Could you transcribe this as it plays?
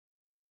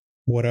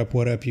What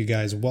up, you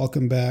guys?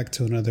 Welcome back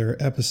to another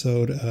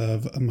episode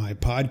of my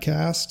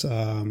podcast.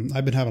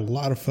 I've been having a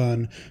lot of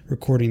fun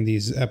recording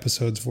these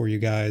episodes for you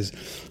guys.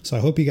 So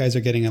I hope you guys are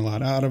getting a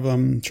lot out of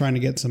them, trying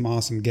to get some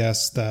awesome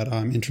guests that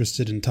I'm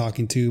interested in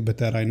talking to, but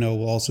that I know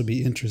will also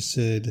be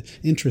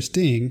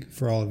interesting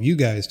for all of you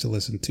guys to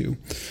listen to.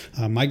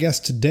 My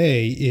guest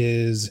today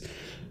is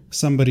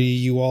somebody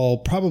you all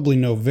probably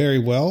know very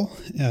well.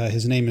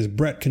 His name is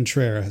Bret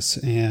Contreras,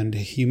 and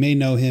you may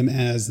know him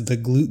as the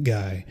Glute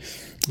Guy.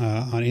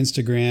 On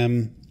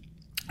Instagram,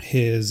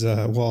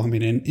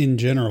 in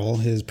general,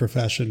 his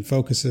profession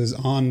focuses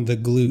on the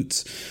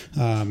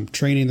glutes,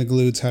 training the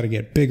glutes, how to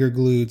get bigger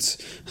glutes,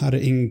 how to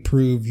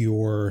improve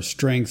your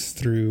strength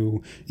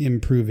through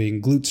improving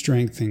glute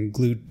strength and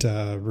glute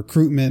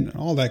recruitment,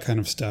 all that kind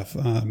of stuff.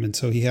 And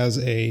so he has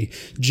a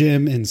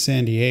gym in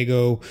San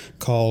Diego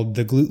called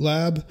the Glute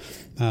Lab.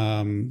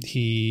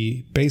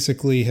 He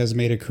basically has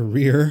made a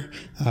career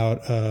out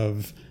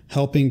of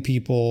helping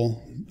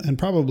people, and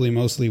probably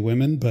mostly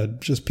women,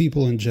 but just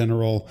people in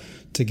general,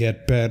 to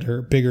get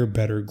bigger,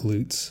 better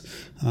glutes.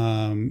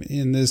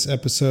 In this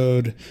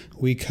episode,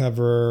 we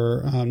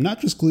cover not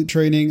just glute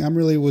training. I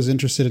really was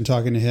interested in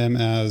talking to him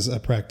as a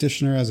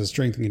practitioner, as a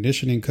strength and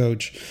conditioning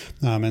coach.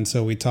 And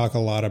so we talk a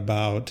lot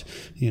about,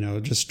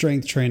 just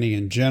strength training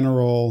in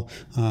general,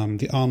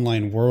 the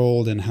online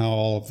world and how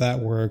all of that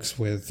works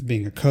with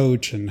being a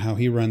coach and how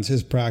he runs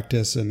his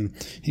practice. And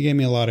he gave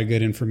me a lot of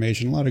good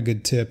information, a lot of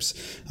good tips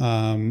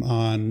on,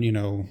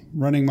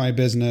 running my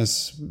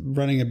business,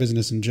 running a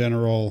business in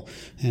general,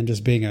 and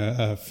just being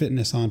a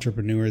fitness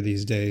entrepreneur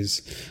these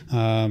days.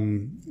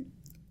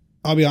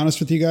 I'll be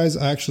honest with you guys,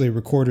 I actually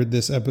recorded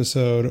this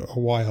episode a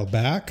while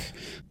back.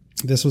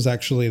 This was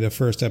actually the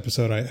first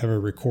episode I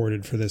ever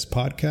recorded for this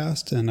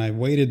podcast, and I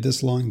waited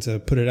this long to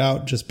put it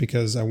out just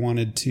because I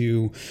wanted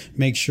to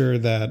make sure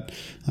that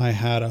I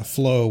had a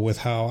flow with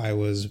how I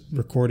was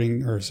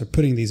recording or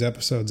putting these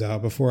episodes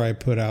out before I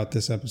put out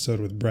this episode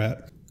with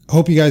Bret.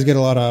 Hope you guys get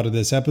a lot out of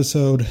this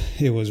episode.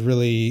 It was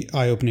really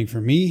eye-opening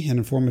for me and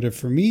informative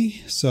for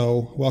me.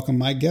 So welcome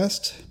my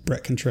guest,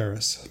 Bret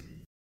Contreras.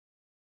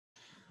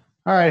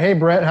 All right. Hey,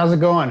 Bret, how's it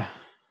going?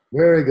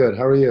 Very good.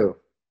 How are you?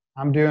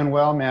 I'm doing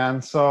well,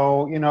 man.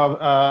 So,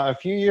 a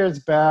few years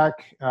back,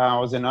 I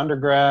was in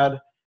undergrad.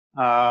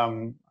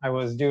 I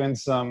was doing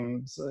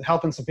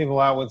helping some people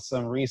out with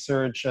some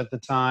research at the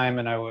time,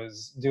 and I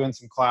was doing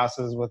some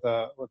classes with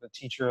a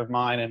teacher of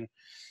mine.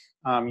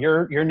 And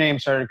your name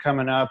started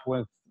coming up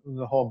with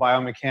the whole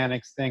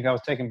biomechanics thing. I was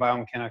taking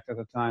biomechanics at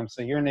the time,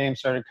 so your name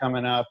started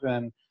coming up,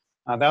 and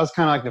that was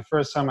kind of like the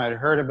first time I'd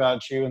heard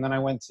about you. And then I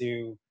went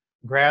to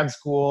grad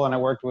school, and I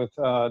worked with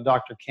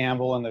Dr.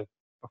 Campbell in the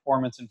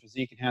Performance and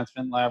Physique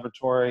Enhancement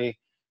Laboratory.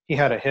 He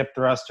had a hip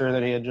thruster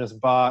that he had just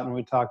bought, and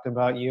we talked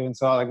about you. And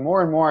so, like,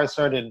 more and more, I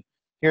started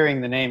hearing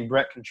the name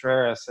Bret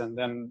Contreras, and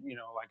then,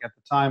 at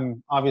the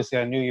time, obviously,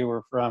 I knew you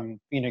were from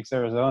Phoenix,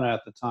 Arizona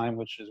at the time,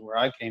 which is where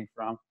I came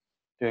from,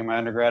 doing my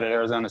undergrad at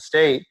Arizona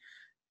State.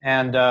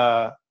 And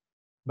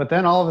but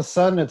then all of a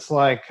sudden, it's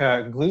like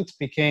glutes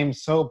became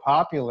so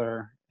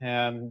popular,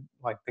 and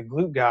like the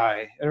glute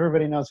guy,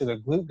 everybody knows who the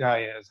glute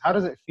guy is. How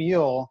does it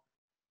feel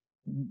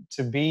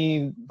to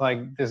be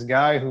like this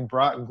guy who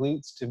brought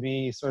glutes to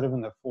be sort of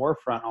in the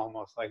forefront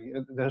almost? Like,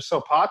 they're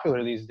so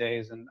popular these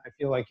days, and I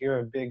feel like you're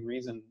a big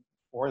reason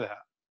for that.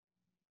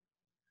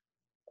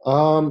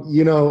 Um,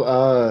 you know,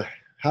 uh,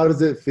 how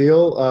does it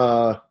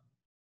feel?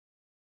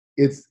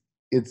 It's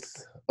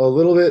a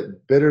little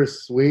bit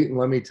bittersweet, and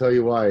let me tell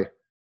you why.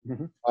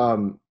 Mm-hmm.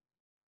 Um,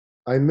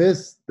 I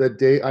miss the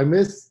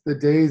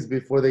days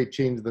before they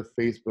changed the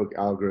Facebook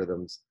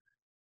algorithms.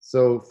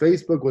 So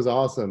Facebook was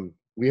awesome.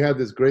 We had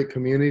this great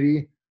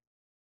community.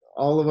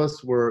 All of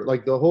us were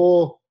like the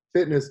whole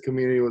fitness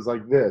community was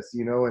like this,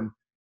 and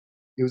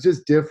it was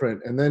just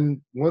different. And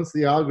then once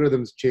the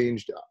algorithms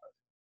changed,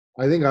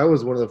 I think I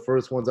was one of the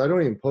first ones. I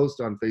don't even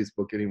post on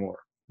Facebook anymore.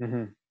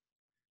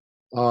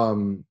 Mm-hmm.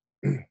 Um,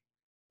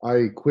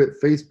 I quit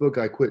Facebook.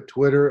 I quit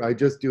Twitter. I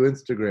just do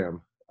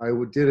Instagram.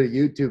 Did a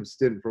YouTube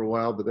stint for a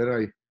while, but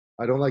then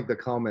I don't like the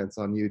comments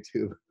on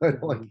YouTube. I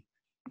don't like,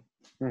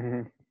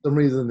 Mm-hmm. for some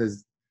reason,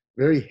 there's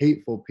very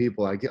hateful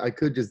people. I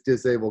could just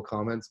disable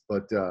comments,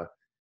 but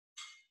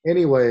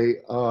anyway,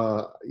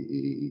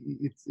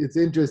 it's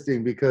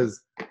interesting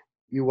because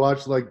you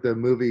watch like the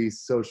movie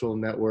Social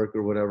Network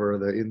or whatever,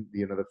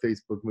 the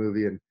Facebook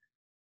movie, and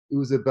it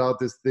was about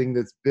this thing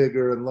that's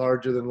bigger and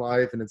larger than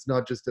life, and it's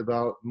not just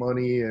about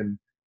money. And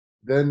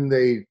then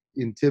they,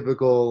 in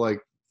typical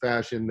like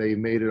fashion, they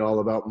made it all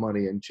about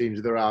money and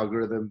changed their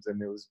algorithms,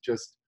 and it was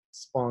just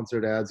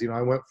sponsored ads.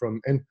 I went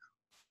from, and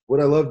what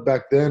I loved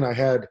back then, I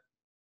had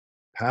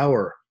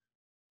power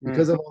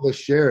because of all the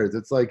shares.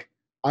 It's like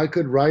I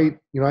could write,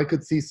 I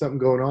could see something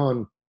going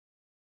on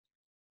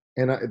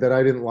that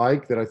I didn't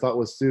like, that I thought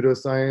was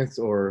pseudoscience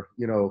or,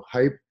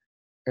 hype,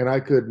 and I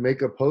could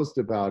make a post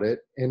about it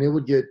and it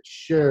would get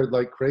shared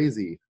like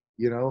crazy,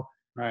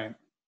 Right.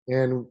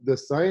 and the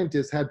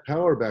scientists had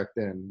power back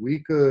then. We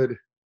could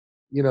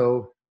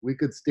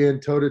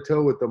stand toe to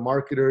toe with the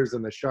marketers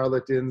and the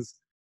charlatans,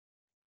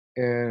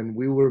 and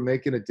we were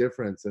making a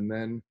difference. And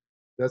then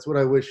that's what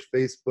I wish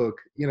Facebook,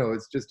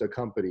 it's just a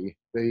company.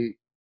 You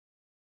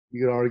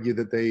could argue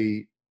that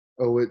they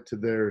owe it to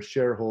their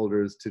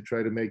shareholders to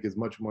try to make as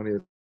much money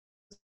as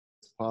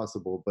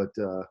possible, but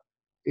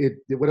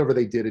whatever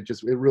they did, it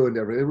ruined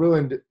everything. It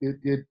ruined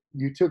it.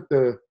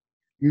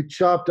 You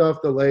chopped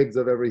off the legs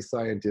of every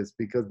scientist,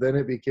 because then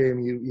it became,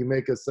 you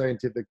make a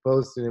scientific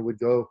post and it would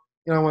go,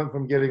 I went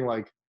from getting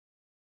like,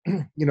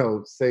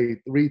 say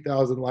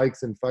 3,000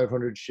 likes and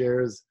 500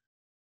 shares.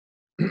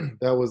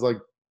 That was like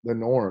the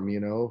norm,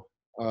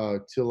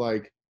 to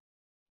like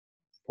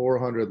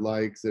 400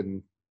 likes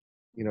and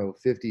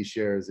 50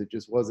 shares. It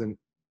just wasn't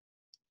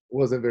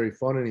very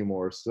fun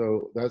anymore.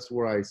 So that's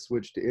where I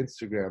switched to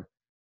Instagram.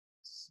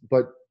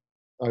 But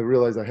I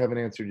realize I haven't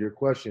answered your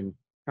question.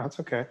 That's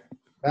okay.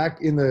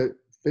 Back in the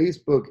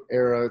Facebook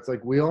era, it's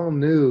like we all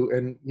knew,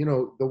 and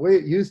the way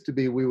it used to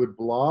be, we would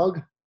blog.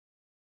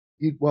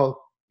 You'd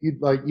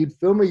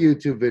film a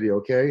YouTube video,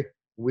 okay?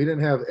 We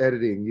didn't have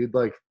editing. You'd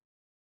like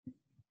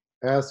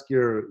ask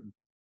your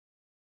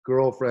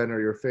girlfriend or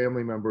your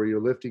family member or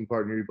your lifting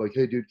partner, you'd be like,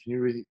 hey dude,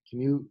 can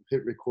you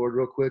hit record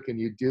real quick? And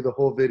you'd do the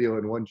whole video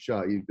in one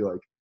shot. You'd be like,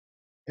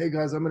 hey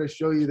guys, I'm going to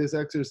show you this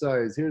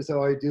exercise. Here's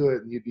how I do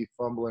it. And you'd be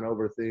fumbling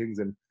over things.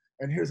 And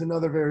here's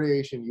another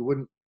variation. You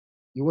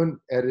wouldn't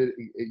edit,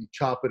 you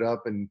chop it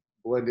up and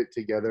blend it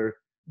together.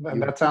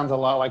 And that sounds a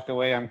lot like the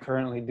way I'm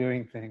currently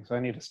doing things. I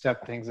need to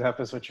step things up,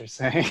 is what you're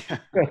saying.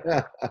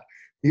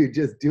 You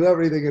just do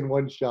everything in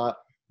one shot,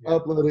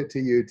 upload it to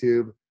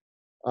YouTube.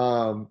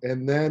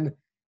 And then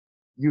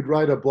you'd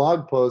write a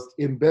blog post,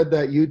 embed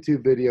that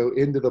YouTube video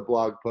into the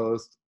blog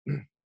post,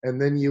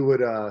 and then you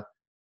would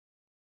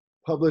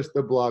publish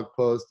the blog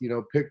post,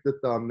 pick the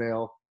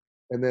thumbnail,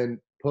 and then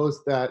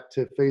post that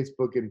to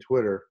Facebook and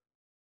Twitter,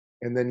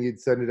 and then you'd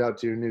send it out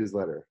to your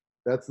newsletter.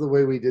 That's the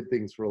way we did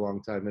things for a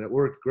long time, and it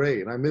worked great.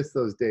 And I miss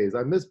those days.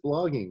 I miss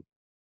blogging.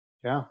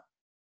 Yeah.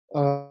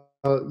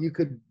 You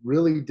could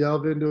really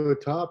delve into a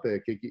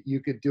topic.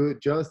 You could do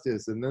it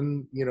justice, and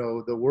then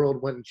the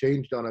world went and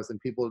changed on us, and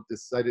people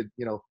decided,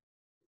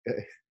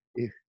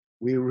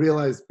 we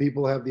realized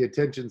people have the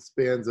attention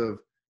spans of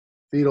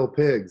fetal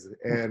pigs,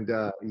 and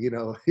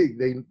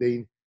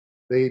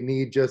they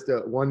need just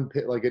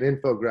like an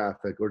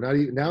infographic, or not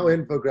even, now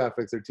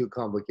infographics are too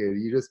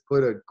complicated. You just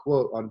put a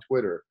quote on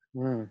Twitter,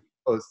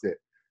 post it.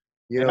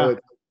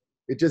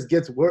 It just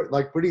gets worse.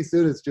 Like pretty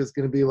soon it's just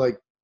going to be like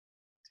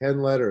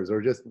 10 letters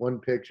or just one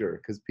picture,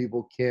 because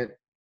people can't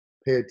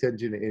pay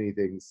attention to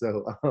anything.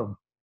 So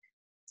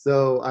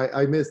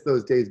I miss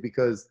those days,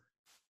 because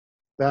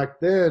back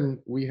then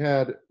we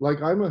had,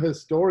 like, I'm a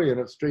historian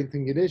of strength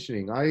and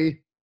conditioning. I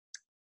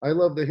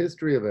love the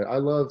history of it. I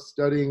love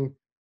studying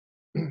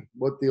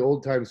what the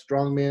old time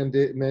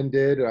strongman men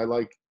did. I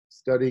like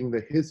studying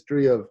the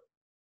history of,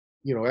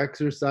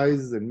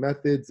 exercises and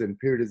methods and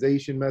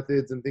periodization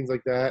methods and things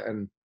like that.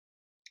 And,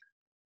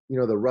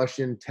 the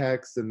Russian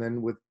texts. And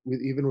then with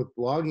even with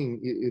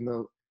blogging, in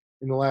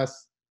the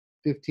last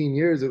 15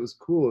 years, it was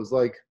cool. It was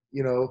like,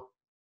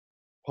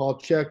 Paul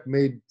Chek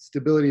made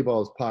stability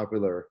balls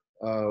popular.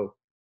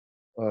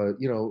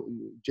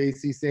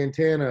 JC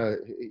Santana,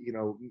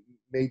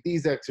 made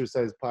these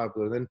exercises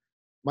popular. Then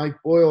Mike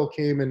Boyle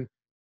came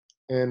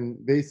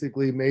and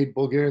basically made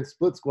Bulgarian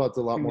split squats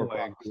a lot more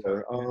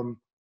popular.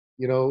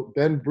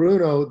 Ben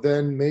Bruno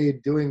then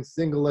made doing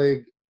single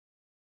leg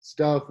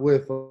stuff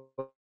with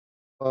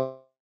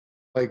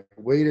like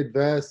weighted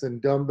vests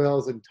and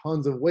dumbbells and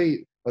tons of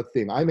weight a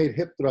thing. I made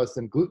hip thrusts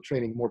and glute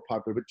training more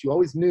popular, but you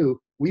always knew,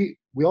 we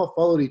all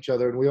followed each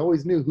other, and we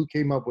always knew who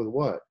came up with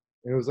what.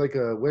 And it was like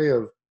a way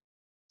of,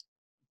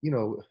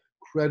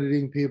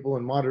 crediting people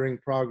and monitoring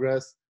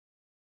progress.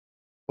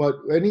 But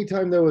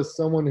anytime there was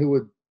someone who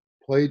would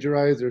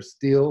plagiarize or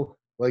steal,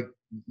 like,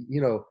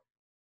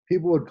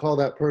 people would call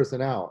that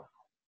person out.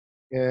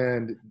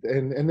 And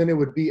then it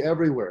would be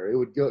everywhere. It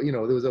would go,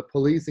 there was a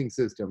policing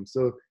system.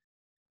 So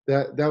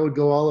that would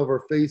go all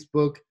over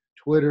Facebook,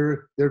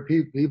 Twitter.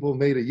 People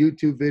made a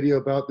YouTube video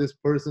about this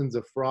person's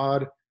a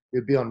fraud.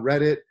 It'd be on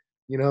Reddit,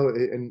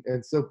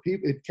 and so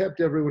it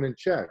kept everyone in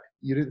check.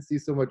 You didn't see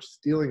so much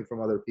stealing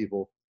from other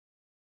people.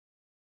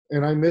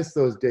 And I miss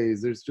those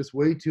days. There's just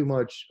way too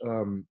much.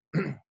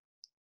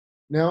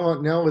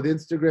 Now with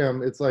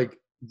Instagram, it's like,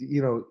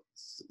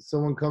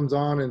 someone comes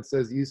on and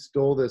says, you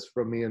stole this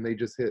from me, and they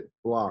just hit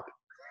block,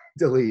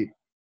 delete.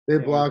 They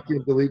block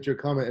you, delete your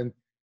comment. And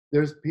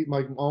there's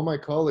all my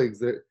colleagues,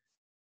 that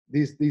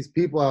these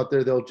people out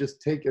there, they'll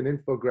just take an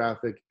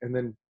infographic and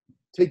then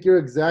take your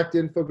exact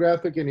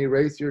infographic and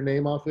erase your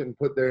name off it and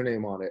put their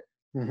name on it.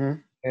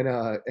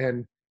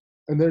 And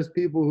there's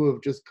people who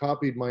have just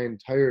copied my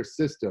entire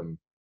system,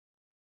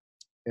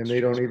 and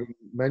they don't even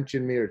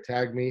mention me or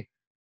tag me.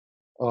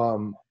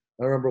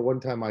 I remember one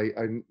time I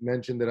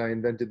mentioned that I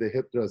invented the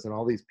hip thrust, and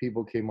all these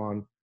people came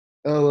on,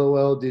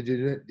 LOL, did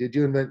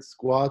you invent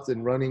squats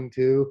and running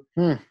too?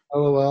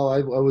 LOL,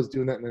 I was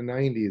doing that in the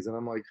 90s. And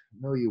I'm like,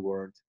 no, you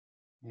weren't.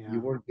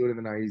 You weren't doing it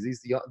in the 90s.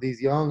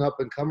 These young up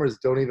and comers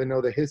don't even know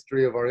the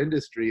history of our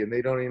industry, and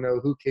they don't even know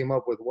who came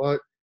up with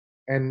what.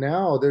 And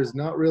now there's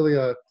not really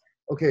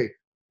okay,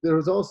 there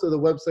was also the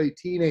website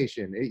T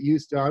Nation. It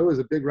used to, I was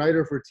a big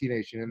writer for T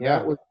Nation, and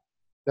Yeah.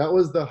 that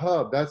was the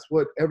hub. That's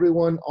what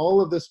everyone,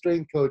 all of the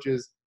strength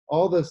coaches,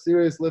 all the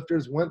serious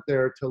lifters went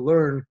there to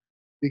learn,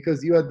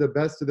 because you had the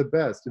best of the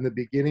best. In the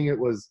beginning, it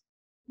was,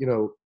 you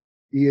know,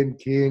 Ian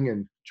King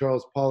and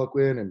Charles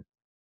Poliquin and,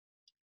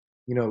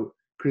 you know,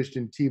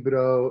 Christian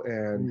Thibodeau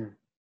and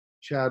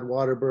Chad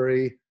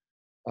Waterbury,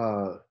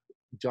 uh,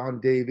 John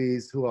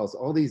Davies, who else?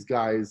 All these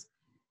guys.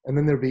 And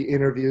then there'd be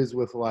interviews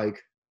with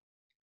like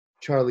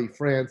Charlie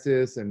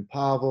Francis and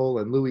Pavel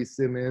and Louis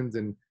Simmons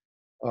and,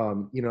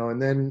 you know,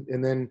 and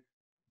then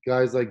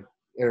guys like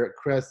Eric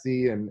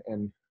Cressy and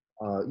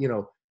you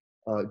know,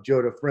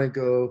 Joe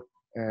DeFranco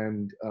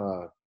and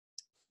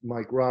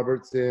Mike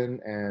Robertson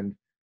and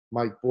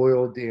Mike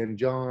Boyle, Dan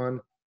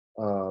John.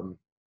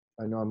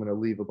 I know I'm going to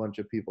leave a bunch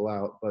of people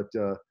out, but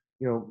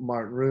you know,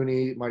 Martin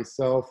Rooney,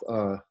 myself.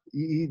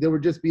 There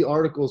would just be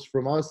articles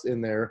from us in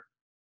there.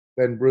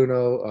 Ben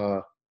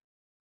Bruno.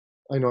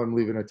 I know I'm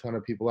leaving a ton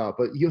of people out,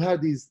 but you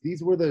had these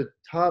were the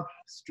top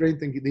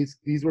strength, and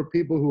these were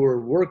people who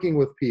were working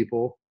with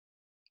people,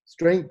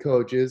 strength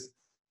coaches.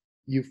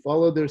 You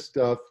followed their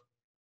stuff,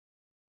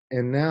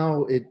 and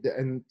now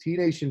T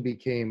Nation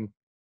became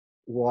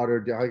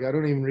watered down. Like, I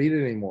don't even read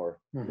it anymore.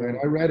 And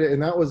I read it,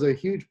 and that was a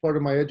huge part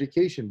of my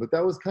education, but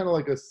that was kind of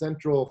like a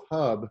central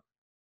hub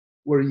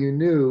where you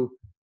knew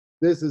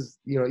this is,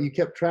 you know, you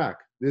kept track.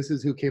 This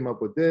is who came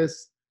up with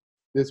this.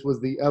 This was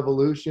the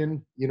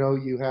evolution. You know,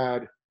 you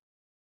had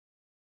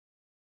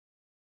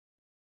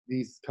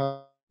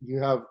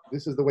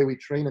this is the way we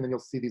train, and then you'll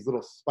see these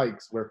little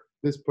spikes where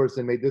this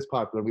person made this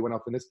popular and we went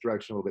off in this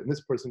direction a little bit, and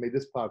this person made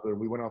this popular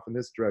and we went off in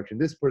this direction.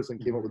 This person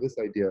came up with this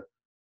idea.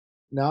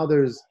 Now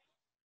there's,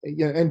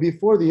 yeah, and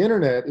before the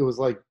internet, it was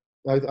like,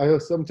 I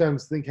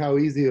sometimes think how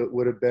easy it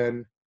would have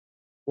been,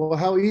 well,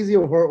 how easy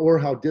or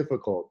how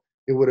difficult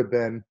it would have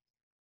been.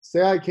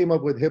 Say I came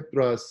up with hip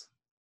thrust,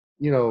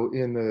 you know,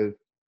 in the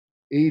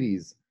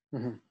 80s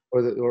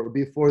or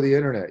before the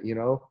internet, you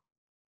know,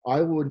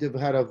 I wouldn't have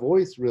had a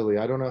voice really.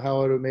 I don't know how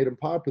I would have made them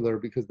popular,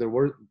 because there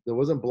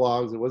wasn't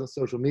blogs, there wasn't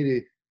social media.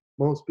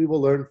 Most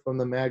people learned from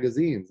the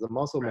magazines, the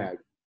Muscle Mag.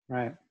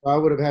 Right. I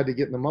would have had to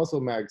get in the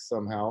Muscle Mag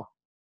somehow.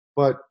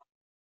 But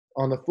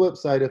on the flip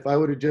side, if I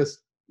would have just,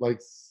 like,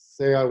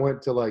 say I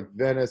went to like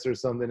Venice or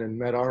something and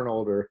met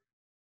Arnold, or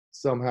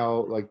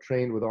somehow like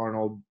trained with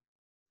Arnold,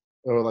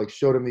 or like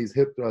showed him these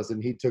hip thrusts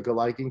and he took a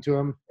liking to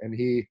him, and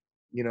he,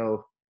 you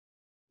know,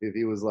 if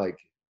he was like,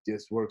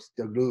 this works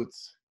the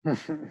glutes,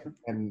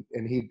 and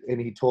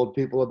he told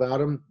people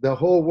about him, the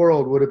whole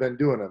world would have been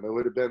doing them. It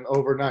would have been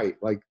overnight.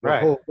 Like the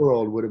whole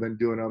world would have been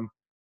doing them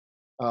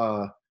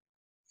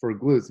for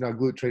glutes. Now,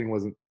 glute training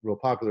wasn't real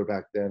popular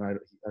back then.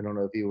 I don't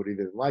know if he would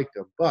even liked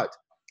them, but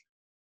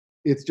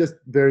it's just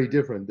very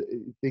different.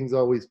 Things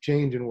always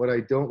change, and what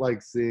I don't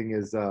like seeing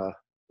is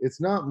it's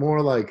not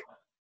more like,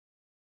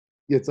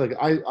 it's like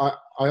I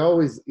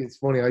always, it's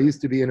funny, I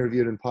used to be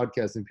interviewed in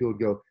podcasts and people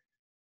would go,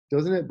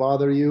 doesn't it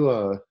bother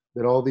you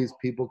that all these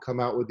people come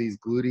out with these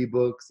glute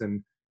books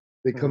and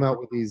they come out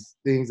with these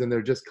things and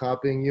they're just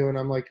copying you? And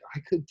I'm like, I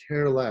could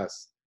care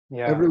less.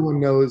 Yeah. Everyone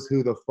knows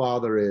who the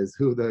father is,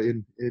 who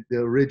the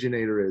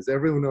originator is.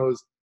 Everyone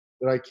knows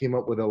that I came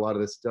up with a lot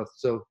of this stuff.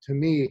 So to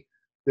me,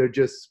 they're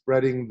just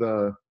spreading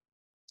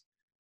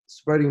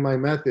my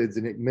methods,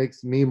 and it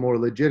makes me more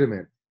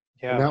legitimate.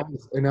 Yeah.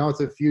 And now it's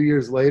a few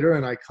years later,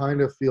 and I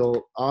kind of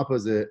feel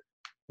opposite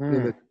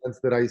in the sense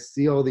that I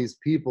see all these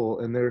people,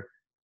 and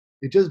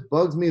it just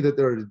bugs me that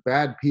there's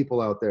bad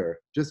people out there,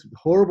 just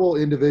horrible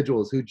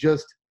individuals who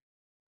just,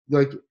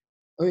 like,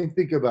 I mean,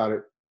 think about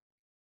it.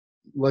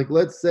 Like,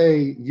 let's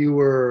say you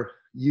were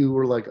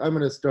like, I'm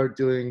going to start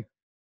doing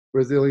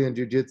Brazilian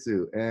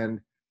jiu-jitsu,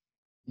 and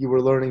you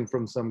were learning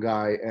from some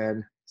guy,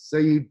 and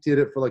say you did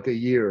it for like a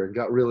year and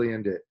got really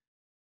into it.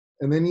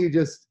 And then you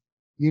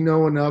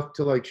know enough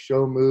to like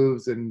show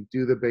moves and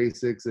do the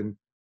basics, and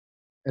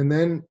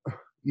then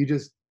you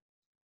just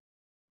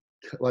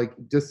like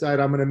decide,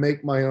 I'm going to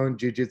make my own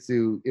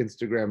jiu-jitsu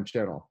Instagram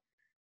channel.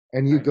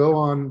 And you go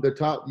on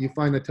you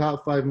find the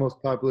top 5 most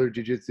popular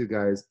jiu-jitsu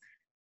guys,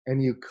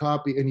 and you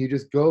copy, and you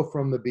just go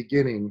from the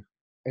beginning,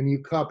 and you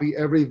copy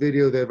every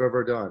video they've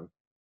ever done.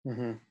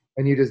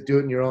 And you just do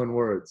it in your own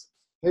words.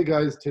 Hey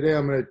guys, today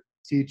I'm going to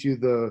teach you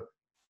the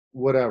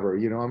whatever,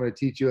 you know, I'm going to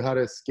teach you how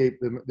to escape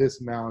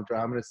this mount, or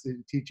I'm going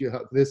to teach you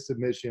this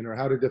submission, or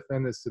how to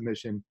defend this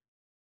submission.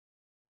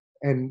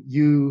 And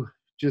you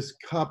just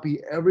copy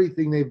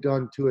everything they've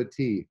done to a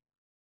T,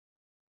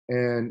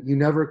 and you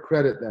never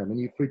credit them, and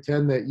you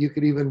pretend that you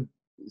could even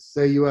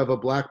say you have a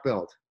black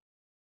belt,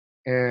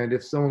 and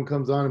if someone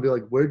comes on and be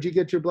like, where'd you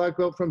get your black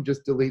belt from,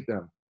 just delete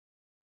them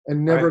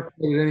and never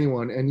credit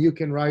anyone. And you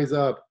can rise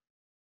up,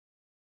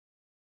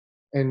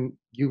 and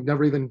you've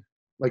never even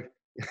like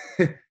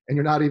and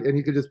you're not even, and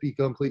you could just be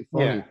complete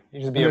phony. Yeah,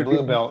 you could be And a they're blue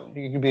doing, belt.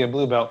 You could be a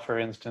blue belt, for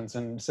instance,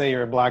 and say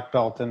you're a black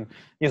belt, and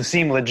you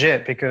seem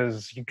legit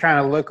because you kind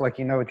of look like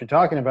you know what you're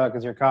talking about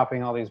because you're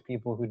copying all these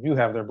people who do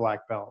have their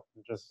black belt.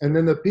 Just and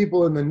then the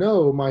people in the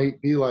know might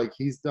be like,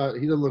 he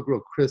doesn't look real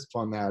crisp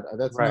on that.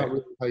 That's not right,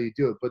 really how you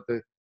do it. But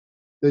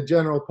the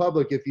general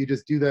public, if you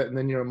just do that and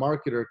then you're a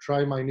marketer,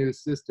 try my new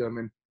system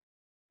and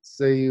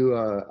say you,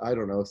 I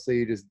don't know, say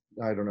you just,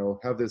 I don't know,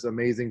 have this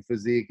amazing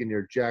physique and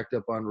you're jacked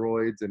up on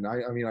roids. And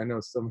I mean, I know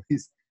some of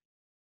these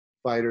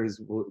fighters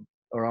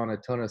are on a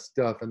ton of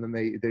stuff, and then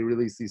they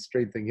release these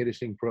strength and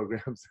conditioning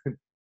programs. And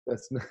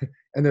that's not,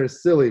 and they're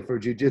silly for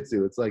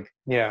jujitsu. It's like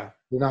yeah,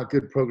 they're not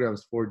good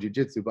programs for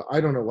jujitsu. But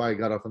I don't know why I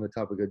got off on the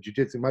topic of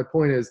jujitsu. My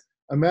point is,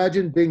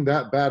 imagine being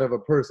that bad of a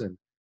person,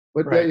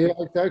 but right,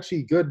 it's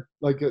actually good.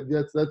 Like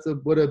that's a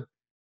what a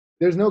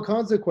there's no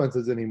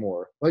consequences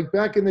anymore. Like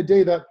back in the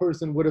day, that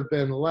person would have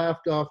been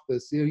laughed off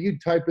this. You know,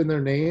 you'd type in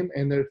their name,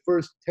 and their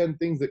first 10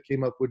 things that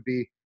came up would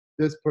be,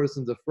 "This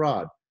person's a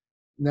fraud."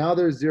 Now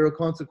there's zero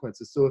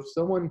consequences. So if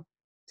someone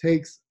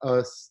takes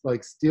us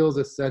like steals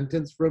a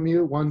sentence from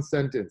you, one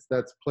sentence,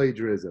 that's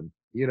plagiarism.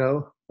 You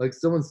know, like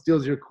someone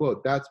steals your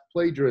quote, that's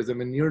plagiarism,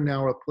 and you're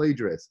now a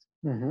plagiarist.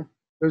 mm-hmm,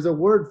 There's a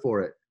word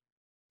for it.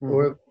 mm-hmm.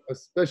 Or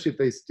especially if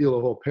they steal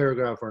a whole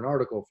paragraph or an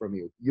article from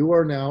you, you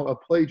are now a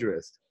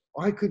plagiarist.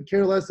 I could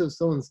care less if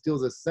someone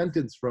steals a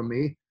sentence from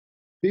me.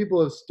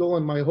 People have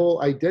stolen my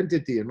whole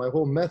identity and my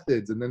whole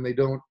methods, and then they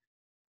don't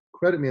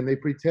credit me and they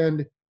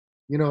pretend,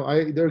 you know,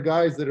 there are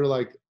guys that are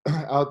like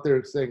out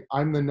there saying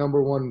I'm the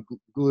number one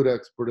glute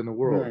expert in the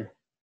world.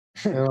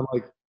 And I'm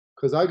like,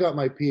 because I got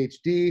my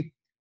PhD,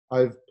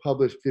 I've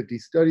published 50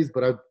 studies,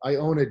 but I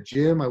own a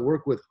gym, I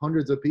work with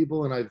hundreds of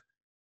people, and I've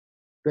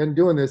been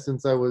doing this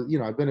since I was, you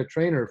know, I've been a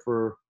trainer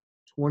for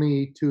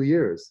 22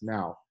 years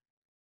now.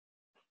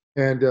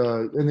 And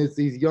it's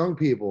these young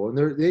people, and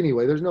they're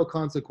anyway, there's no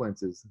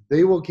consequences.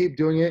 They will keep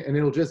doing it, and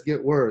it'll just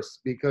get worse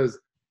because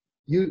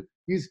you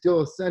steal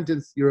a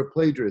sentence, you're a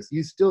plagiarist.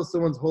 You steal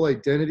someone's whole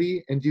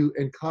identity and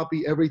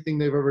copy everything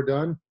they've ever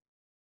done.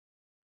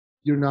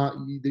 You're not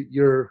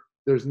you're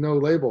there's no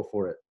label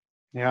for it.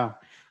 Yeah,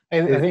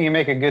 I think you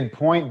make a good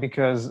point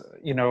because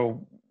you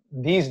know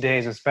these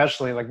days,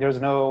 especially like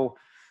there's no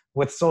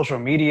with social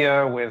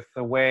media, with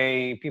the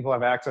way people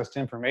have access to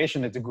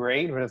information, it's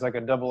great, but it's like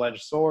a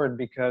double-edged sword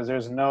because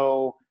there's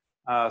no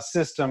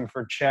system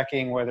for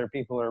checking whether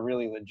people are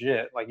really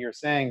legit. Like you're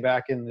saying,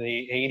 back in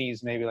the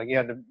 '80s, maybe like you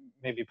had to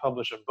maybe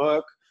publish a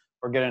book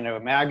or get into a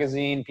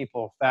magazine.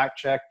 People fact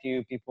checked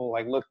you. People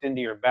like looked into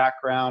your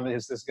background.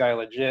 Is this guy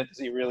legit? Does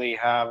he really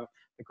have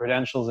the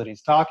credentials that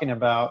he's talking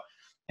about?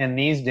 And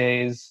these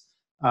days,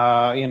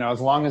 you know,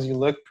 as long as you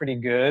look pretty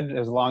good,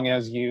 as long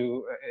as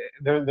you,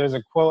 there's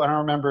a quote, I don't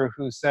remember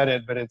who said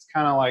it, but it's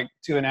kind of like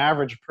to an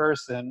average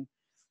person,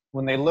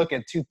 when they look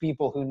at two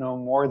people who know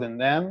more than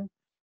them,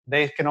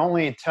 they can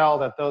only tell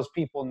that those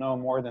people know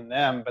more than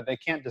them, but they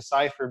can't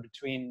decipher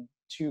between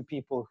two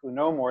people who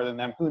know more than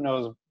them, who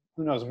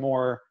knows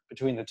more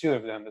between the two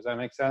of them. Does that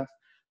make sense?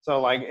 So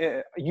like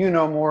you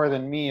know more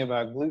than me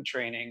about glute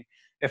training.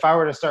 If I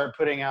were to start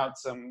putting out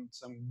some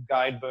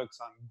guidebooks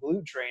on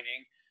glute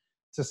training,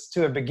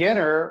 to a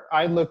beginner,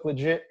 I look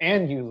legit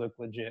and you look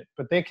legit,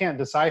 but they can't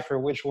decipher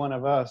which one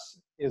of us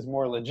is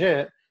more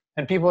legit.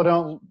 And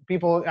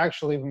people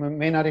actually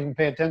may not even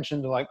pay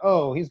attention to like,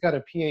 oh, he's got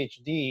a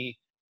PhD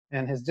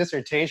and his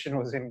dissertation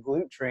was in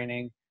glute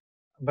training,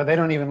 but they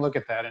don't even look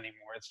at that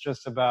anymore. It's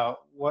just about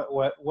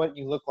what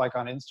you look like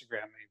on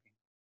Instagram, maybe.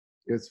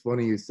 It's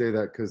funny you say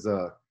that because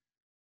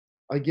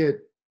I get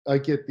I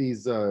get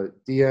these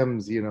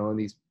DMs, you know, and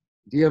these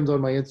DMs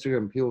on my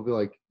Instagram. People be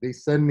like, they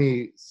send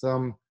me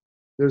some.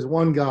 There's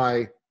one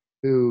guy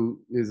who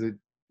is a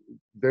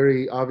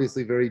very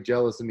obviously very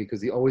jealous of me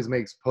because he always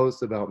makes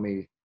posts about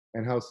me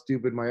and how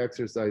stupid my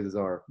exercises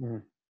are.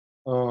 Mhm.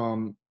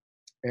 Um,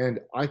 and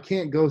I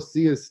can't go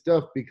see his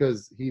stuff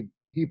because he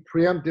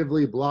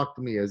preemptively blocked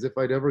me as if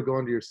I'd ever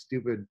gone to your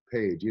stupid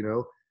page, you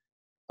know.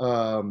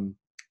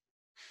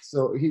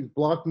 So he's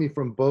blocked me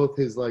from both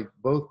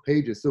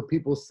pages. So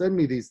people send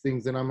me these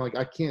things and I'm like,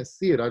 I can't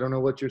see it. I don't know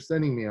what you're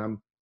sending me.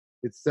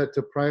 It's set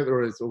to private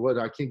or it's what,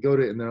 I can't go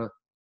to it. And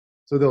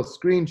so they'll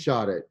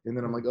screenshot it. And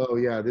then I'm like, oh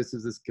yeah, this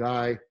is this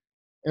guy.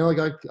 And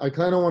like, I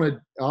kind of want to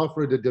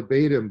offer to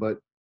debate him, but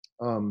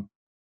no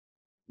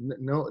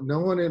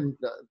one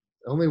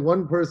only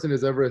one person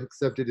has ever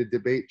accepted a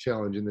debate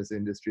challenge in this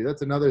industry.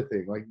 That's another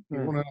thing. Like you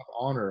want to have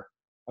honor.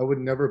 I would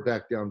never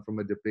back down from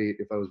a debate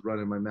if I was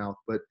running my mouth,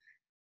 but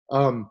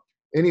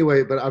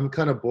anyway, but I'm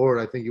kind of bored.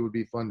 I think it would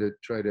be fun to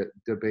try to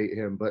debate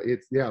him, but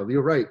yeah,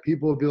 you're right.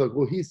 People will be like,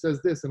 well, he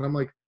says this. And I'm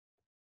like,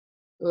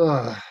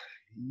 ugh,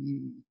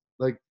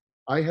 like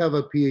I have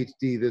a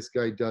PhD, this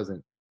guy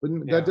doesn't, but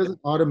that Yeah. doesn't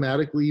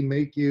automatically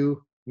make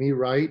me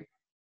right.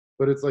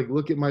 But it's like,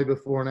 look at my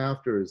before and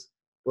afters,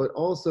 but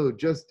also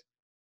just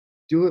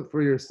do it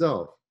for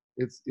yourself.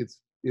 It's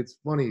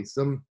funny.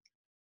 Some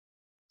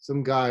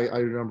guy, I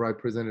remember I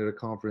presented at a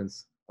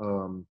conference,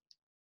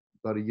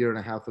 about a year and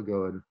a half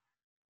ago, and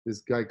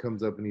this guy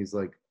comes up and he's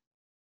like,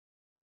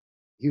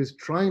 he was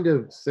trying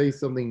to say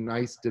something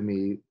nice to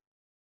me,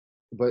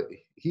 but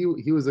he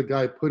was a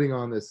guy putting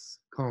on this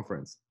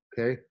conference,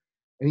 okay?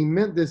 And he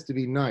meant this to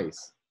be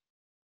nice.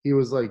 He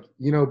was like,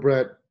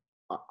 Brett,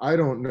 I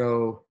don't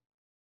know,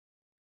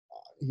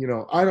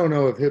 I don't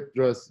know if hip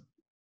thrusts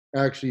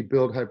actually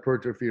build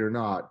hypertrophy or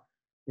not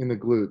in the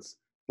glutes,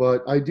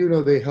 but I do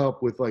know they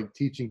help with like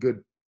teaching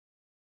good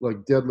like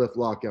deadlift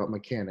lockout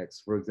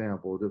mechanics, for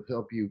example, to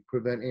help you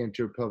prevent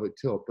anterior pelvic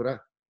tilt. But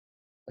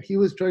he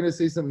was trying to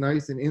say something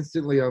nice, and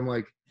instantly I'm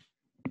like,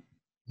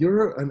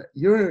 you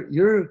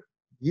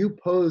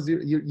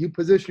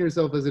position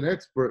yourself as an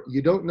expert.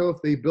 You don't know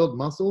if they build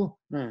muscle.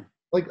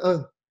 Like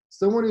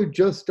someone who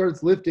just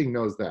starts lifting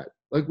knows that.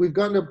 Like we've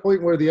gotten to a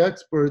point where the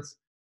experts,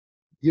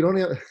 you don't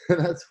have.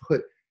 That's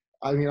what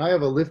I mean. I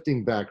have a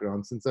lifting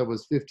background since I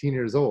was 15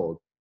 years old.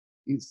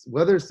 It's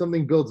whether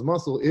something builds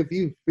muscle. If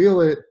you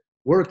feel it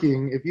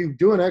working, if you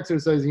do an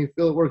exercise and you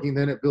feel it working,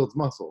 then it builds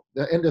muscle.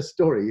 The end of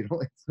story.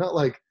 It's not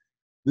like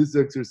this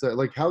exercise.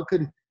 Like how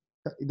could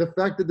the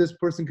fact that this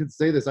person could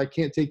say this, I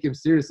can't take him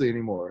seriously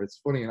anymore. It's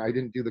funny, and I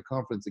didn't do the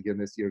conference again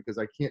this year because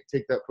I can't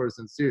take that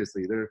person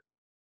seriously.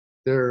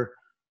 They're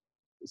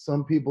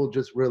some people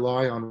just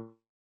rely on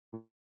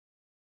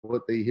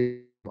what they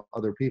hear from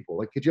other people.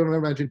 Like, could you ever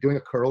imagine doing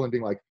a curl and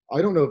being like,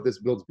 I don't know if this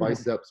builds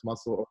biceps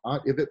muscle or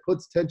not. If it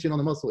puts tension on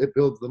the muscle, it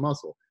builds the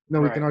muscle. Now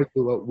we can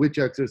argue about which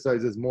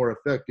exercise is more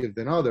effective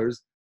than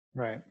others,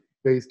 right?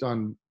 Based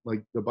on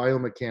like the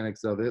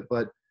biomechanics of it,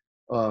 but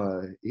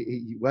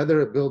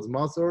whether it builds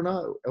muscle or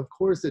not, of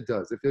course it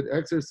does. If an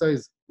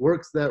exercise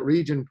works that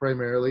region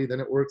primarily, then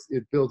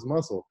it builds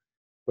muscle.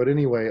 But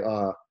anyway,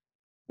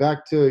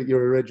 back to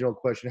your original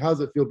question, how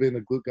does it feel being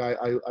the glute guy?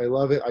 I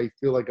love it. I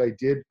feel like I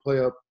did play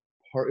a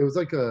part. It was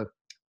like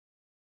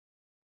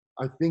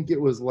I think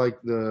it was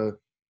like the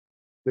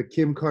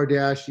Kim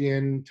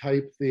Kardashian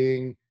type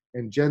thing,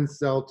 and Jen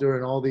Selter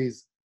and all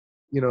these,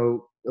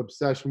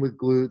 obsession with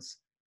glutes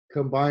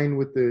combined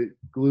with the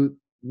glute,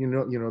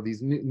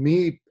 these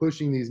me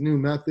pushing these new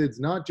methods,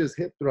 not just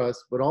hip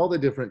thrusts, but all the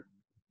different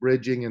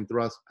bridging and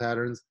thrust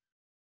patterns,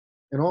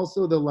 and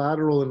also the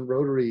lateral and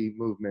rotary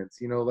movements.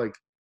 Like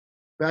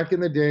back in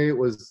the day, it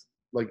was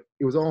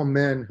all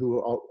men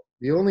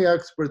the only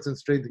experts in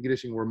strength and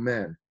conditioning were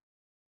men,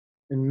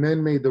 and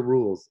men made the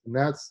rules. And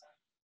that's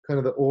kind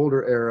of the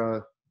older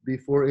era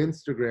before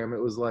Instagram.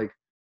 It was like,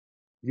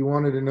 you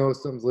wanted to know if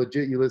something's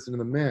legit, you listen to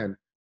the men.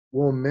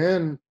 Well,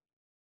 men,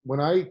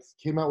 when I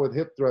came out with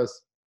hip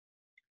thrusts,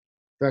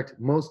 in fact,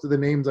 most of the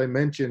names I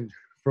mentioned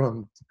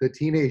from the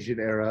teenaging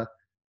era,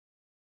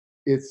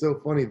 it's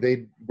so funny.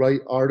 They'd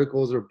write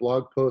articles or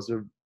blog posts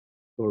or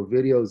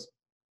videos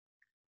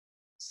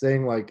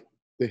saying like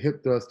the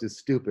hip thrust is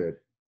stupid.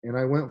 And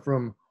I went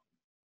from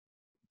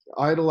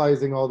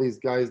idolizing all these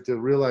guys to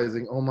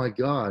realizing, oh my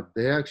God,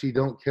 they actually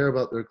don't care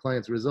about their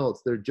clients'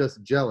 results. They're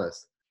just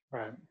jealous.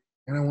 Right.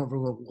 And I went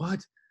from what?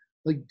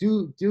 Like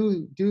do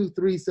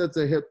 3 sets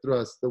of hip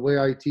thrusts the way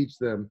I teach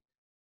them,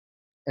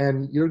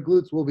 and your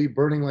glutes will be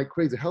burning like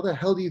crazy. How the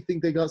hell do you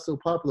think they got so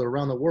popular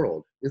around the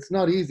world? It's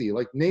not easy.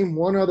 Like name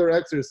one other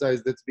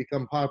exercise that's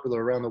become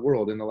popular around the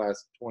world in the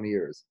last 20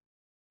 years.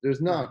 There's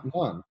none.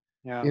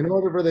 Yeah. In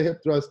order for the hip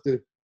thrust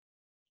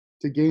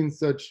to gain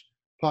such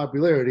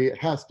popularity, it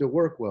has to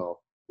work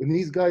well. And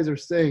these guys are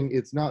saying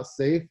it's not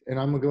safe, and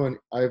I'm going,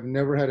 I've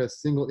never had a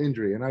single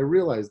injury. And I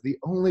realize the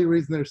only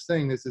reason they're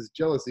saying this is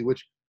jealousy,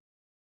 which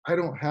I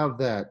don't have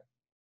that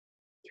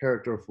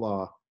character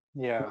flaw.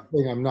 Yeah.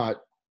 I'm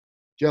not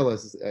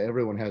jealous.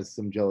 Everyone has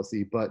some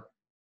jealousy, but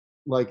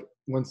like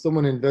when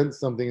someone invents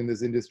something in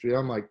this industry,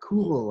 I'm like,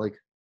 cool. Like,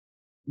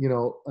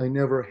 I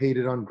never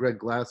hated on Greg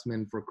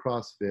Glassman for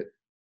CrossFit.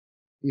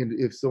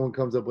 If someone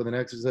comes up with an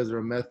exercise or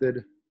a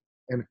method,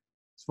 and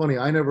it's funny,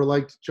 I never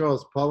liked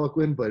Charles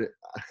Poliquin, but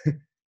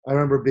I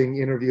remember being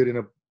interviewed in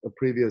a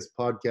previous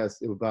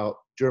podcast about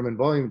German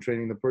volume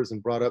training. The person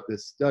brought up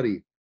this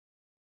study,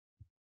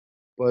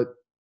 but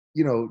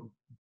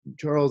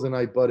Charles and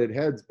I butted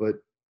heads, but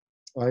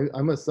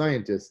I'm a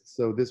scientist.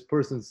 So this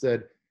person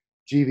said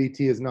GVT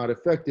is not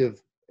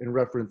effective and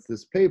referenced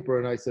this paper.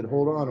 And I said,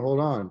 hold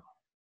on.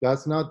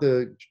 That's not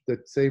the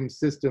same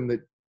system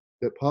that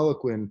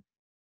Poliquin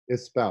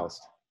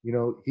espoused.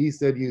 He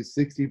said use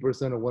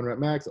 60% of 1 rep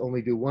max,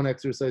 only do 1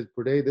 exercise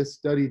per day. This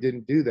study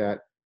didn't do that.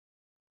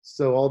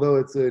 So although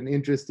it's an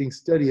interesting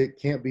study, it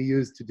can't be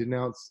used to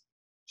denounce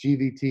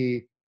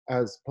GVT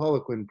as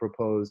Poliquin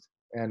proposed.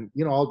 And,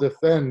 I'll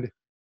defend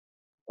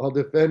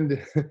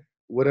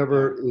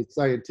whatever is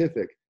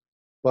scientific.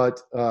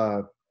 But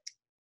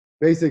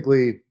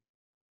basically,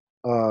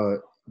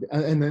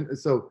 and then,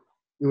 so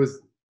it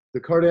was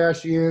the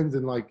Kardashians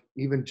and like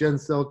even Jen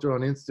Selter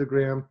on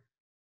Instagram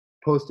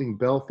posting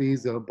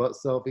belfies, butt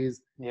selfies.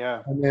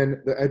 Yeah. And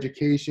then the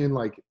education,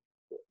 like,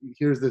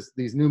 here's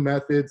these new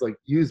methods, like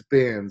use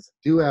bands,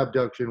 do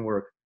abduction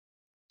work,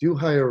 do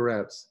higher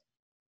reps,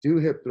 do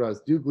hip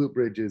thrusts, do glute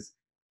bridges.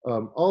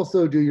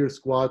 Also do your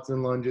squats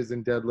and lunges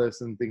and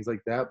deadlifts and things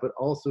like that, but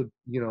also,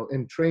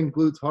 and train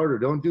glutes harder.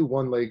 Don't do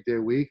 1 leg day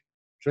a week.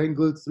 Train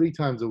glutes 3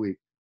 times a week.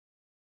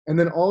 And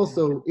then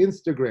also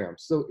Instagram.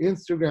 So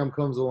Instagram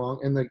comes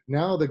along, and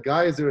now the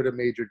guys are at a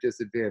major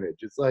disadvantage.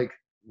 It's like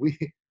we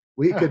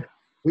we could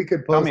we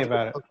could Tell post, me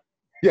about it.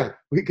 yeah,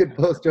 we could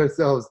post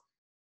ourselves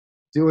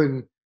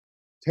doing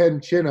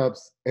 10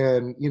 chin-ups,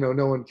 and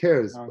no one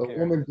cares. I A don't care.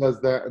 woman does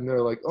that and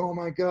they're like, oh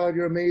my god,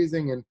 you're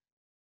amazing. And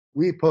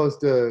we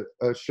post a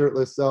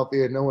shirtless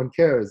selfie and no one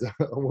cares.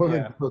 A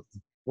woman Yeah. posts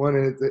one,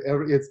 and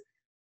it's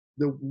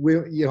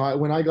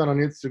when I got on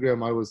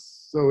Instagram, I was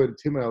so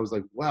intimidated. I was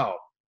like, wow,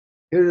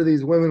 here are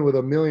these women with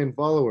 1 million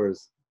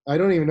followers. I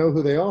don't even know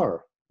who they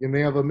are, and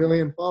they have 1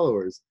 million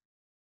followers,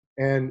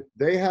 and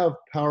they have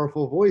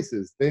powerful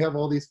voices. They have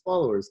all these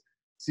followers.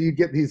 So you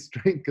get these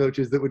strength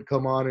coaches that would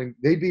come on and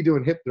they'd be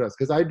doing hip thrusts,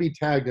 because I'd be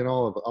tagged in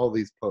all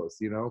these posts.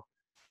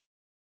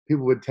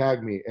 People would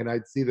tag me, and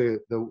I'd see the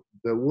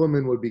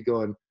woman would be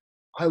going,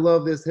 I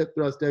love this hip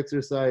thrust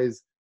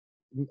exercise.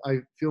 I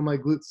feel my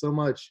glutes so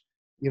much.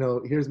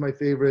 Here's my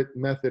favorite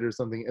method or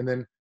something. And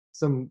then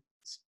some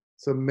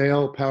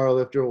male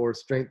powerlifter or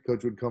strength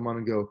coach would come on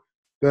and go,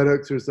 that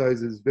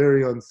exercise is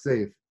very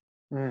unsafe.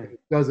 It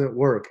doesn't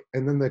work.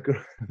 And then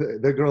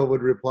the girl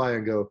would reply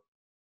and go,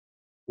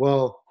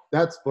 well,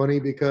 that's funny,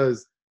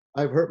 because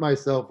I've hurt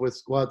myself with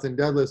squats and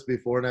deadlifts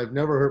before, and I've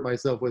never hurt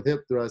myself with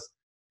hip thrusts.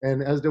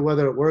 And as to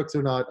whether it works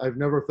or not, I've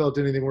never felt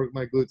anything work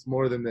my glutes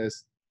more than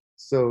this.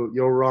 So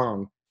you're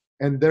wrong.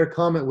 And their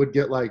comment would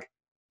get like,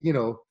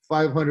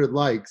 500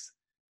 likes,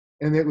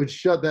 and it would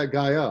shut that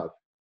guy up.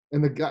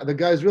 And the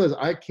guys realize,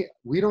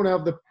 we don't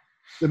have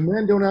the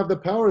men don't have the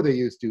power they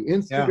used to.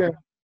 Instagram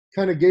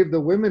kind of gave the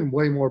women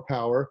way more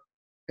power,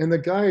 and the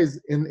guys,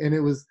 and it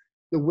was,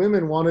 the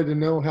women wanted to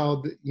know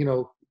how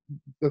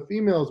the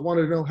females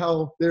wanted to know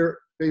how their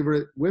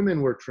favorite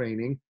women were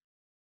training.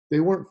 They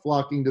weren't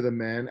flocking to the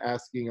men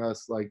asking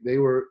us, like they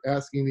were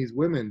asking these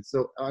women.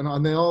 So,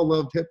 and they all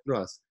loved hip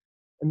thrusts.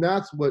 And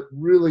that's what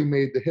really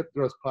made the hip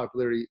thrust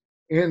popularity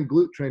and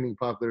glute training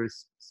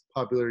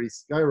popularity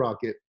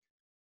skyrocket.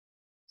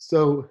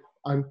 So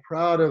I'm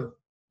proud of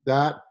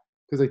that,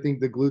 because I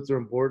think the glutes are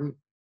important.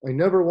 I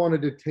never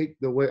wanted to take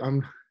the way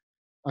I'm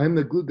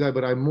the glute guy,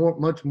 but I'm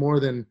much more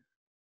than,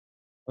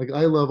 like,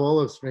 I love all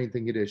of strength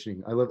and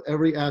conditioning. I love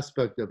every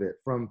aspect of it,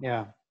 from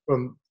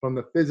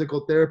the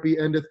physical therapy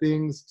end of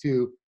things,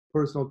 to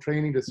personal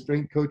training, to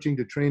strength coaching,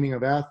 to training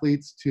of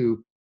athletes,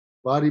 to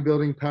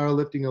bodybuilding,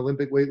 powerlifting,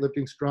 Olympic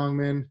weightlifting,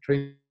 strongman,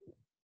 training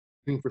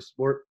for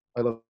sport.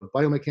 I love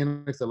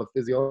biomechanics. I love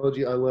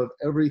physiology. I love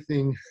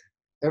everything,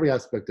 every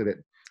aspect of it.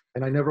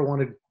 And I never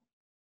wanted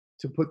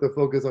to put the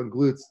focus on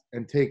glutes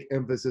and take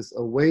emphasis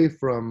away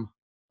from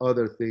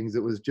other things.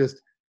 It was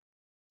just,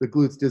 the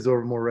glutes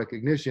deserve more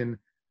recognition.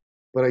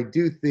 But I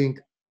do think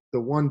the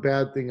one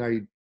bad thing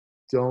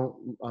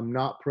I'm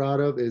not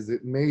proud of is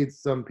it made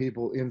some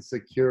people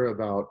insecure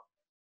about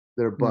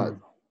their butt,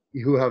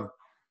 who have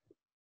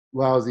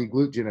lousy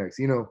glute genetics.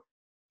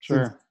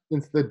 Sure.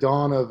 Since the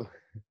dawn of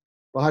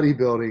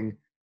bodybuilding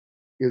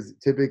is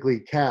typically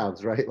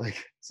calves, right?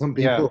 Like some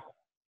people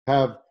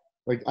have,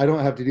 like, I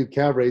don't have to do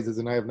calf raises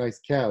and I have nice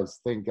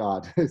calves, thank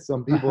God.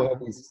 Some people have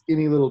these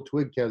skinny little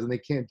twig calves and they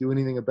can't do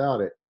anything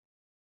about it.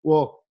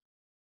 Well,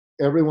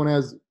 everyone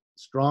has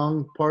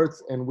strong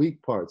parts and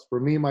weak parts. For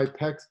me, my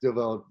pecs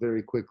developed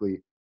very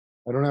quickly.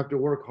 I don't have to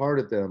work hard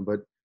at them, but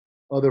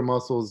other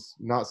muscles,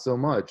 not so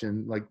much.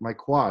 And like my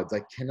quads, I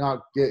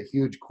cannot get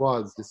huge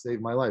quads to save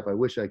my life. I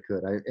wish I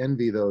could. I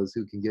envy those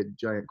who can get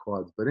giant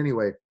quads. But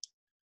anyway,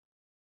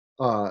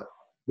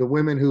 the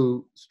women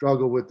who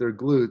struggle with their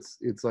glutes,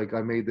 it's like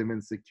I made them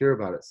insecure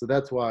about it. So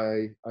that's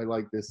why I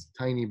like this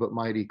tiny but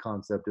mighty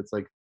concept. It's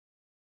like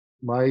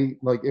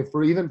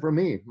even for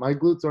me, my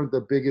glutes aren't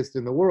the biggest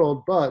in the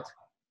world, but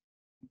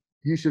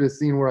you should have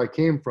seen where I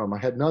came from. I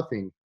had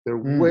nothing. They're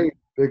way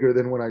bigger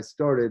than when I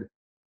started,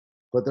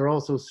 but they're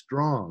also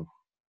strong.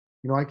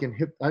 I've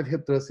hip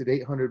thrusted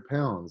 800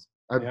 pounds.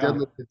 I've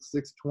deadlifted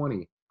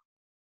 620.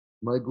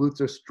 My glutes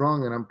are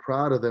strong, and I'm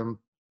proud of them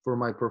for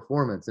my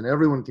performance, and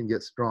everyone can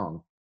get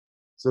strong.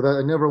 So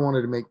that I never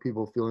wanted to make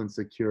people feel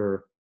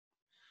insecure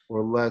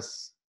or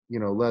less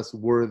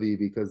worthy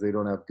because they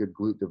don't have good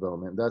glute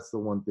development. That's the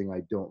one thing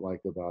I don't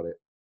like about it.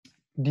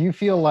 Do you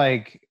feel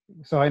like,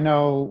 so I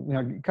know,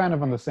 kind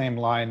of on the same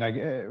line, like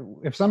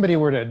if somebody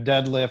were to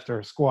deadlift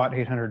or squat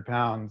 800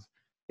 pounds,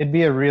 it'd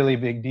be a really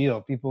big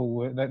deal.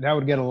 People that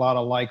would get a lot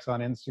of likes on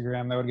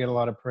Instagram. That would get a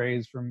lot of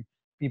praise from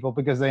people,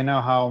 because they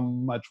know how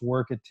much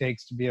work it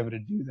takes to be able to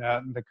do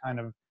that. And the kind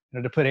of,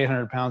 to put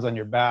 800 pounds on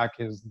your back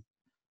is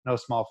no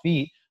small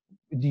feat.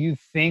 Do you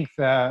think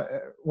that,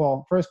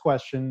 well, first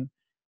question,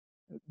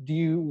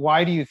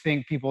 why do you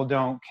think people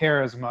don't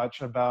care as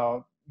much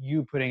about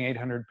you putting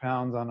 800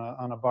 pounds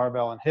on a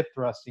barbell and hip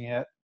thrusting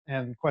it?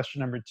 And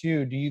question number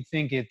two, do you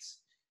think it's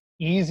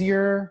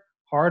easier,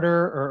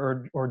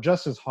 harder, or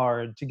just as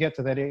hard to get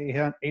to that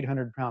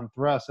 800 pound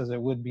thrust as it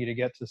would be to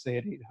get to, say,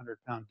 an 800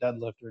 pound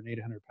deadlift or an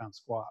 800 pound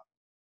squat?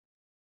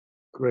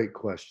 Great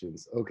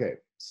questions. Okay,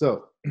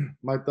 so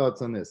my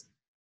thoughts on this.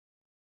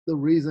 The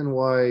reason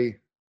why,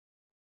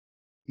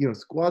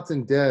 squats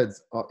and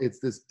deads, it's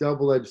this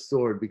double-edged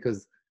sword,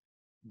 because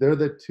they're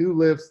the two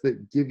lifts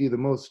that give you the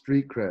most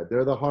street cred.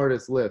 They're the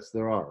hardest lifts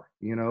there are,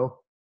 you know.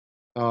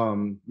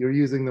 You're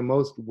using the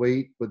most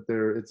weight, but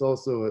it's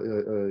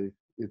also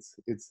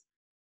it's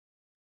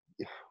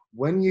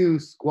when you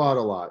squat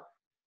a lot,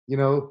 you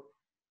know,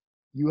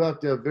 you have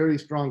to have very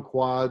strong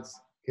quads.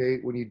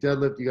 Okay, when you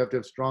deadlift, you have to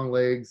have strong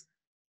legs,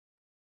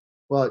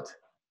 but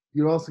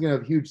you're also going to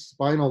have huge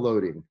spinal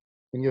loading,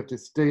 and you have to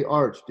stay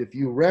arched. If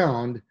you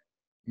round,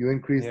 you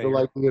increase Yeah, the you're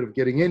likelihood of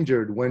getting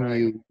injured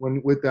right.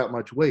 when with that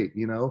much weight,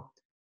 you know.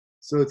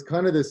 So it's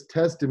kind of this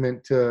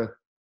testament to,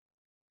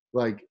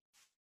 like,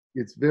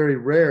 it's very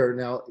rare.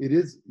 Now it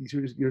is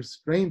your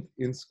strength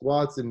in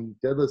squats and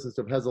deadlifts and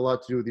stuff has a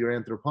lot to do with your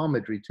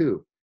anthropometry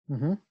too.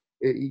 Mm-hmm.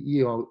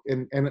 You know,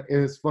 and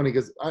it's funny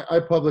because I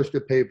published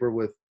a paper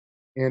with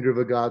Andrew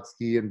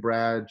Vygotsky and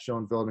Brad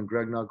Schoenfeld and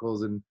Greg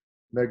Knuckles and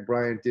Meg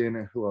Bryant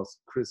and who else?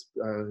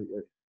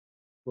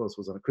 Who else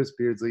was on it? Chris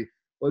Beardsley.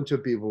 A bunch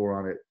of people were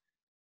on it,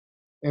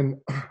 and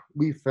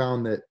we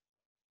found that,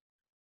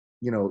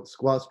 you know,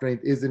 squat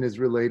strength isn't as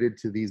related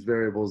to these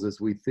variables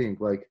as we think.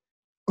 Like,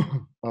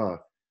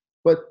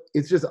 but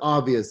it's just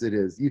obvious it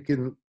is. You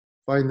can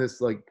find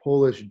this like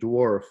Polish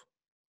dwarf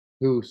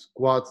who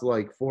squats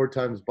like 4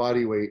 times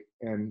body weight,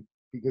 and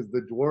because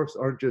the dwarfs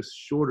aren't just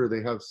shorter,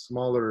 they have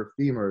smaller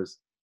femurs,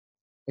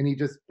 and he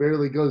just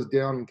barely goes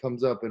down and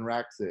comes up and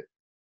racks it.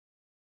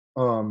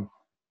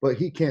 But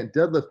he can't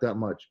deadlift that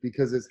much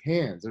because his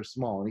hands are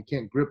small and he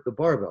can't grip the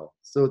barbell.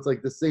 So it's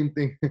like the same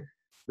thing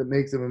that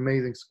makes him an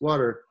amazing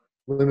squatter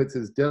limits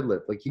his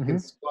deadlift. Like he Mm-hmm. can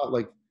squat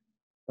like,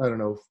 I don't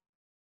know,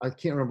 I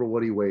can't remember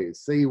what he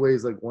weighs. Say he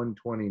weighs like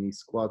 120 and he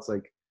squats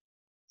like,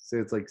 say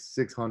it's like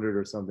 600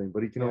 or something,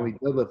 but he can Yeah. only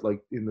deadlift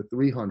like in the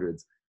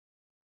 300s.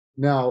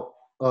 Now,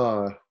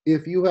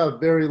 if you have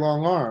very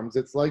long arms,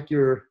 it's like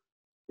you're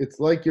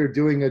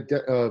doing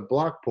a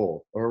block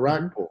pull or a rack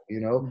Mm-hmm. pull, you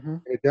know, Mm-hmm.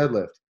 a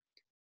deadlift.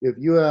 If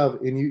you have,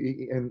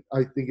 and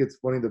I think it's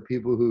funny the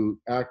people who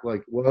act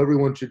like, well,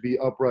 everyone should be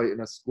upright in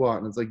a squat,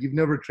 and it's like you've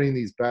never trained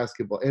these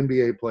basketball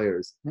NBA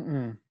players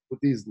Mm-mm. with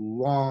these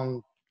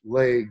long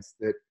legs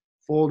that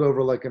fold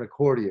over like an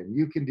accordion.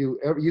 You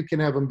can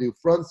have them do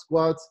front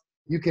squats.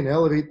 You can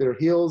elevate their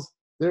heels.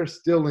 They're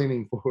still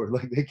leaning forward.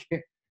 Like they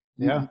can't.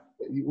 Yeah.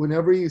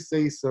 Whenever you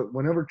say so,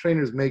 whenever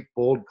trainers make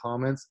bold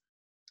comments,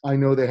 I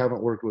know they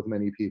haven't worked with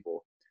many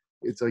people.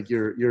 It's like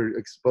you're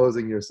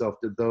exposing yourself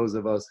to those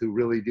of us who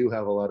really do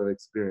have a lot of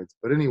experience.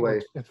 But Well, anyway,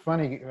 it's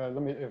funny. Let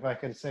me, if I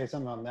could say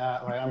something on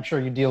that. Like, I'm sure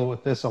you deal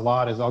with this a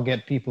lot. Is I'll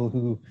get people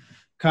who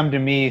come to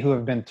me who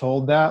have been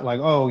told that, like,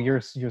 oh, your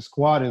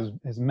squat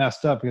is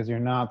messed up because you're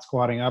not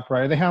squatting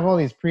upright. They have all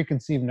these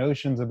preconceived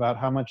notions about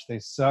how much they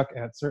suck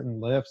at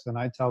certain lifts, and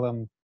I tell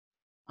them,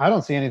 I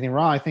don't see anything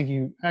wrong. I think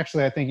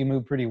you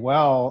move pretty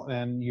well,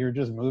 and you're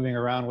just moving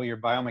around what your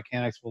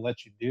biomechanics will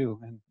let you do.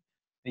 And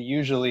it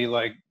usually,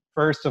 like,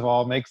 first of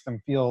all, makes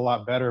them feel a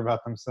lot better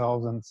about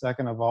themselves, and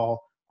second of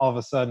all of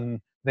a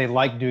sudden, they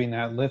like doing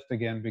that lift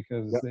again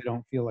because yeah, they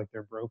don't feel like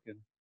they're broken.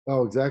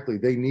 oh, exactly.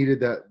 They needed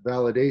that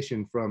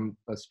validation from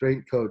a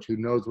strength coach who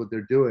knows what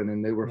they're doing,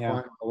 and they were Yeah,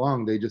 fine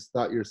along. They just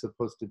thought you're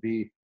supposed to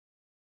be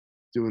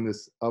doing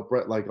this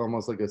upright, like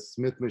almost like a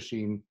Smith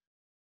machine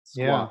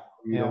yeah, squat.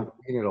 You yeah. don't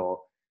mean it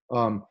all.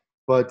 Um,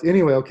 but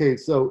anyway, okay.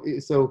 So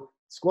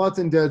squats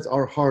and deads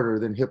are harder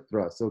than hip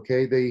thrusts.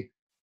 Okay, they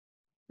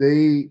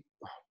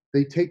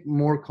they take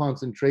more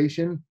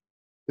concentration.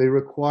 They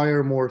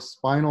require more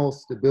spinal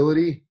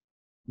stability.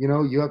 You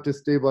know, you have to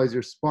stabilize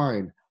your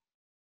spine.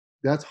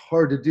 That's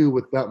hard to do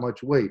with that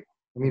much weight.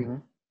 I mean, Mm-hmm.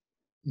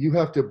 you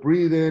have to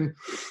breathe in,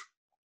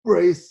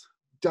 brace,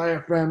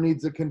 diaphragm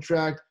needs to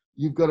contract.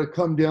 You've got to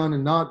come down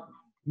and not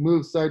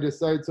move side to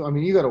side. So, I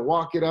mean, you got to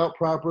walk it out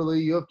properly.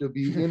 You have to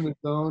be in the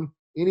zone.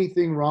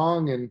 Anything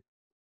wrong. And,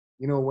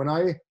 you know, when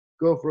I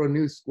go for a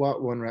new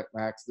squat 1 rep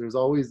max, there's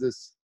always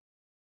this,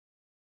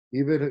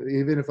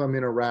 even if I'm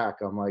in a rack,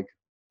 I'm like,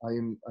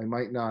 I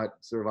might not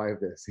survive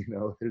this. You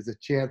know, there's a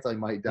chance I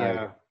might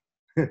die.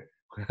 Yeah,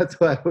 That's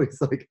why I always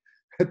like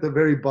at the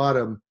very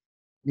bottom,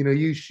 you know,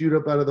 you shoot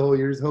up out of the hole.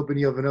 You're just hoping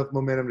you have enough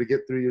momentum to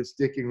get through your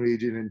sticking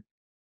region,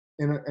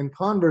 and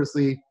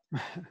conversely,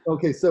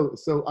 okay, so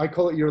I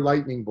call it your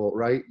lightning bolt,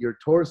 right? Your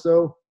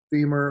torso,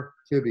 femur,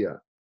 tibia,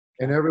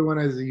 and okay. everyone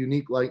has a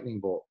unique lightning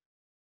bolt.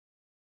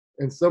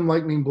 And some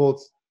lightning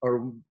bolts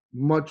are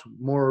much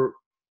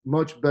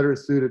better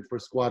suited for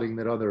squatting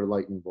than other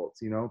lightning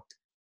bolts. You know,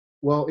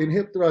 well, in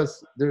hip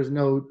thrust, there's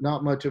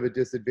not much of a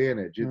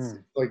disadvantage. It's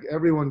Mm, like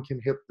everyone can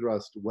hip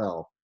thrust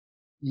well.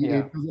 yeah,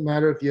 It doesn't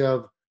matter if you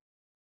have,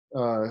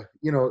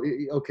 you know,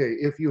 okay,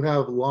 if you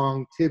have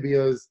long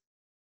tibias,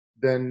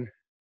 then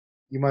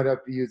you might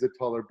have to use a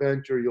taller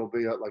bench or you'll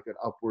be at like an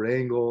upward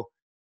angle.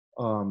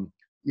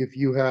 If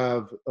you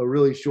have a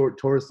really short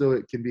torso,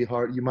 it can be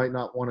hard. You might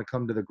not want to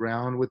come to the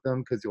ground with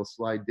them because you'll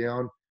slide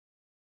down.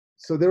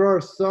 So there are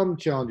some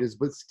challenges,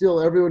 but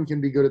still everyone can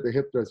be good at the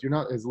hip thrust. You're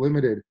not as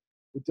limited.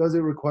 It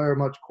doesn't require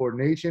much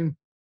coordination.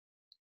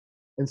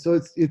 And so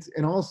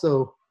and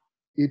also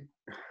it,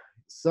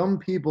 some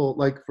people,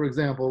 like for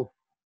example,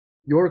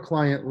 your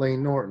client,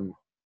 Lane Norton.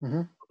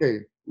 mm-hmm.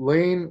 Okay,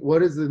 Lane,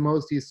 what is the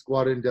most he's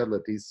squatted in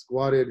deadlift? He's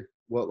squatted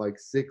what, like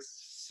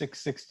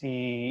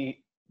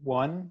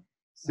 661.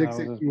 That was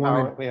his 661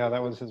 power. Yeah,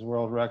 that was his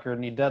world record,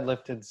 and he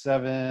deadlifted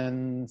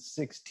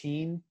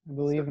 716, I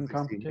believe, in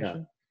 716, yeah.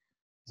 competition.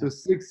 So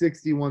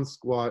 661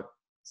 squat,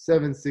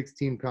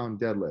 716-pound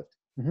deadlift.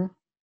 Mm-hmm.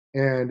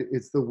 And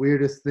it's the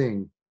weirdest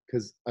thing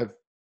because I've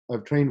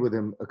trained with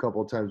him a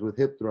couple of times with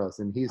hip thrusts,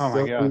 and he's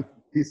so weak.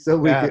 He's so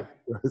weak at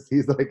thrusts.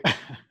 He's like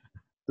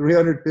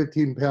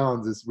 315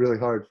 pounds is really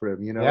hard for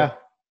him, you know? Yeah.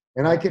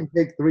 And I can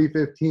take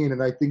 315,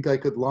 and I think I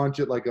could launch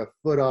it like a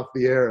foot off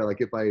the air,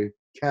 like if I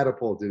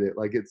catapulted it.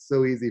 Like, it's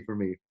so easy for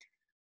me.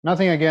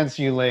 Nothing against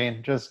you,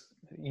 Lane. Just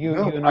you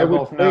and I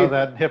both know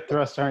that hip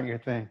thrusts aren't your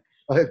thing.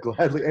 I'd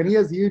gladly, and he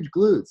has huge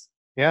glutes.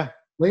 Yeah.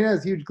 Lane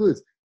has huge glutes.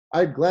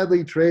 I'd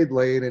gladly trade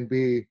Lane and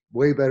be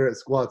way better at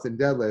squats and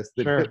deadlifts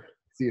than hips,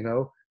 you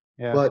know?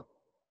 Yeah. But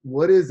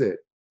what is it?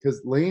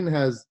 Because Lane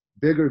has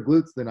bigger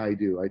glutes than I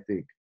do, I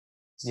think.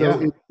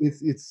 So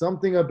it's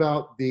something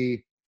about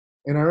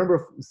and I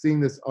remember seeing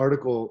this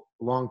article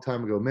a long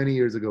time ago, many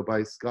years ago,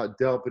 by Scott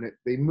Delp, and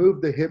they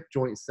moved the hip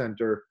joint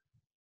center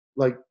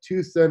like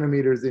 2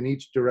 centimeters in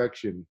each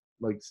direction,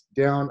 like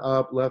down,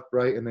 up, left,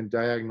 right, and then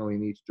diagonally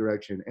in each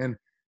direction. And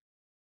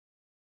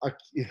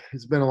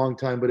it's been a long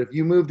time, but if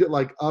you moved it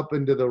like up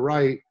and to the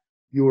right,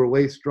 you were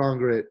way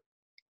stronger at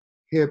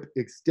hip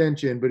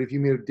extension. But if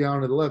you moved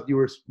down to the left, you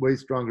were way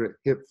stronger at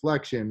hip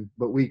flexion,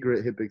 but weaker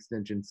at hip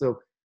extension. So,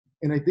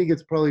 and I think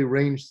it's probably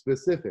range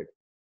specific.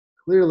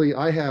 Clearly,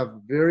 I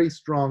have very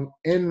strong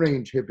end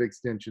range hip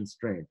extension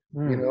strength.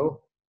 You know,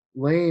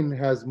 Lane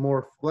has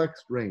more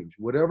flexed range.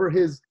 Whatever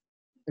his,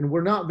 and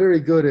we're not very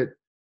good at,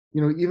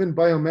 you know, even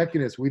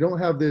biomechanists, we don't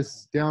have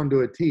this down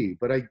to a T.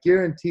 But I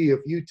guarantee if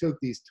you took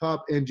these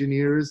top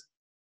engineers,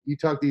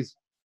 took these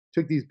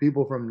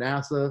people from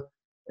NASA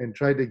and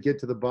tried to get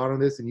to the bottom of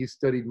this, and you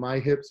studied my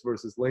hips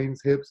versus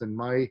Lane's hips and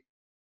my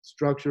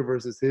structure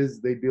versus his,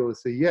 they'd be able to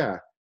say, yeah.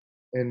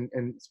 And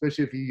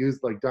especially if you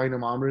use like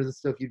dynamometers and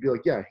stuff, you'd be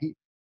like, yeah,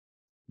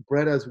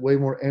 Brett has way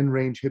more end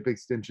range hip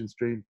extension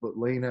strength, but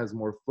Lane has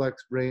more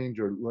flex range,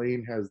 or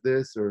Lane has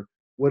this, or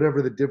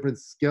whatever the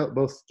difference,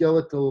 both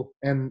skeletal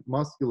and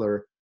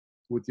muscular,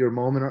 with your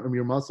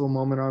muscle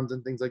moment arms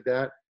and things like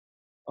that.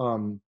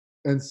 And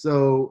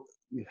so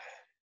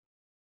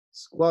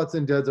squats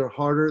and deads are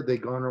harder. They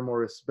garner more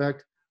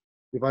respect.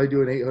 If I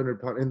do an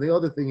 800-pound, and the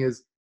other thing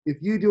is, if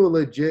you do a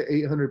legit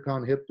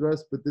 800-pound hip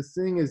thrust, but the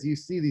thing is, you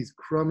see these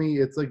crummy,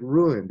 it's like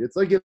ruined. It's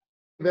like if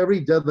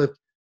every 800-pound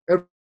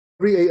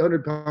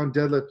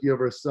deadlift you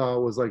ever saw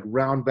was like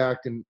round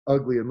backed and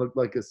ugly and looked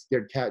like a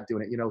scared cat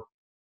doing it. You know,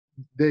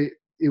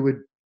 it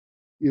would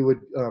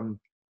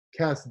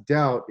cast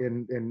doubt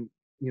and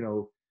you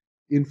know,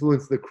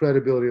 influence the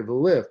credibility of the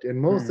lift.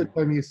 And most of the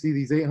time you see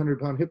these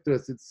 800-pound hip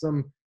thrusts, it's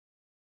some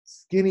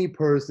skinny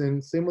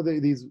person. Same with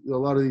a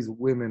lot of these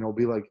women will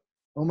be like,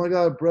 oh my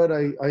God, Brett,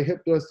 I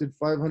hip thrusted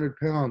 500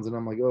 pounds. And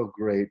I'm like, oh,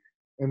 great.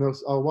 And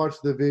I'll watch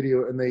the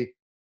video, and they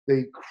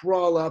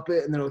crawl up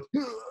it, and they're like,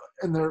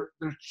 and their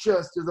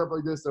chest is up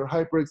like this. They're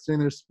hyperextending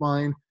their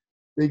spine.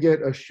 They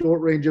get a short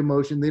range of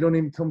motion. They don't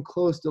even come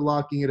close to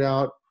locking it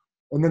out.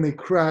 And then they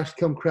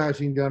come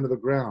crashing down to the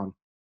ground.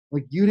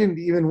 Like, you didn't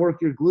even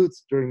work your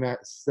glutes during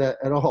that set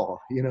at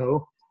all, you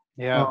know?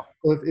 Yeah.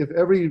 If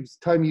every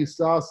time you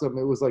saw something,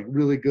 it was like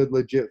really good,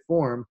 legit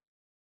form,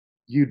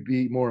 you'd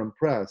be more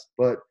impressed.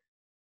 But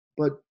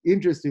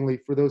interestingly,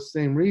 for those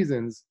same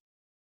reasons,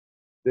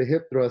 the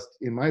hip thrust,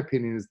 in my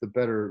opinion, is the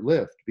better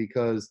lift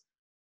because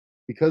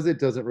it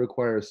doesn't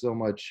require so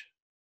much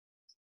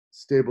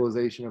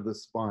stabilization of the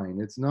spine.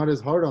 It's not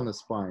as hard on the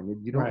spine.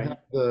 You don't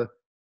have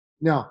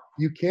now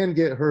you can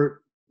get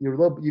hurt.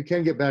 You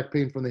can get back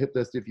pain from the hip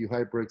thrust if you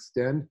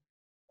hyperextend.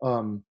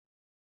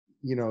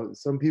 You know,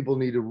 some people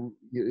need to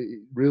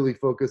really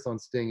focus on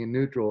staying in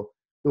neutral.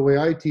 The way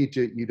I teach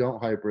it, you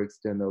don't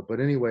hyperextend though. But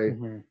anyway,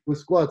 with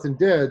squats and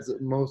deads,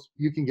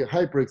 you can get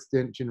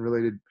hyperextension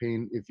related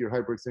pain if you're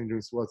hyperextending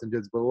during squats and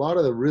deads. But a lot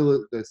of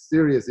the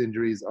serious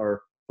injuries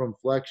are from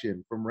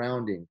flexion, from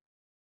rounding.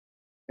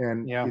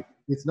 And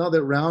it's not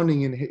that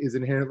rounding is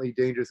inherently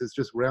dangerous. It's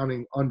just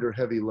rounding under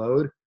heavy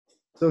load.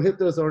 So hip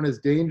thrusts aren't as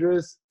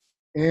dangerous,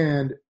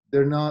 and they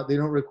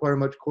don't require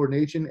much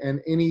coordination, and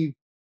any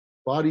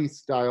body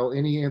style,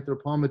 any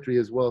anthropometry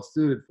is well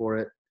suited for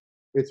it.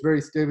 It's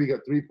very stable. You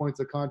got 3 points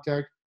of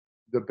contact.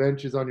 The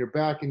bench is on your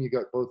back, and you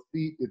got both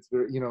feet. It's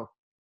very, you know,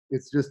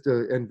 it's just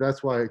and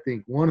that's why I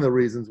think one of the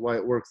reasons why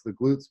it works the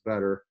glutes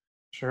better.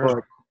 Sure.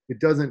 But it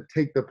doesn't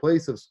take the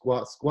place of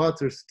squats.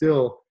 Squats are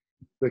still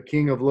the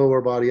king of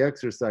lower body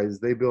exercises.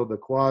 They build the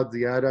quads,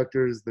 the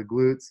adductors, the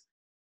glutes,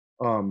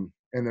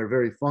 and they're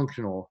very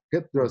functional.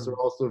 Hip thrusts are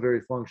also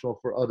very functional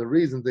for other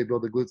reasons. They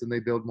build the glutes, and they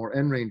build more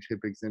end range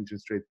hip extension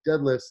straight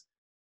deadlifts.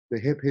 The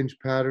hip hinge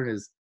pattern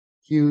is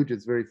huge.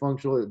 It's very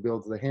functional. It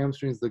builds the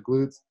hamstrings, the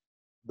glutes,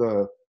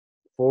 the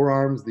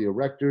forearms, the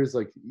erectors.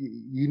 Like,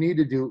 you need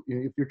to do,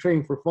 if you're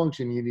training for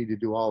function, you need to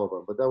do all of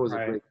them. But that was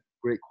a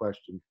great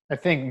question. I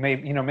think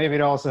maybe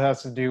it also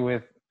has to do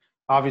with,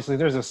 obviously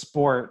there's a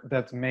sport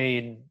that's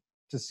made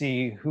to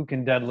see who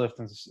can deadlift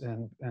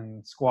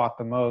and squat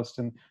the most.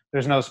 And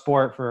there's no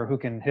sport for who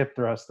can hip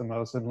thrust the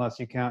most, unless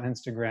you count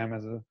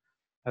Instagram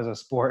as a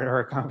sport or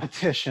a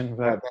competition. Yeah,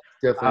 But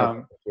that's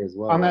definitely as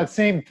well, on right? that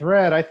same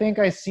thread, I think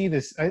I see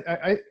this.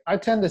 I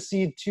tend to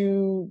see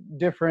two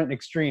different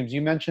extremes.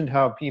 You mentioned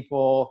how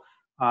people,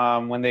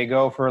 when they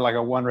go for like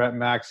a 1 rep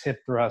max hip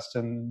thrust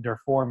and their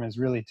form is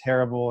really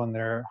terrible and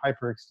they're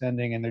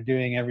hyperextending and they're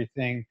doing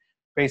everything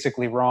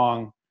basically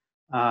wrong.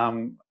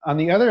 On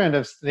the other end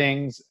of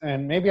things,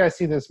 and maybe I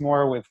see this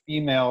more with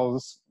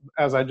females,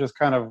 as I just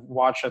kind of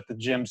watch at the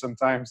gym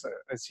sometimes,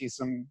 I see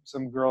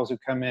some girls who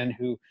come in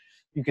who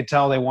you could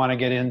tell they want to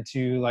get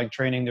into like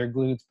training their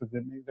glutes, but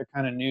they're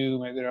kind of new.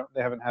 Maybe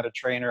they haven't had a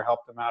trainer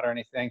help them out or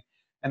anything.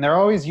 And they're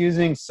always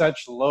using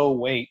such low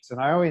weights. And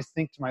I always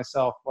think to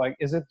myself, like,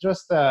 is it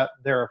just that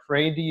they're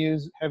afraid to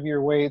use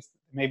heavier weights?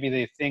 Maybe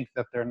they think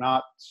that they're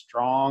not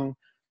strong.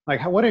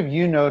 Like, what have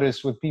you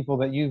noticed with people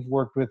that you've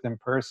worked with in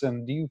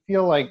person? Do you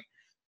feel like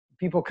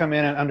people come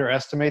in and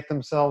underestimate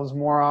themselves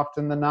more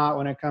often than not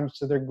when it comes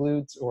to their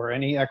glutes or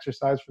any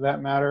exercise for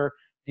that matter?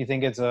 Do you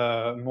think it's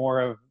a more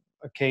of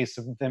a case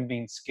of them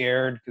being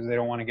scared because they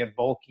don't want to get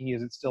bulky?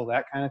 Is it still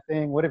that kind of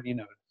thing? What have you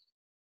noticed?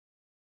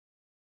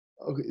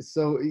 Okay,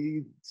 so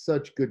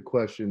such good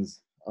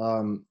questions.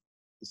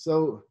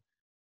 So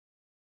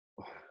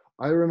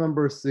I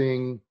remember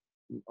seeing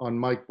on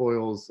Mike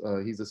Boyle's,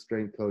 he's a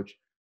strength coach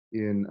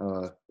in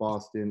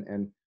Boston,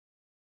 and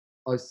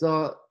I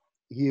saw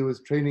he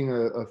was training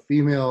a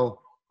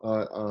female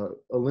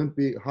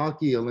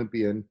hockey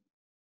Olympian,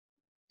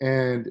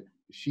 and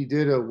she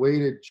did a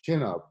weighted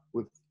chin up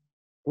with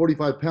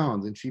 45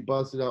 pounds, and she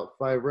busted out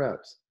 5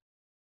 reps.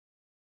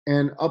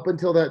 And up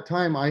until that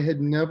time, it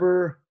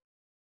never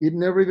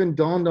even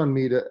dawned on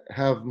me to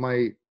have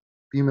my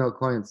female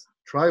clients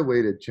try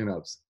weighted chin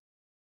ups.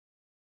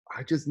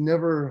 I just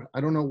never,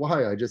 I don't know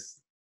why. I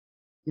just,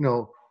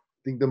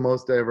 think the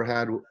most I ever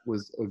had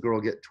was a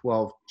girl get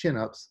 12 chin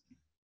ups.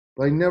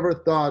 But I never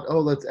thought, oh,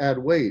 let's add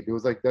weight. It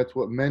was like, that's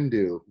what men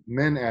do.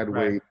 Men add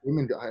Right. weight.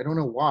 Women do. I don't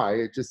know why.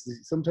 It just,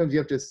 sometimes you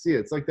have to see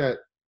it. It's like that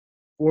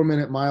 4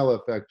 minute mile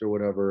effect or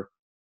whatever.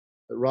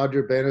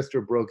 Roger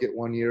Bannister broke it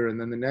one year, and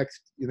then the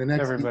next year,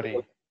 Everybody.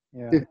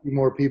 Yeah. 50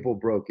 more people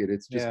broke it.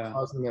 It's just Yeah.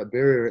 crossing that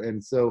barrier.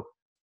 And so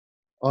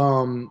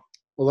a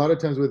lot of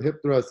times with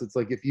hip thrusts, it's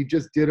like if you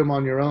just did them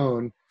on your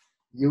own,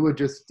 you would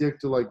just stick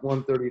to like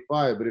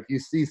 135. But if you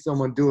see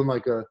someone doing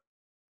like a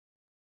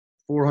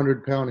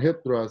 400-pound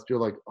hip thrust, you're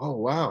like, oh,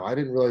 wow, I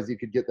didn't realize you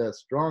could get that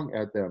strong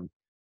at them.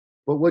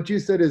 But what you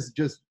said is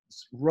just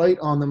right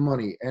on the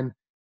money. And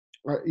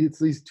it's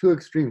these two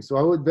extremes. So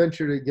I would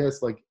venture to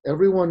guess like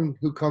everyone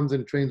who comes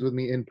and trains with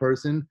me in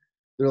person,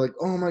 they're like,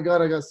 oh my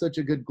God, I got such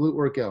a good glute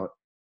workout.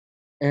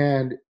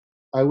 And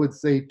I would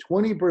say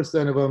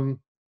 20% of them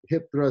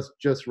hip thrust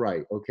just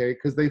right, okay?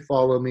 Because they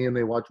follow me and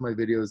they watch my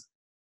videos.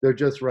 They're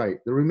just right.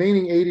 The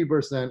remaining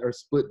 80% are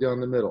split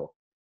down the middle.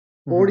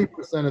 40%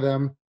 of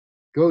them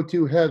go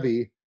too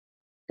heavy,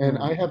 and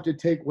I have to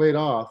take weight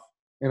off,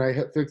 and I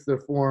fix their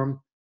form,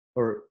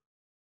 or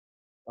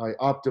I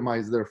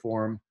optimize their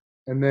form,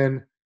 and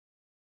then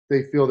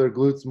they feel their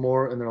glutes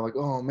more, and they're like,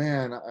 oh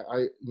man,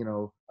 I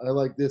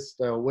like this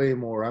style way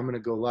more. I'm going to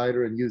go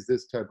lighter and use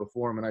this type of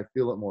form, and I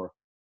feel it more.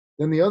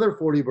 Then the other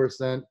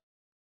 40%,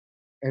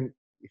 and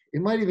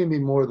it might even be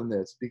more than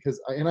this, because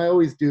I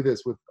always do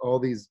this with all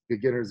these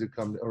beginners who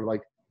come, or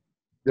like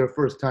their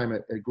first time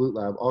at Glute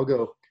Lab. I'll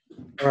go,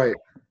 all right,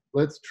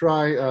 let's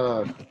try,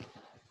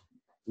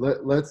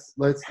 let's,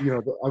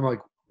 I'm like,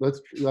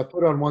 I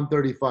put on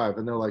 135,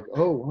 and they're like,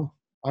 oh, well,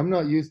 I'm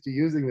not used to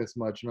using this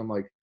much. And I'm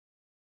like,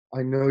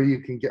 I know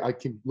I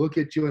can look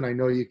at you and I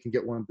know you can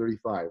get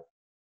 135.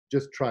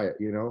 Just try it,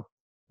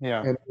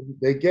 Yeah. And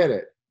they get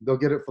it. They'll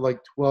get it for like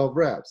 12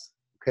 reps.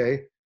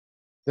 Okay.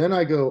 Then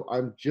I go,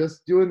 I'm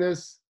just doing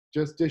this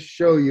just to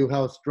show you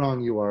how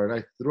strong you are. And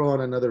I throw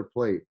on another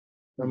plate.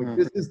 I'm like,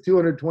 this is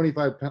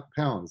 225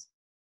 pounds.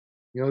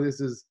 This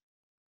is,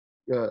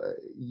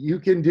 you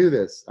can do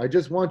this. I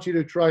just want you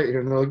to try it here.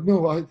 And they're like,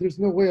 no, there's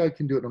no way I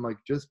can do it. And I'm like,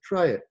 just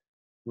try it.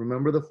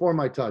 Remember the form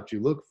I taught you.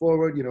 Look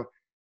forward,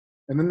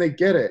 and then they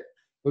get it.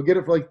 They'll get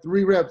it for like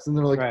 3 reps, and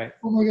they're like, Right.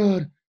 oh my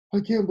God, I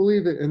can't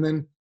believe it. And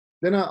then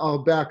I'll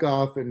back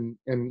off and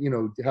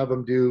have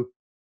them do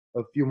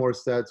a few more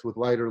sets with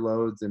lighter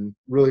loads and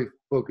really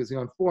focusing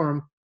on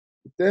form.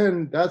 But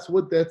then that's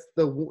what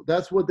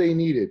they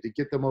needed to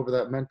get them over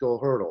that mental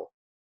hurdle.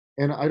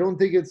 And I don't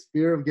think it's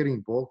fear of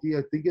getting bulky.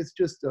 I think it's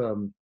just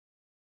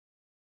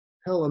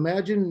hell,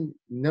 imagine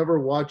never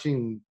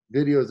watching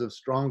videos of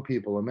strong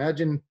people.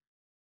 Imagine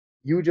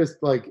you just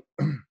like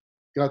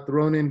got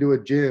thrown into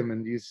a gym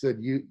and you said,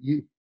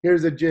 you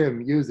here's a gym,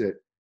 use it.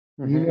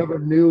 You never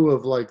knew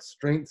of like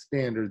strength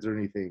standards or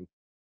anything.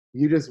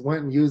 You just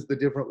went and used the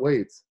different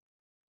weights.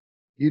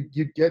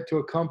 You'd get to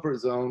a comfort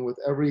zone with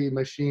every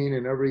machine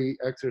and every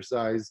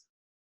exercise.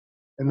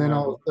 And then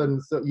all of a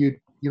sudden, so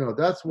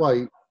that's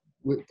why,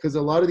 because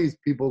a lot of these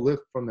people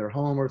lift from their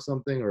home or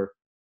something,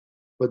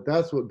 but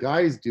that's what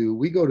guys do.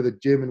 We go to the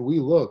gym and we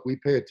look, we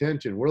pay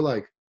attention. We're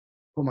like,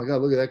 oh my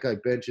God, look at that guy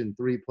benching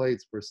 3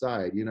 plates per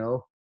side,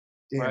 Damn,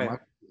 Right.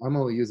 I'm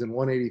only using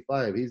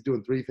 185. He's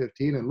doing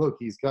 315, and look,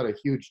 he's got a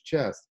huge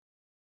chest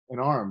and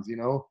arms,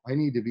 I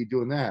need to be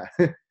doing that.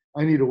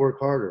 I need to work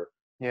harder.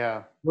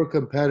 Yeah. We're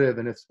competitive,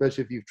 and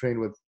especially if you've trained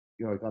with,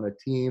 like on a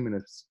team in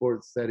a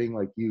sports setting,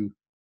 like you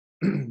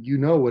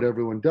know what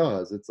everyone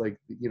does. It's like,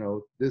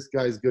 this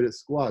guy's good at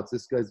squats,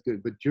 this guy's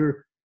good, but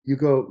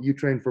you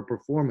train for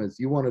performance.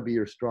 You want to be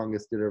your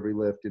strongest at every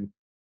lift. And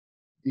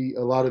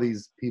a lot of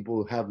these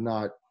people have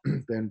not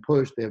been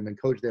pushed, they haven't been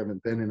coached, they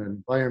haven't been in an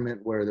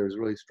environment where there's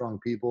really strong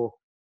people.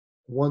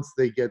 Once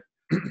they get,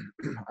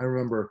 I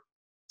remember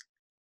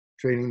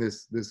training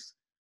this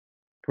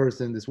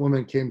person, this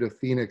woman came to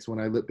Phoenix when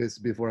I lived this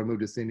before I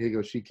moved to San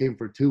Diego. She came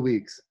for 2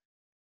 weeks,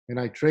 and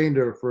I trained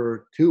her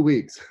for 2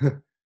 weeks.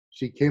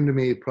 She came to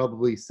me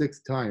probably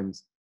 6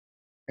 times,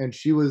 and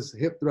she was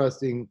hip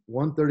thrusting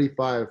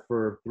 135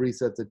 for 3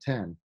 sets of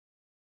 10.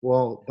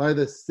 Well, by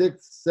the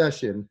 6th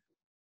session,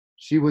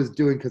 she was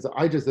doing, because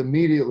I just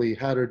immediately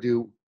had her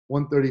do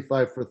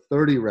 135 for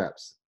 30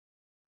 reps.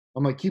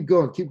 I'm like, keep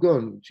going, keep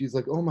going. She's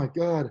like, oh my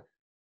God,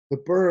 the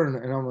burn.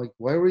 And I'm like,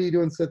 why were you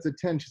doing sets of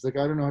 10? She's like,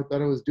 I don't know, I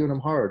thought I was doing them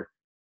hard.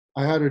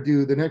 I had her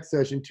do the next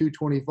session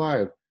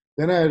 225.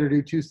 Then I had her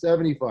do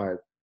 275.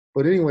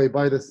 But anyway,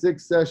 by the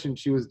 6th session,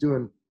 she was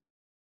doing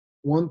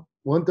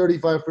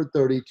 135 for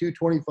 30,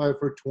 225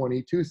 for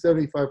 20,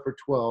 275 for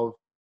 12.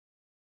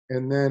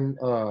 And then,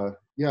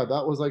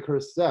 that was like her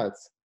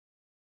sets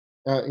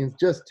in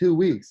just 2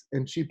 weeks.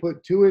 And she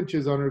put 2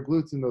 inches on her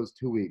glutes in those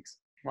 2 weeks.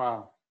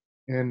 Wow.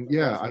 And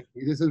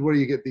this is where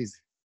you get these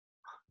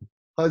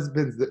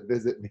husbands that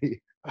visit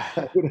me.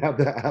 I would have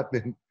that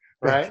happen.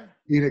 Right.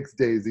 Phoenix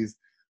days, these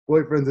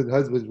boyfriends and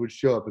husbands would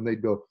show up and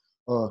they'd go,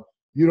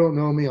 you don't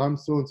know me, I'm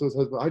so-and-so's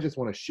husband. I just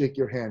want to shake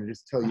your hand and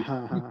just tell you,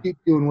 you keep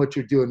doing what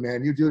you're doing,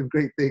 man. You're doing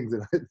great things.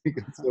 And I think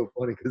it's so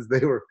funny because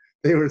they were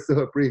so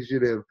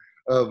appreciative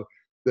of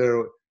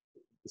their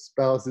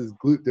spouse's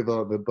glute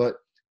development. But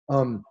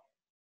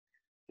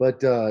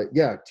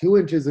 2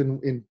 inches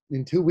in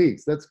 2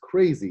 weeks. That's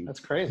crazy. That's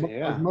crazy.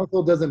 Yeah.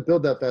 Muscle doesn't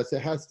build that fast.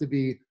 It has to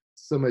be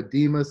some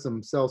edema,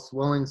 some cell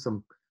swelling,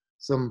 some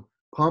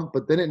pump,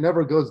 but then it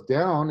never goes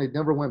down. It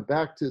never went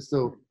back to,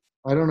 so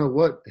I don't know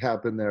what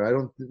happened there. I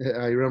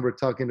remember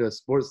talking to a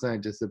sports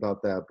scientist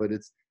about that, but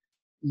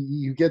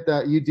you get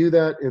that, you do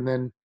that, and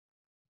then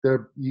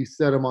you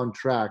set them on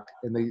track,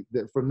 and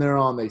from there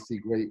on, they see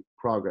great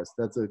progress.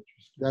 That's a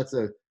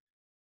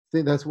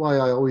thing. That's why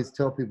I always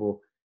tell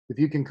people, if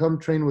you can come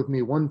train with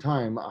me one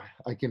time,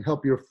 I can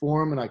help your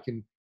form, and I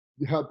can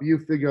help you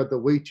figure out the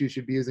weight you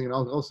should be using, and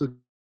I'll also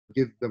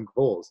give them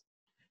goals.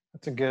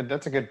 That's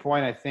a good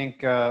point. I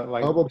think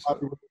sorry,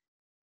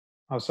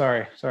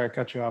 I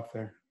cut you off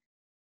there.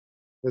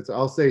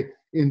 I'll say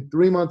in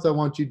 3 months, I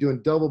want you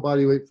doing double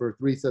body weight for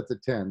 3 sets of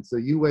 10. So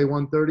you weigh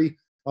 130,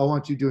 I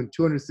want you doing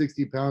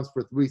 260 pounds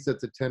for 3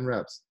 sets of 10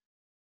 reps.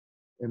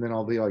 And then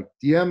I'll be like,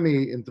 DM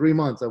me in 3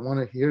 months. I want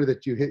to hear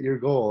that you hit your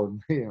goal.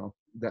 And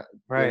that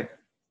right.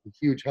 A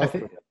huge help.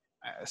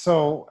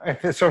 So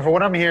for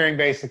what I'm hearing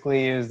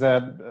basically is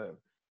that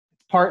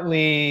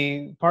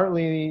partly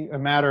a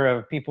matter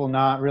of people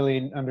not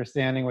really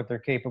understanding what they're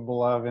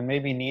capable of, and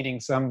maybe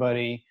needing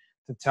somebody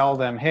to tell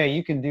them, hey,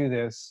 you can do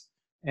this,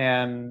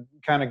 and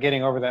kind of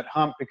getting over that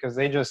hump, because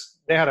they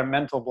had a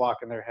mental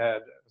block in their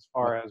head as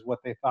far as what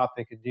they thought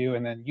they could do.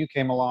 And then you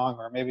came along,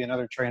 or maybe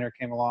another trainer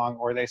came along,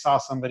 or they saw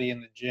somebody in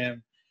the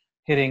gym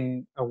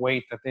hitting a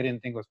weight that they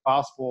didn't think was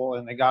possible,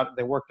 and they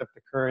worked up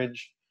the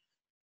courage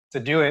to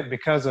do it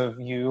because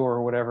of you or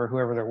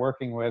whoever they're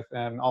working with.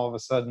 And all of a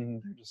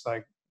sudden they're just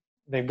like,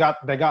 they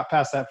got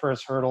past that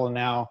first hurdle, and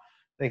now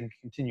they can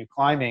continue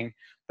climbing.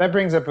 That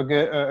brings up a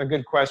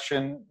good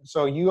question.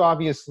 So you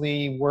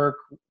obviously work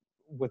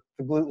with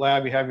the Glute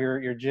Lab. You have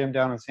your gym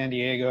down in San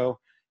Diego.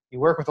 You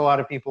work with a lot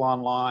of people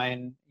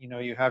online.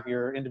 You have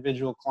your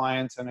individual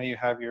clients. I know you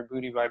have your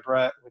Booty by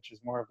Brett, which is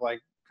more of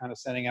like kind of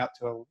sending out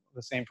to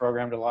the same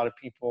program to a lot of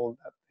people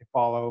that they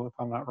follow, if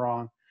I'm not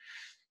wrong.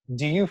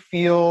 Do you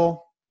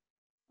feel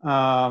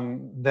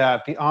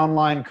that the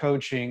online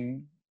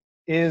coaching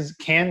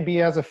can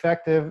be as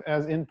effective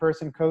as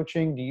in-person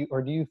coaching? Do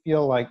you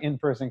feel like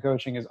in-person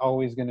coaching is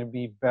always going to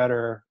be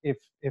better if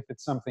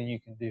it's something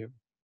you can do?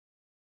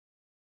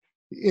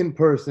 In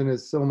person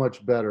is so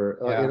much better.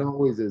 Yeah. It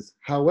always is.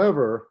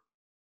 However,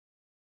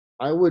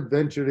 I would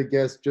venture to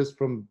guess, just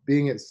from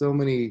being at so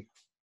many,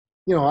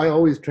 I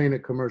always train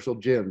at commercial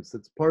gyms.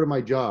 It's part of my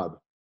job.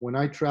 When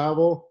I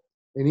travel,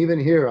 and even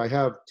here, I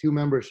have 2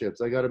 memberships.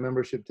 I got a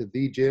membership to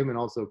The Gym and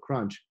also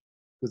Crunch,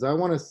 because I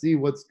want to see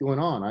what's going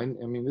on. I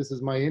mean, this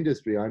is my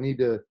industry. I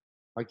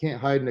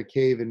can't hide in a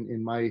cave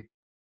in my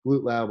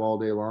glute lab all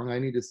day long. I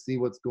need to see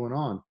what's going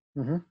on.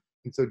 Mm-hmm.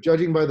 And so,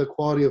 judging by the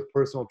quality of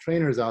personal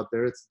trainers out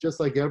there, it's just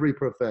like every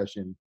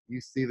profession. You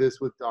see this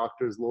with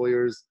doctors,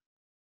 lawyers,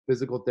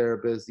 physical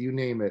therapists, you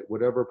name it,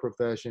 whatever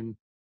profession.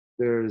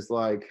 There's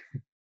like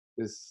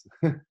this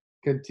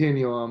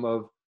continuum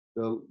of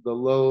the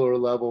lower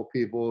level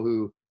people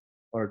who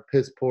are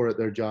piss poor at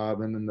their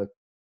job, and then the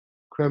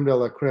creme de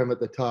la creme at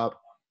the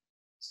top.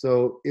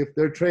 So if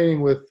they're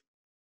training with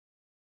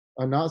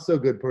a not so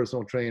good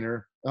personal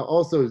trainer,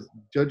 also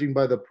judging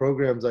by the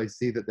programs I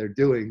see that they're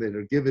doing, that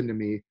are given to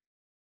me,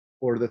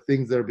 or the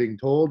things that are being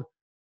told,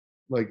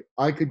 like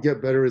I could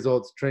get better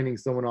results training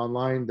someone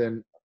online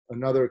than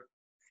another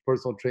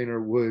personal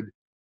trainer would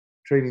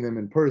training them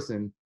in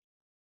person.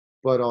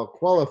 But I'll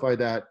qualify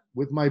that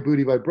with my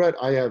Booty by Brett.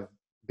 I have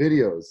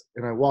videos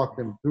and I walk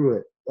them through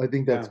it. I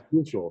think that's Yeah.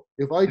 crucial.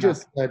 If I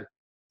just had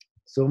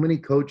so many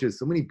coaches,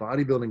 so many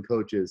bodybuilding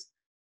coaches,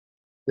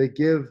 they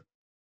give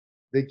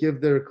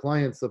their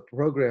clients a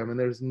program, and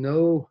there's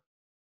no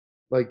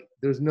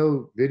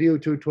video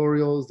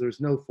tutorials, there's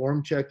no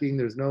form checking,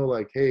 there's no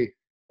like, hey,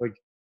 like,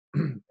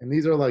 and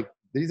these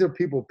are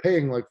people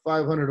paying like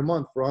 500 a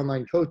month for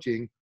online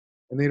coaching,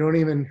 and they don't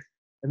even,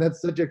 and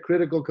that's such a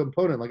critical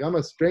component. Like, I'm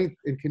a strength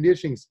and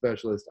conditioning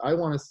specialist. I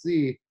want to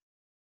see,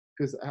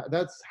 because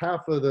that's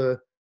half of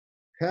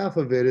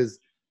it is,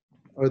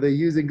 are they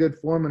using good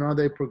form and are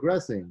they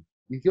progressing?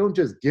 You don't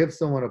just give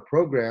someone a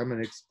program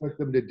and expect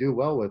them to do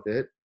well with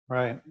it.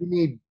 Right.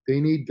 They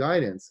need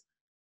guidance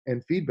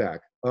and feedback.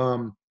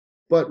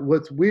 But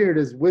what's weird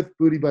is with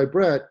Booty by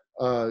Brett,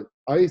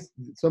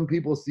 some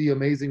people see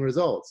amazing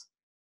results,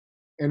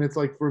 and it's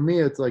like, for me,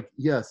 it's like,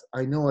 yes,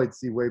 I know I'd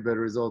see way better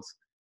results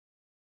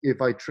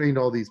if I trained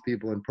all these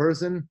people in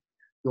person.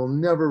 You'll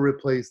never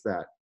replace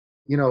that,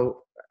 you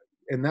know,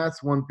 and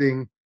that's one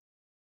thing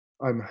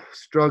I'm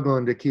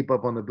struggling to keep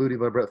up on the Booty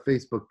by Brett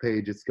Facebook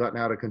page. It's gotten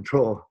out of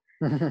control.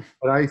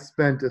 But I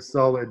spent a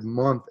solid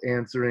month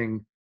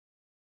answering,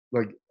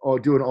 like,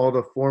 doing all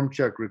the form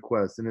check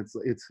requests, and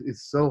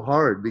it's so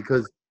hard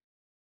because,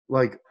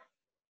 like,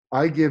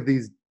 I give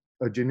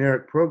a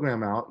generic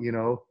program out. You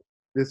know,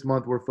 this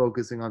month we're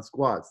focusing on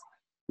squats.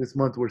 This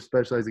month we're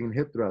specializing in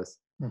hip thrusts,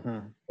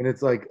 and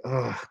it's like,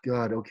 oh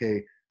God,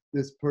 okay,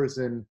 this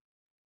person,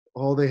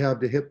 all they have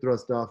to hip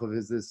thrust off of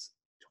is this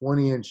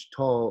 20-inch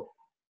tall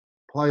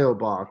plyo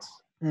box.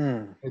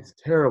 It's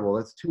terrible.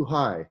 That's too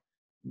high.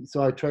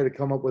 So I try to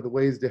come up with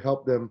ways to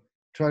help them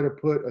try to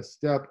put a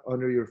step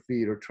under your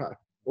feet,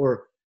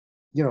 or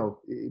you know,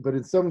 but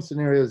in some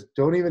scenarios,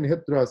 don't even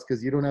hip thrust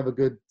because you don't have a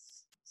good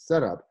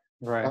setup.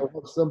 Right. I have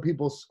some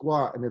people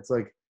squat, and it's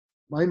like,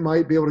 I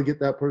might be able to get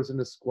that person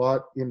to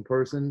squat in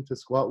person, to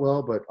squat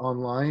well, but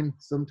online,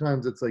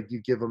 sometimes it's like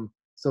you give them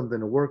something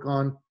to work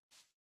on.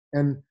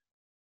 And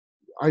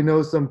I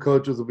know some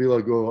coaches will be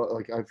like, oh,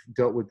 like, I've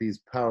dealt with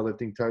these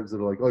powerlifting types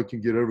that are like, oh, I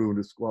can get everyone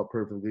to squat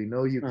perfectly.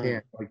 No, you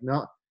can't. Like,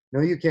 no,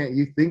 you can't.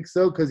 You think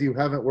so because you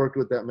haven't worked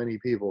with that many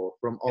people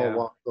from all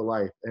walks of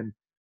life. And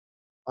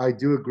I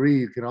do agree,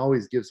 you can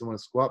always give someone a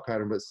squat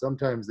pattern, but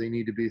sometimes they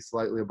need to be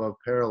slightly above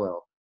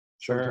parallel.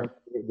 Sure. Sometimes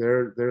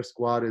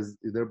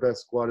their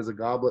best squat is a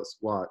goblet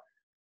squat.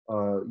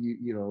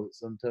 You know,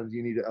 sometimes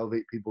you need to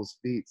elevate people's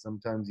feet.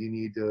 Sometimes you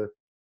need to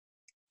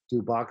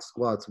do box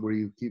squats where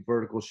you keep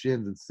vertical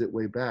shins and sit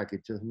way back.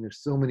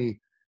 There's so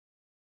many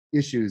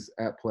issues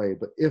at play.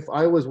 But if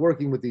I was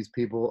working with these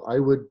people,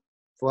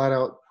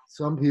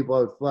 some people I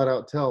would flat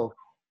out tell,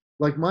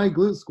 like my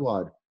glute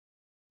squad,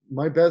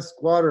 my best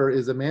squatter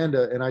is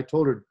Amanda, and I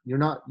told her, you're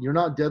not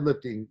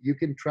deadlifting. You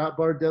can trap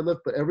bar deadlift,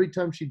 but every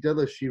time she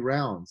deadlifts, she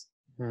rounds.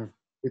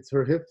 It's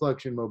her hip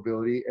flexion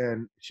mobility,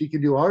 and she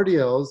can do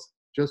RDLs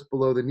just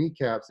below the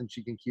kneecaps, and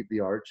she can keep the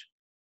arch.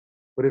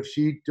 But if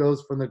she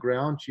goes from the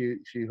ground, she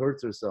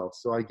hurts herself.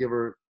 So I give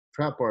her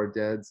trap bar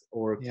deads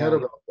or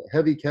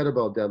heavy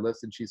kettlebell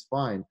deadlifts, and she's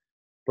fine.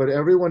 But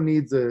everyone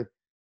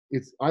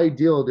it's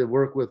ideal to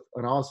work with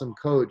an awesome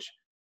coach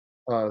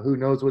who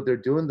knows what they're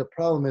doing. The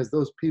problem is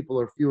those people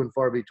are few and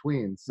far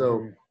between.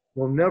 So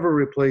you'll never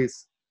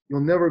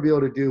be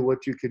able to do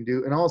what you can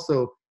do. And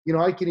also, you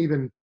know, I can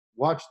even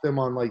watch them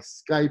on like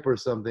Skype or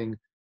something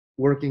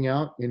working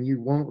out, and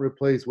you won't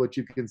replace what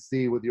you can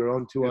see with your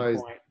own two eyes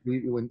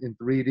in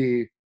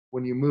 3D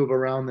when you move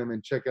around them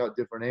and check out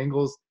different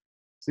angles.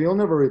 So you'll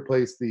never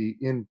replace the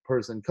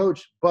in-person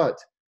coach. But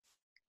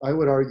I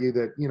would argue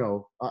that, you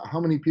know, how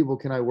many people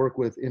can I work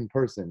with in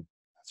person?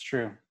 That's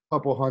true. A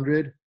couple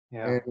hundred.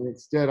 Yeah. And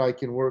instead I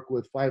can work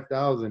with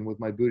 5,000 with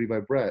my Booty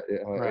by Brett.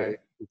 Right.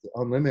 It's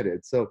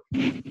unlimited. So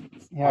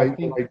yeah,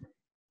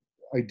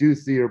 I do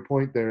see your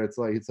point there. It's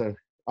like,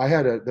 I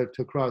had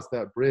to cross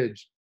that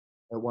bridge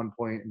at one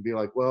point and be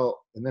like, well,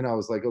 and then I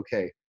was like,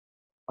 okay,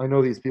 I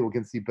know these people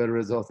can see better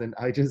results. And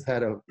I just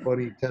had a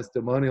funny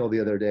testimonial the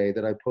other day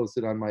that I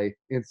posted on my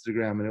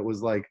Instagram, and it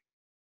was like,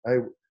 I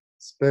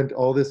spent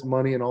all this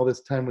money and all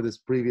this time with this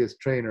previous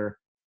trainer,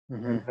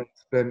 and I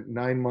spent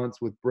 9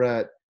 months with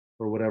Brett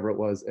or whatever it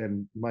was,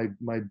 and my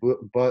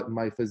butt and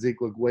my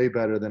physique look way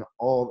better than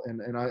all,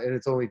 and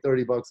it's only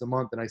 $30 a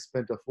month, and I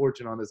spent a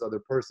fortune on this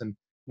other person.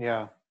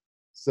 Yeah.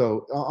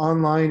 So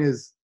online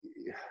is,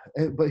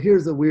 but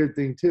here's the weird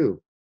thing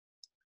too,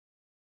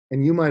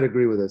 and you might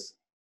agree with this.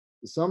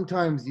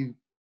 Sometimes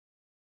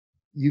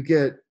you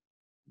get,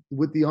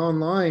 with the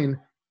online,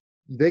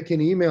 they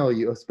can email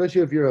you,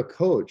 especially if you're a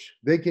coach.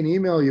 They can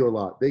email you a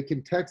lot. They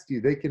can text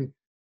you.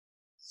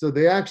 So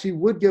they actually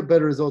would get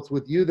better results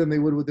with you than they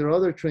would with their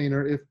other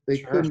trainer if they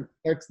Sure. couldn't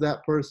text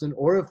that person,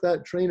 or if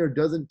that trainer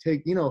doesn't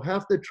take,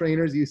 half the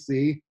trainers you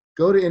see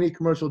go to any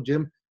commercial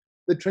gym,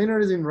 the trainer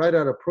doesn't even write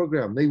out a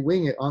program. They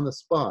wing it on the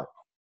spot.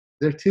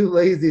 They're too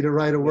lazy to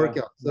write a Yeah.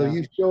 workout. So Yeah.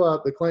 you show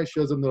up, the client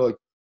shows them, they're like,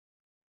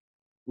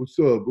 "What's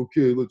up?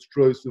 Okay, let's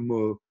try some,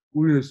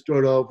 we're going to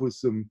start off with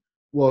some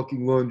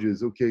walking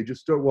lunges. Okay,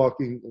 just start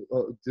walking,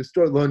 just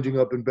start lunging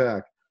up and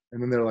back."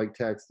 And then they're like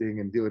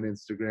texting and doing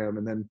Instagram.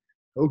 And then,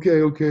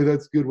 okay,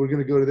 that's good. We're going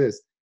to go to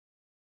this.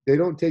 They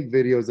don't take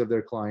videos of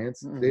their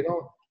clients. Mm.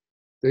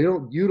 They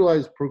don't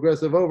utilize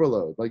progressive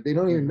overload. Like they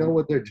don't even know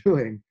what they're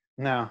doing.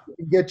 No. It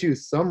can get you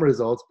some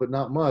results, but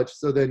not much.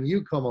 So then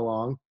you come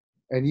along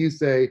and you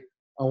say,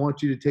 "I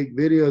want you to take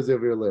videos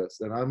of your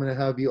lifts, and I'm going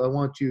to have you, I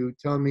want you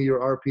telling me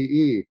your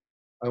RPE.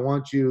 I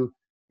want you,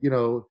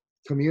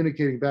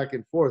 communicating back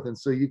and forth." And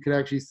so you could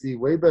actually see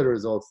way better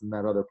results than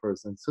that other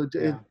person. So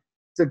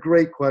it's a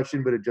great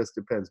question, but it just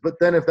depends. But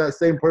then if that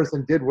same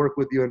person did work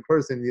with you in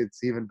person,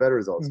 it's even better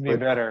results. It'd be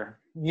better.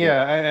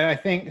 Yeah,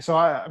 I think so.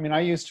 I mean,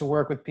 I used to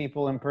work with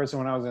people in person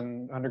when I was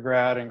in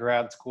undergrad and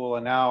grad school,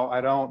 and now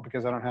I don't,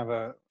 because I don't have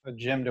a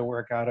gym to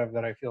work out of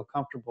that I feel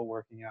comfortable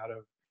working out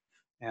of.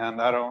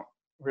 And I don't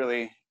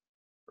really,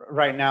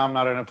 right now, I'm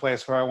not in a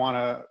place where I want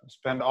to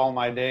spend all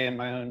my day in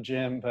my own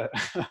gym, but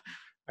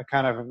I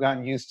kind of have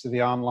gotten used to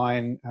the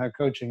online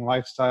coaching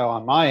lifestyle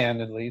on my end,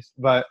 at least.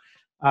 But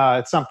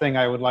it's something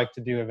I would like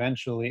to do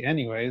eventually,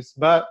 anyways.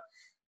 But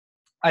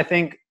I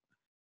think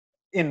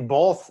in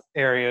both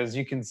areas,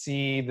 you can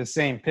see the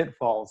same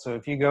pitfalls. So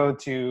if you go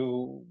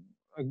to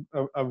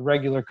a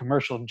regular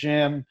commercial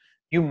gym,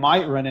 you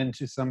might run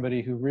into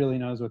somebody who really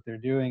knows what they're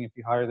doing if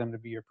you hire them to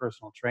be your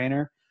personal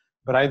trainer.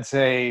 But I'd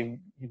say,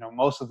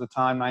 most of the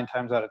time, 9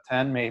 times out of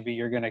 10, maybe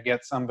you're going to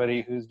get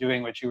somebody who's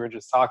doing what you were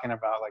just talking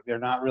about. Like they're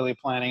not really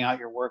planning out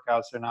your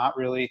workouts. They're not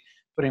really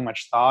putting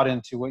much thought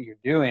into what you're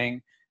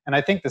doing. And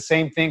I think the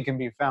same thing can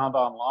be found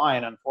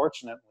online.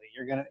 Unfortunately,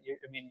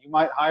 you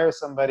might hire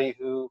somebody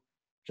who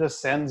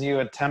just sends you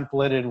a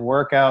templated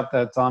workout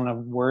that's on a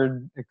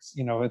Word,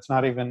 it's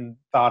not even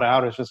thought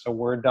out. It's just a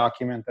Word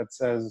document that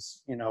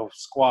says,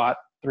 squat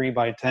 3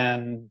 by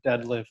 10,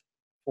 deadlift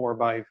 4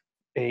 by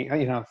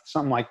 8,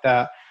 something like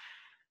that,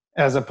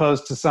 as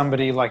opposed to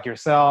somebody like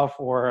yourself,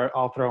 or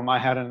I'll throw my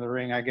hat in the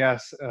ring, I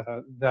guess,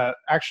 that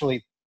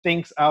actually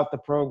thinks out the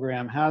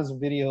program, has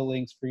video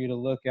links for you to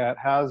look at,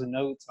 has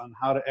notes on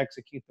how to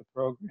execute the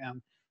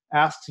program,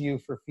 asks you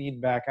for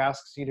feedback,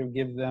 asks you to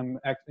give them,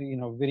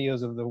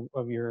 videos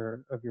of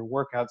your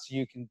workouts so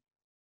you can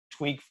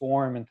tweak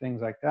form and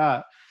things like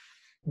that.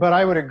 But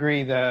I would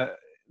agree that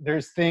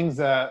there's things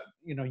that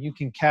you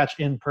can catch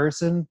in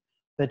person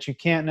that you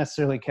can't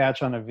necessarily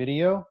catch on a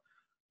video.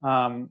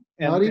 Not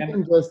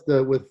even just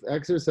with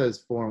exercise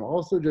form,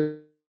 also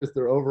just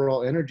their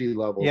overall energy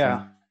levels.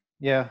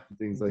 Yeah, and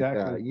things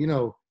exactly. like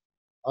that.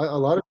 A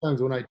lot of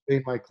times when I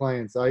train my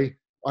clients, I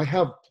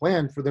have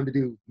planned for them to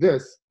do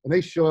this, and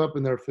they show up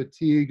and they're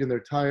fatigued and they're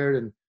tired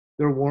and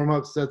their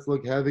warm-up sets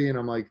look heavy, and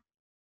I'm like,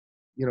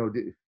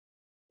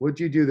 what'd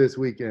you do this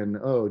weekend?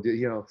 Oh,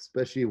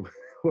 especially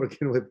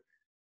working with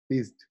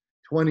these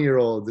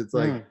 20-year-olds, it's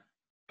like,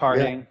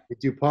 partying. Yeah,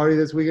 did you party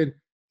this weekend?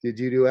 Did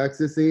you do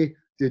ecstasy?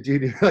 Did you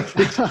do did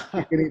you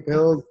take any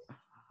pills?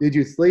 Did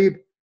you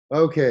sleep?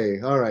 Okay,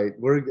 all right.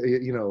 We're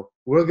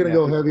gonna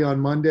go heavy on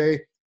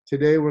Monday.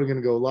 Today we're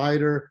gonna go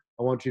lighter.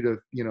 I want you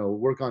to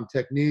work on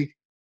technique,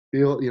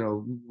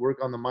 work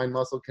on the mind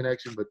muscle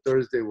connection. But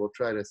Thursday we'll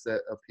try to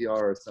set a PR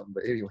or something.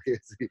 But anyway,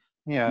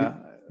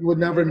 you would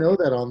never know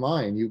that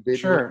online.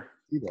 Sure.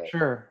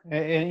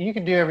 And you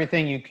can do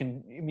everything you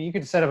can. I mean, you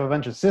could set up a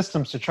bunch of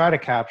systems to try to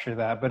capture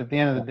that, but at the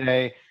end of the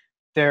day,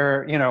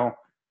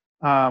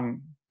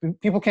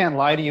 people can't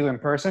lie to you in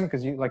person,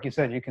 because like you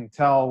said, you can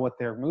tell what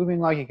they're moving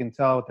like, you can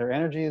tell what their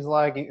energy is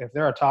like. If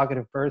they're a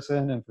talkative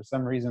person and for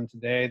some reason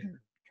today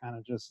they're kind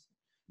of just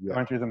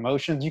going through the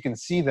motions, you can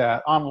see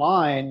that.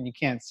 Online, you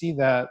can't see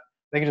that.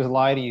 They can just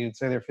lie to you and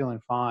say they're feeling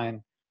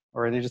fine,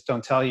 or they just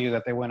don't tell you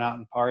that they went out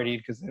and partied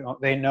because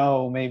they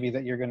know maybe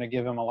that you're going to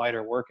give them a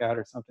lighter workout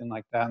or something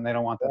like that, and they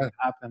don't want that to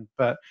happen.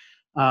 But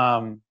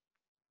I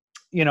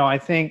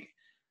think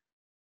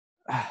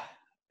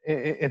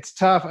it's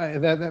tough.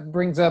 That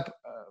brings up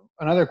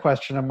another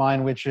question of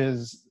mine, which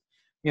is,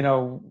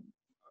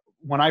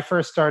 when I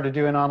first started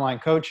doing online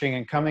coaching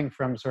and coming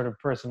from sort of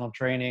personal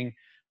training,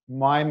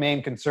 my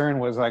main concern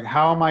was like,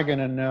 how am I going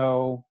to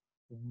know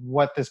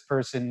what this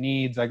person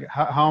needs? Like,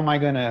 how am I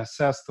going to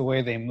assess the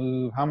way they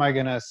move? How am I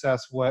going to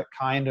assess what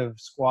kind of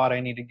squat I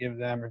need to give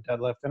them or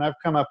deadlift? And I've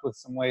come up with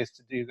some ways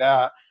to do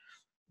that.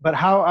 But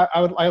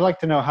I'd like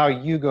to know how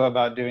you go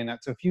about doing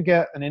that. So if you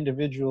get an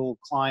individual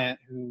client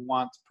who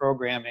wants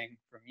programming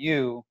from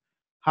you,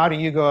 how do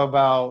you go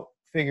about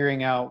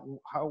figuring out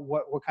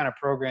what kind of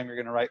program you're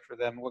going to write for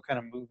them, what kind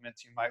of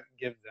movements you might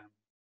give them?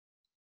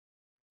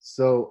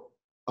 So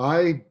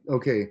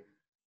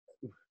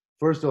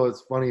first of all,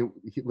 it's funny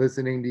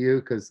listening to you,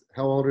 because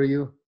how old are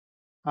you?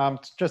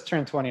 Just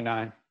turned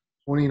 29.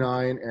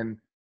 29, and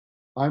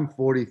I'm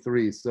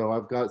 43, so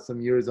I've got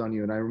some years on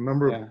you. And I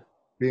remember Yeah.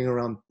 being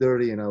around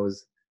 30, and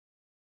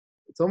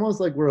it's almost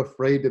like we're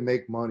afraid to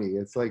make money.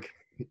 It's like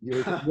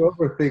you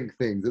overthink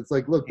things. It's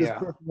like, look, this Yeah.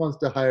 person wants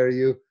to hire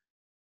you.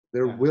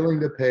 They're Yeah. willing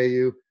to pay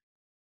you.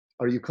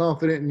 Are you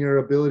confident in your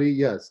ability?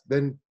 Yes.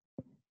 Then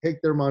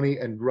take their money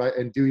and write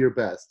and do your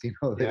best.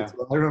 Yeah.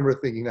 I remember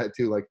thinking that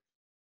too. Like,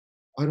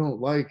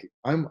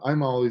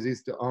 I'm always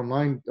used to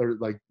online, or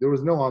like there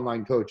was no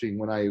online coaching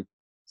when I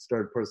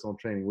started personal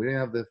training. We didn't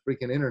have the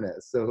freaking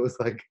internet. So it was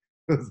like,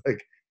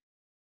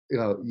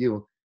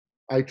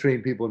 I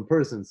train people in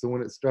person. So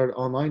when it started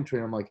online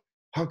training, I'm like,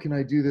 how can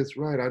I do this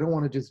right? I don't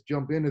want to just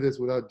jump into this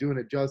without doing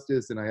it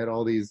justice. And I had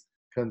all these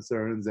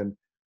concerns. And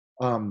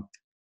um,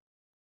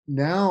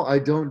 now I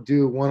don't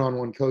do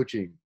one-on-one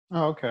coaching.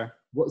 Oh, okay.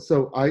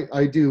 So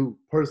I do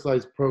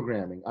personalized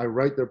programming. I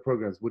write their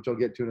programs, which I'll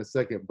get to in a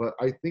second. But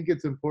I think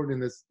it's important in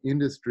this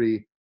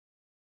industry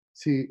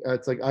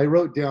it's like I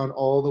wrote down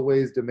all the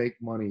ways to make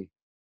money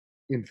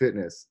in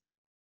fitness,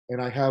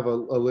 and I have a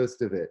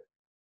list of it.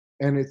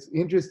 And it's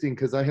interesting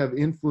because I have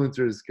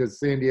influencers, because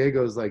San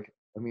Diego is like,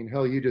 I mean,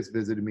 hell, you just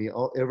visited me.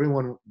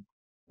 Everyone,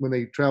 when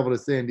they travel to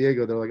San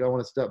Diego, they're like, I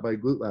want to stop by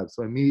Glute Lab.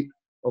 So I meet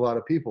a lot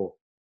of people.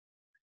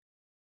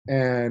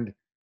 And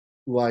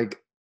like,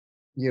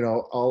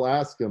 I'll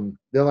ask them,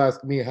 they'll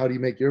ask me, how do you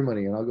make your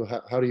money? And I'll go,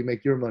 how do you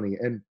make your money?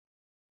 And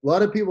a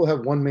lot of people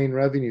have one main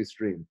revenue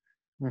stream.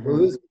 Well,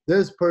 Mm-hmm.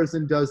 this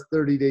person does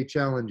 30-day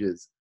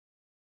challenges.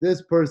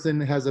 This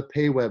person has a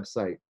pay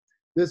website.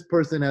 This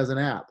person has an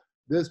app.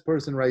 This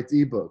person writes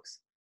ebooks.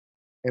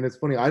 And it's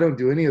funny, I don't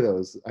do any of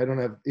those. I don't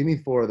have any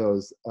four of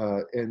those.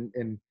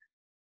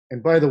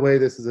 And by the way,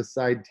 this is a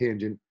side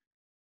tangent.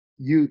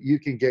 You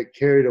can get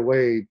carried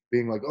away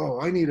being like, oh,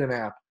 I need an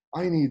app.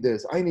 I need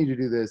this. I need to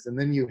do this. And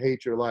then you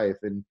hate your life.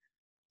 And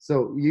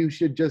so you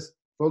should just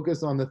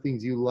focus on the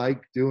things you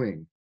like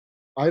doing.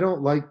 I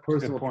don't like Good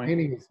personal point.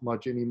 training as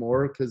much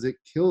anymore because it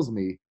kills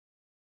me.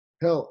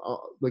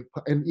 Hell,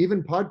 and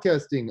even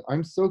podcasting,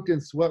 I'm soaked in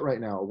sweat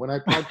right now. When I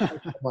podcast,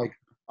 I'm like,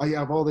 I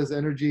have all this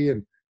energy,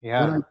 and when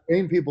Yeah. I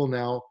train people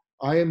now,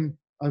 I'm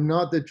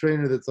not the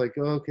trainer that's like,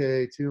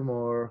 okay, two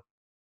more,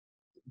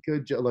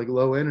 good job, like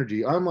low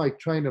energy. I'm like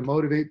trying to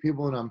motivate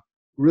people, and I'm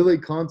really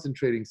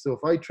concentrating. So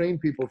if I train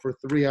people for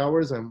 3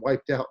 hours, I'm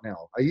wiped out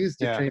now. I used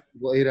to Yeah. train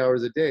people 8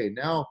 hours a day.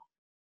 Now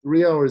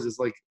 3 hours is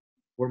like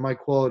where my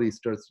quality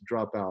starts to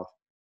drop off.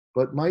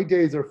 But my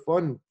days are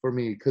fun for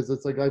me because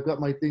it's like I've got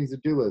my things to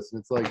do list, and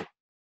it's like,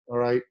 all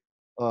right,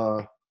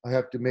 uh, I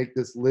have to make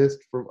this list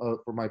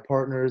for my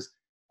partners.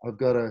 I've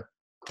got to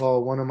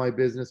call one of my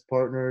business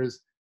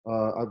partners.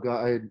 I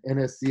had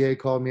NSCA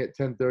called me at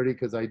 10:30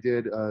 because I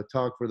did a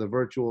talk for the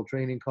virtual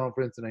training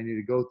conference, and I need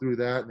to go through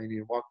that, and they need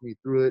to walk me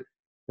through it.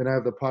 Then I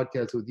have the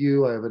podcast with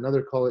you. I have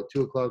another call at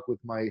 2 o'clock with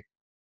my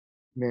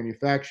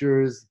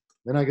manufacturers.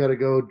 Then I got to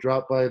go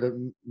drop by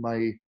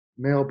my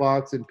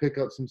mailbox and pick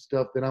up some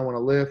stuff. Then I want to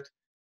lift.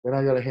 Then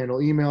I got to handle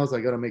emails.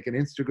 I got to make an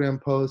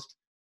Instagram post,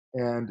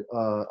 and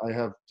I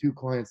have 2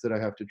 clients that I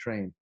have to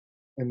train,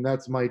 and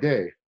that's my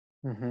day.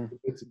 Mm-hmm.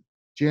 It's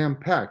jam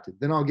packed.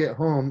 Then I'll get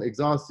home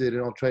exhausted,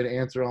 and I'll try to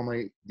answer all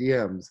my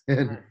DMs,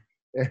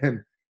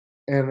 and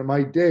and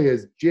my day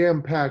is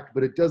jam packed,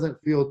 but it doesn't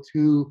feel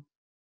too.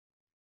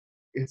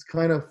 It's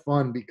kind of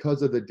fun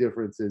because of the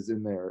differences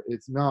in there.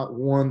 It's not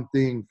one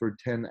thing for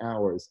 10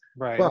 hours.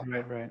 Right. But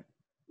Right. Right.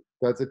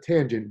 that's a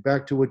tangent.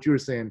 Back to what you were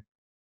saying.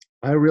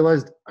 I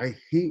realized I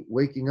hate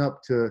waking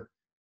up to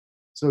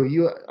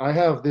I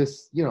have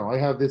this, I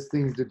have this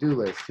things to do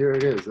list. Here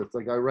it is. It's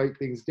like I write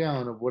things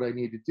down of what I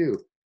need to do.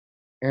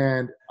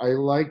 And I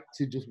like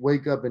to just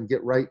wake up and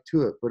get right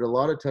to it. But a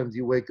lot of times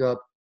you wake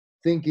up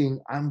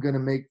thinking, I'm going to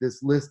make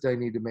this list I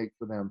need to make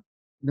for them.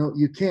 No,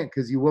 you can't,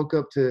 because you woke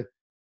up to,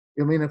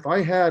 I mean, if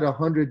I had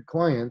 100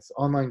 clients,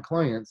 online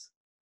clients,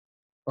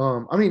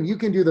 I mean, you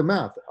can do the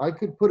math. I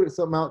could put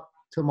something out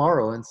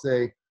tomorrow and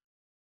say,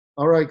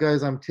 all right,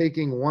 guys, I'm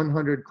taking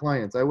 100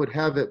 clients. I would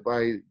have it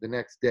by the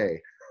next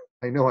day.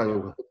 I know I Yeah.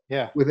 would.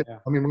 Yeah. With it, Yeah.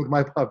 I mean, with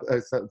my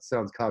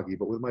sounds cocky,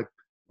 but with my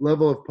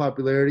level of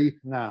popularity,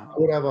 I No.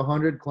 would have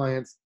 100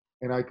 clients,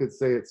 and I could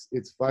say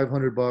it's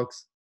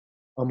 $500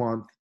 a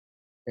month,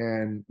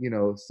 and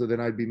so then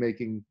I'd be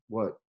making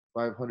what,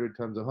 500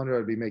 times 100,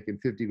 I'd be making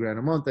 50 grand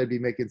a month. I'd be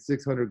making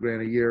 600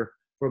 grand a year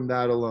from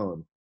that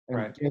alone. And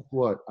Right. guess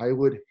what? I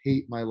would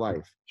hate my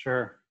life.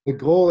 Sure. The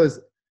goal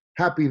is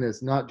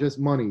happiness, not just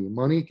money.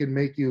 Money can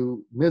make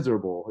you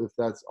miserable if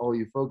that's all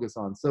you focus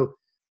on. So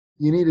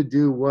you need to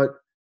do what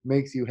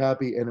makes you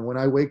happy. And when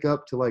I wake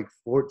up to like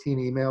 14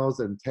 emails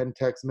and 10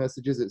 text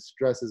messages, it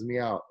stresses me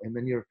out. And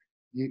then you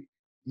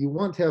you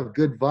want to have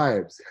good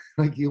vibes.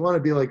 Like you want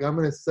to be like, I'm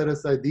going to set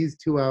aside these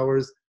 2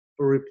 hours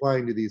for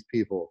replying to these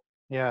people.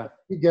 Yeah.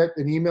 You get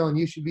an email and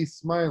you should be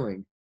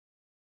smiling.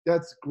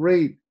 That's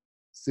great,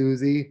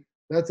 Susie.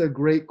 That's a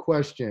great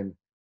question.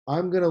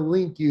 I'm gonna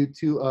link you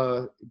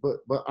to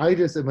but I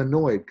just am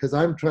annoyed because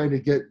I'm trying to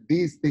get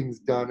these things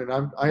done, and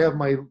I have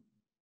my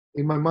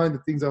in my mind the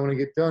things I want to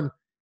get done.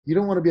 You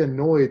don't want to be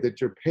annoyed that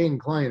your paying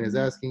client is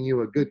asking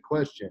you a good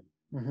question.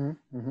 Mm-hmm.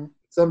 Mm-hmm.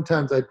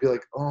 sometimes I'd be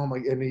like, oh my,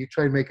 and you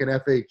try and make an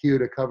FAQ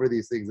to cover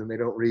these things and they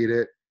don't read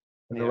it.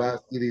 And they'll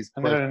ask you these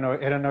And then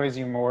questions. it annoys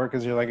you more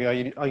because you're like,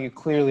 oh, you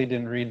clearly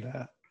didn't read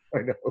that.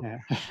 I know.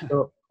 Yeah.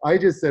 So I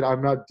just said,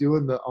 I'm not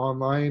doing the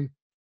online.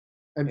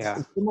 And Yeah.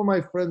 some of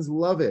my friends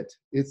love it.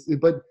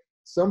 But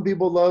some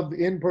people love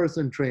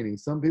in-person training.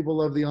 Some people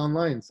love the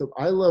online. So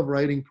I love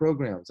writing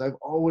programs. I've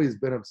always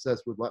been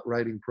obsessed with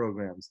writing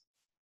programs.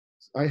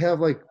 I have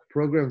like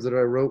programs that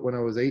I wrote when I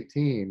was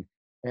 18,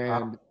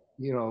 and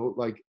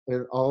like,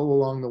 and all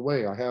along the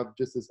way, I have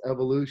just this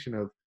evolution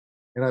of,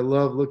 and I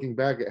love looking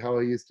back at how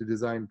I used to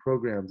design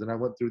programs, and I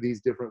went through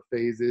these different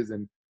phases,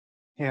 and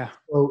Yeah.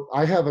 so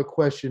I have a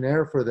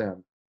questionnaire for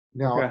them.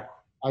 Now, Okay.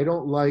 I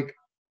don't like,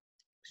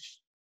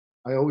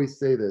 I always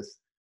say this,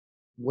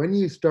 when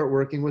you start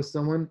working with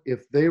someone,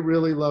 if they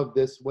really love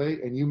this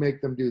way and you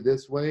make them do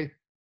this way,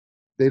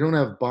 they don't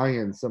have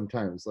buy-in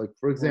sometimes. Like,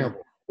 for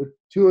example,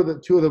 two of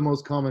the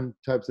most common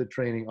types of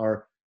training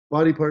are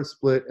body part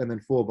split and then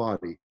full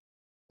body.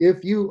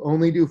 If you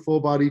only do full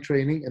body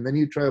training and then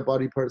you try a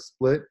body part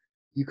split,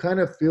 you kind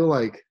of feel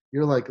like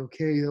you're like,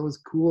 okay, that was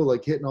cool,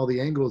 like hitting all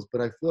the angles, but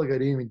I feel like I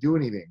didn't even do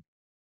anything.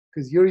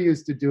 Because you're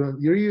used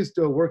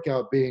to a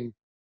workout being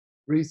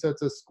 3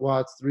 sets of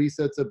squats, 3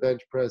 sets of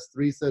bench press,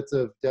 3 sets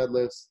of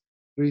deadlifts,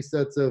 3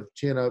 sets of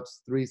chin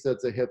ups, 3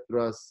 sets of hip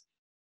thrusts,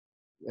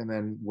 and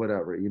then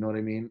whatever, you know what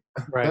I mean?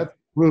 Right. That's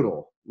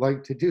brutal.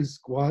 Like, to do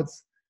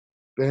squats,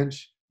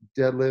 bench,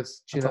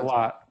 deadlifts, chin That's a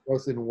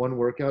ups lot. in one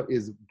workout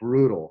is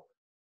brutal.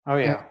 Oh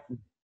yeah.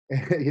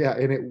 And, yeah,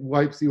 and it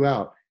wipes you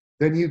out.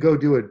 Then you go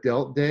do a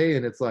delt day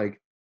and it's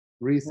like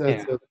 3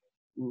 sets Yeah. of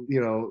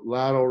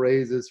lateral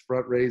raises,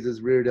 front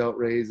raises, rear delt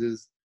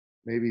raises,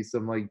 maybe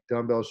some like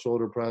dumbbell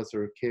shoulder press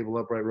or cable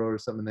upright row or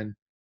something. Then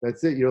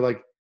that's it.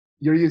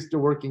 You're used to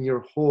working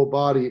your whole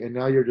body, and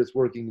now you're just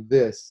working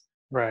this,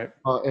 Right.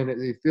 and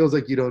it feels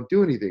like you don't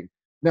do anything.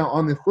 Now,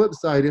 on the flip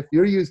side, if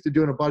you're used to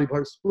doing a body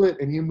part split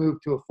and you move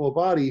to a full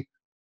body,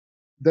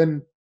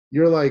 then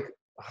you're like,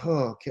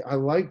 oh, okay, I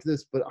liked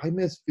this, but I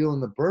miss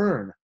feeling the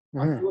burn. I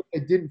Mm-hmm. feel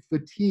like I didn't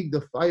fatigue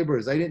the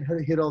fibers. I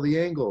didn't hit all the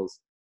angles.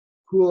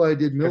 Cool, I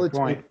did Good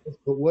military, point.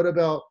 but what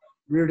about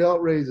rear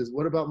delt raises?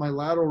 What about my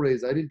lateral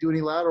raise? I didn't do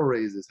any lateral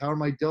raises. How are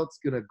my delts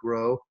gonna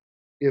grow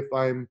if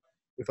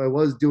I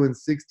was doing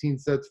 16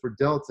 sets for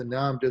delts and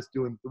now I'm just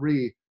doing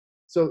 3?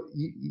 So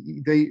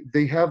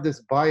they have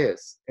this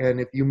bias, and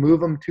if you move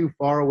them too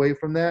far away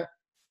from that,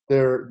 they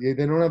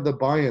don't have the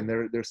buy-in.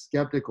 They're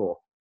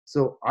skeptical.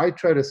 So I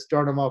try to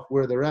start them off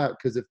where they're at,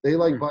 because if they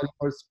like body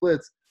part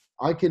splits,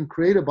 I can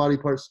create a body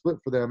part split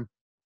for them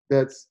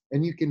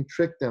and you can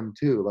trick them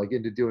too, like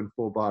into doing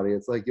full body.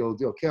 It's like, you'll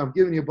do, okay, I'm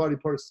giving you a body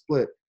part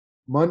split.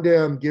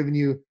 Monday, I'm giving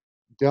you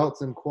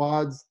delts and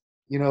quads.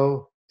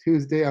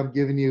 Tuesday, I'm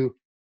giving you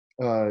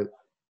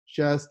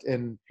chest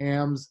and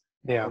hams.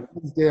 Yeah.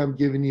 Wednesday, I'm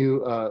giving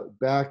you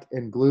back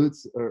and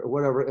glutes or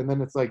whatever. And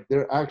then it's like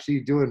they're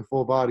actually doing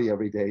full body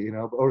every day,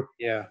 or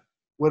Yeah.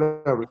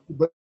 whatever.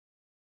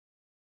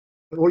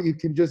 Or you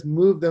can just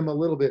move them a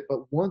little bit.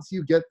 But once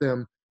you get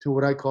them to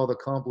what I call the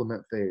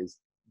complement phase,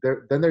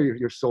 then they're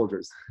your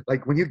soldiers.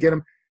 Like, when you get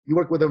them, you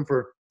work with them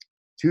for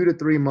 2 to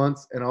 3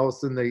 months, and all of a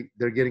sudden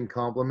they're getting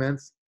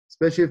compliments,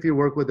 especially if you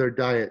work with their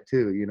diet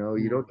too. You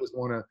don't just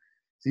want to,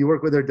 so you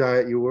work with their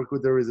diet, you work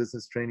with their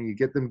resistance training, you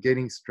get them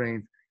gaining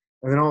strength,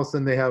 and then all of a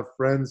sudden they have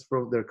friends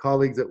from their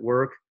colleagues at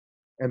work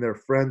and their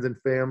friends and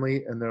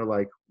family, and they're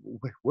like,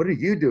 what are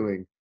you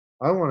doing?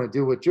 I want to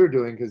do what you're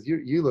doing because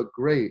you look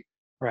great.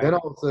 Then Right.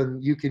 all of a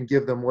sudden you can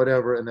give them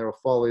whatever and they'll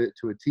follow it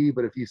to a T.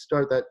 But if you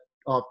start that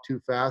off too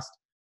fast,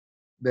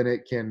 then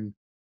it can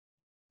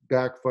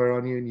backfire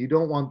on you, and you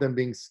don't want them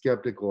being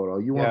skeptical at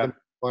all. You want Yeah. them to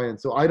buy in.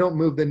 So I don't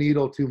move the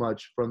needle too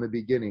much from the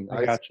beginning.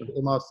 I I got start you.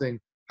 them off saying,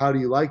 how do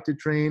you like to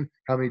train?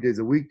 How many days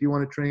a week do you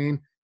want to train?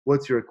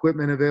 What's your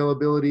equipment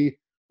availability?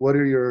 What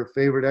are your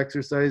favorite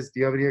exercises? Do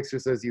you have any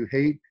exercise you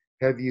hate?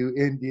 Have you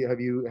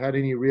had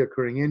any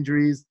reoccurring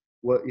injuries?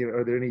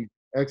 Are there any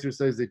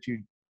exercises that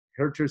you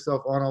hurt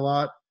yourself on a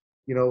lot?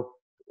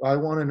 I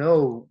want to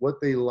know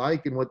what they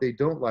like and what they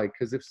don't like.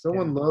 Because if Yeah.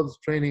 someone loves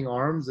training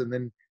arms and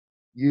then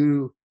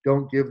you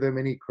don't give them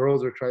any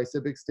curls or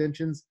tricep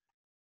extensions,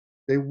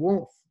 they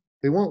won't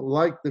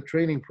like the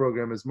training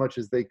program as much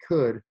as they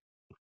could.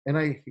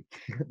 And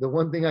the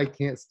one thing I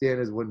can't stand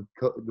is when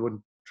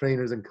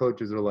trainers and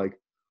coaches are like,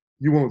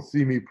 you won't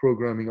see me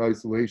programming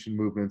isolation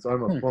movements.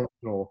 I'm a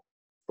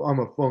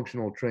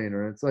functional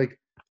trainer. And it's like,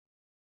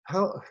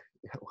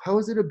 how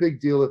is it a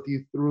big deal if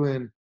you threw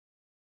in,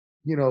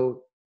 you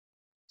know,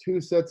 2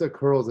 sets of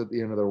curls at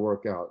the end of their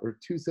workout or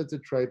 2 sets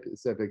of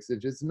tricep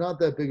extensions? It's not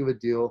that big of a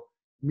deal.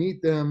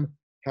 Meet them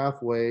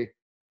halfway.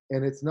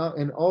 And it's not,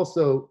 and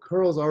also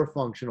curls are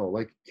functional.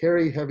 Like,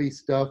 carry heavy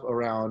stuff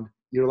around.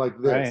 You're like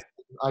this, Right.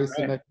 Right.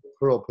 isometric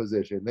curl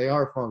position. They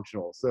are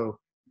functional. So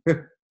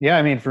Yeah,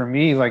 I mean, for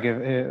me, like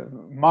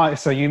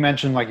so you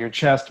mentioned like your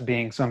chest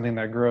being something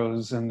that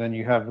grows, and then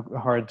you have a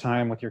hard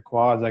time with your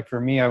quads. Like for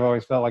me, I've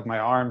always felt like my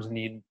arms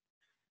need,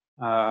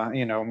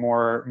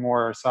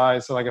 more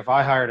size. So like if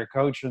I hired a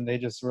coach and they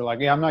just were like,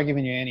 yeah, I'm not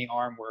giving you any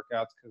arm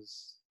workouts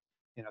because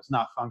it's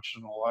not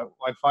functional.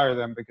 I fire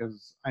them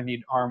because I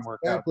need arm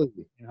workout.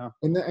 Exactly. You know.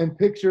 And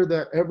picture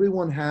that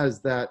everyone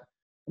has that.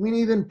 I mean,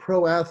 even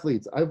pro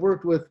athletes. I've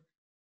worked with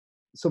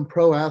some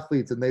pro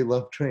athletes and they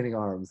love training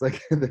arms.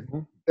 Like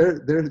Mhm.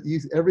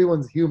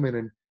 everyone's human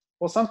and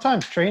Well,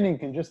 sometimes training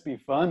can just be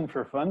fun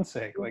for fun's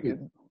sake. Like,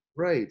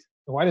 right.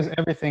 why does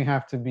everything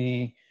have to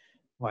be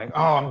like,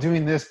 oh, I'm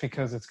doing this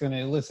because it's going to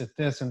elicit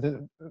this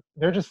and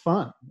they're just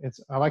fun.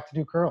 I like to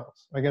do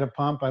curls. I get a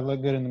pump. I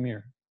look good in the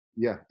mirror.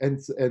 Yeah, and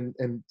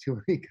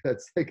to me,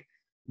 that's like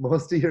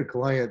most of your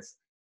clients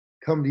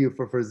come to you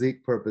for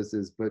physique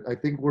purposes, but I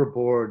think we're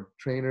bored.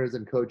 Trainers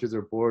and coaches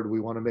are bored.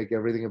 We want to make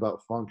everything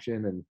about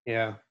function, and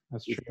Yeah,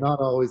 that's it's true. not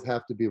always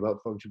have to be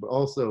about function. But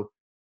also,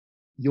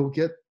 you'll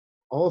get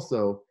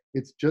also.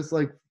 It's just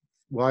like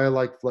why I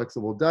like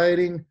flexible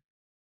dieting.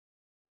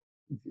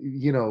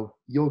 You know,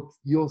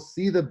 you'll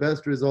see the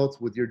best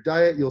results with your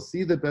diet. You'll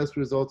see the best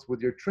results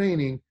with your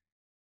training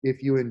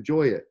if you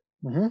enjoy it.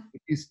 Mm-hmm.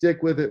 If you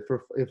stick with it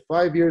for if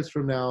 5 years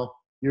from now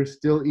you're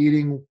still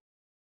eating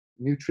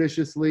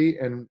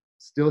nutritiously and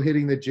still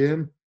hitting the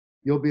gym,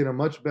 you'll be in a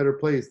much better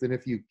place than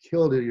if you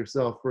killed it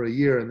yourself for a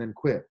year and then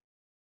quit.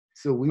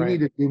 So we Right. need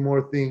to do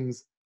more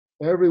things.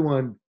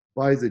 Everyone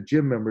buys a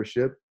gym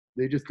membership,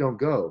 they just don't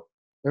go.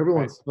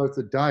 Everyone Right. starts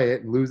a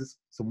diet and loses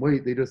some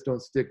weight, they just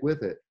don't stick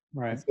with it.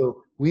 And Right.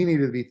 so we need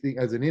to be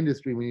as an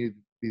industry, we need to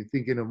be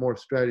thinking of more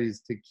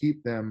strategies to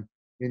keep them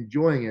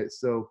enjoying it.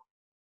 So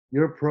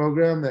your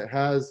program that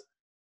has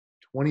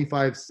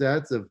 25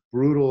 sets of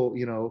brutal,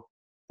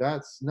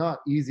 that's not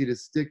easy to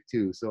stick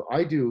to. So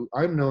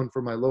I'm known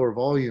for my lower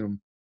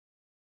volume,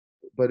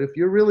 but if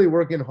you're really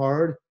working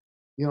hard,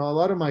 a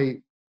lot of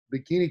my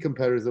bikini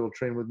competitors that will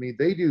train with me,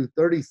 they do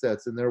 30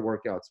 sets in their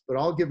workouts, but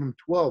I'll give them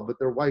 12, but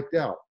they're wiped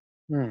out.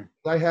 Hmm.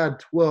 I had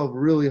 12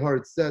 really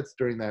hard sets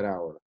during that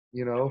hour.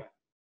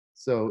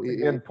 So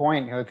It's a good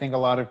point. I think a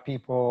lot of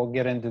people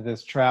get into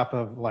this trap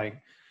of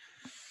like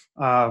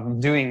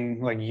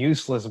doing like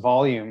useless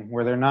volume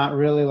where they're not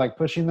really like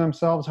pushing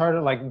themselves harder.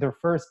 Like their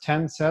first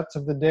 10 sets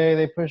of the day,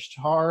 they pushed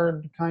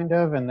hard kind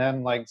of. And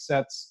then like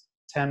sets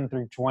 10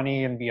 through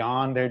 20 and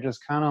beyond, they're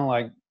just kind of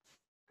like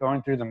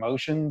going through the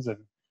motions and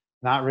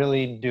not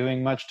really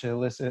doing much to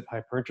elicit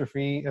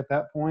hypertrophy at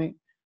that point.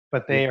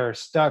 But yeah, they are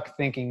stuck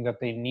thinking that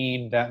they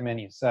need that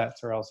many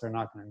sets or else they're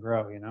not going to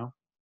grow,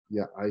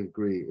 yeah, I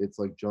agree. It's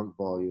like junk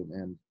volume,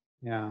 and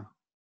Yeah.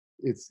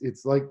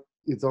 it's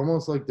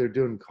almost like they're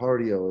doing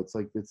cardio. It's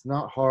like it's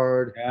not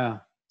hard. Yeah.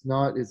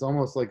 It's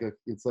almost like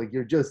it's like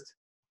you're just.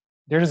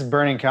 They're just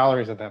burning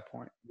calories at that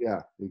point.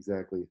 Yeah,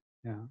 exactly.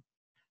 Yeah.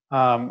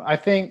 I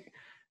think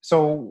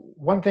so.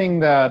 One thing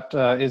that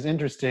is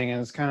interesting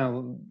and is kind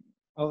of,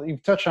 well,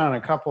 you've touched on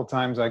a couple of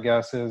times, I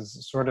guess,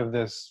 is sort of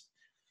this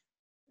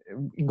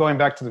going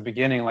back to the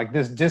beginning, like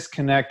this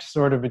disconnect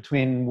sort of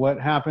between what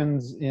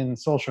happens in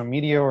social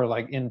media or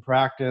like in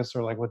practice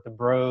or like with the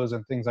bros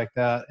and things like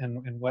that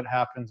and what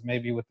happens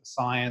maybe with the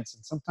science.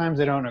 And sometimes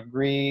they don't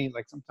agree.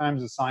 Like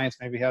sometimes the science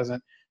maybe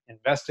hasn't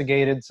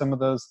investigated some of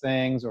those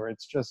things, or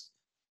it's just,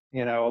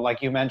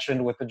 like you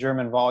mentioned with the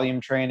German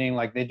volume training,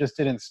 like they just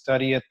didn't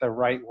study it the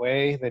right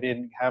way. They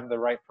didn't have the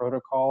right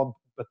protocol,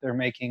 but they're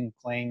making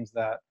claims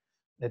that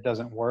it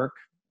doesn't work.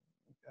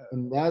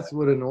 And that's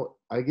what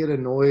I get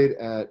annoyed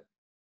at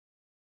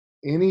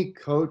any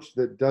coach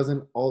that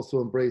doesn't also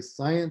embrace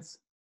science,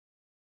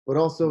 but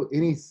also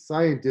any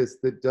scientist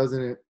that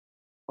doesn't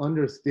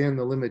understand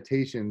the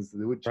limitations,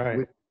 Right.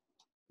 which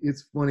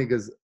it's funny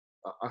because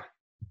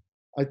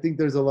I think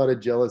there's a lot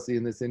of jealousy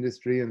in this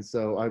industry. And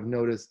so I've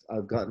noticed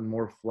I've gotten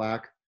more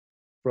flack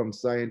from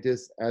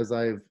scientists as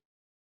I've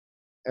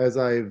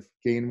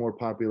gained more Now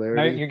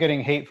popularity. you're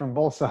getting hate from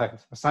both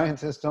sides. The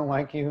scientists don't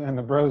like you and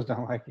the bros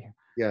don't like you.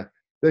 Yeah.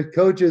 The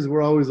coaches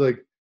were always like,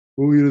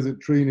 well, he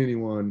doesn't train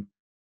anyone.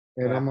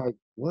 And Yeah. I'm like,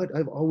 what?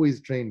 I've always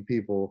trained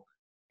people,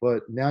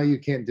 but now you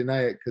can't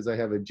deny it because I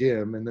have a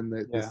gym. And then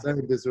the Yeah.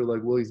 scientists are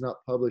like, well, he's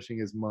not publishing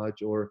as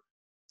much, or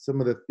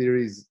some of the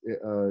theories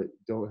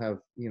don't have,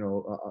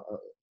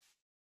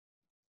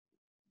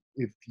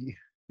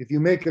 if you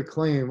make a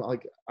claim,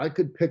 like I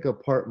could pick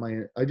apart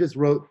I just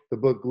wrote the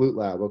book Glute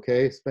Lab,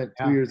 okay? Spent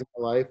two Yeah. years of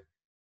my life,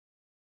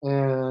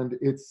 and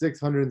it's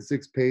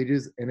 606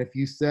 pages. And if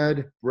you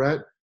said,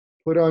 Brett,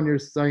 put on your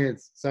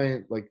science,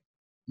 like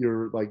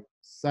your like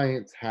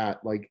science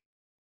hat, like,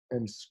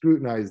 and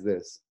scrutinize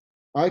this,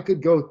 I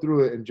could go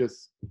through it and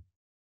just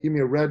give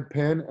me a red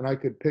pen and I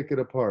could pick it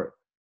apart.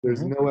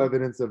 There's Hmm. no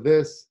evidence of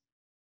this.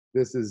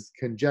 This is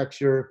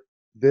conjecture.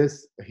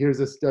 Here's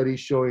a study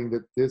showing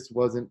that this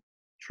wasn't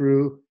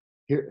true.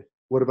 Here,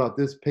 what about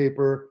this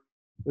paper?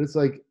 But it's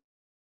like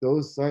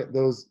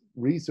those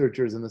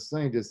researchers and the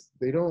scientists,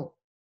 they don't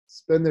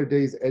spend their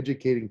days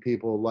educating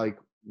people like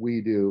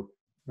we do.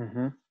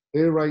 Hmm.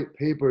 They write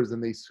papers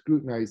and they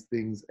scrutinize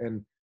things,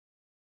 and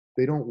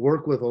they don't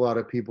work with a lot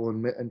of people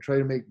and try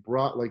to make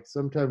broad, like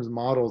sometimes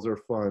models are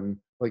fun,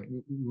 like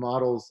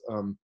models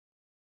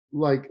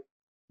like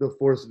the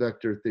force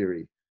vector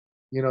theory,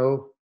 you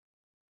know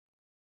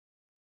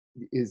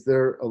is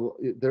there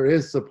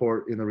is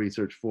support in the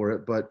research for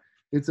it, but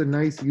it's a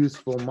nice,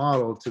 useful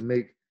model to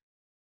make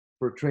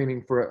for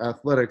training for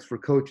athletics for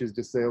coaches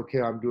to say,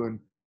 okay, I'm doing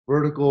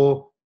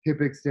vertical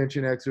hip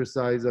extension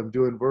exercise, I'm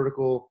doing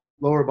vertical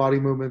lower body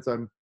movements,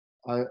 I'm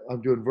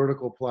doing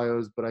vertical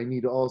plyos, but I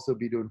need to also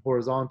be doing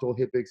horizontal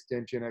hip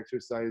extension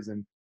exercise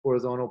and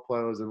horizontal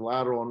plyos and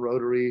lateral and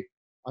rotary.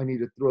 I need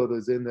to throw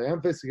those in. The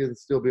emphasis can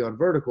still be on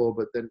vertical,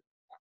 but then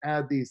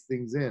add these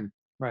things in.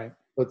 Right.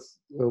 But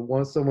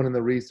once someone in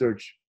the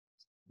research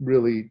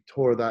really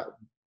tore that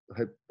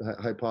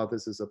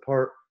hypothesis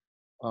apart.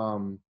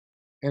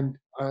 And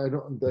I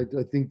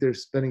think they're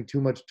spending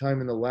too much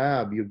time in the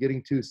lab. You're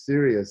getting too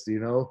serious, you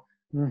know?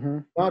 Mm-hmm.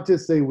 Not to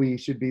say we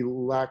should be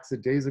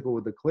lackadaisical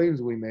with the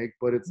claims we make,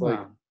 but it's like,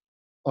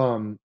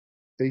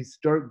 they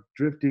start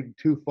drifting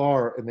too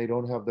far and they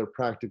don't have their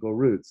practical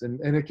roots. And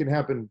it can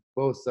happen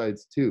both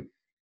sides too.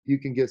 You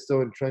can get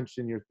so entrenched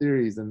in your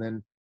theories, and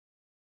then,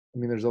 I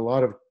mean, there's a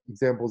lot of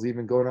examples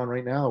even going on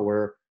right now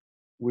where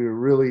we're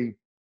really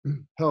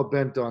hell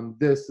bent on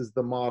this is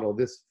the model,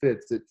 this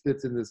fits, it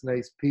fits in this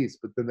nice piece,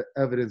 but then the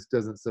evidence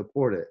doesn't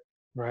support it.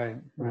 Right.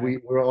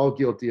 We're all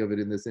guilty of it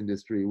in this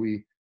industry.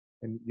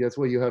 And that's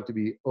why you have to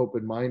be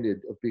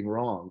open-minded of being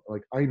wrong.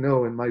 Like, I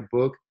know in my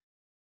book,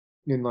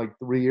 in like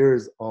 3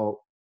 years, in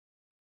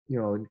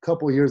a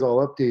couple of years,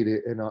 I'll update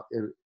it, and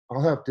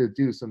I'll have to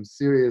do some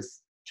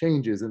serious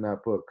changes in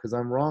that book because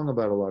I'm wrong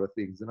about a lot of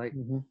things.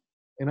 I'm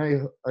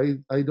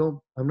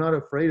not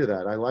afraid of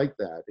that. I like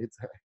that.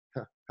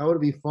 How would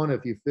it be fun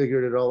if you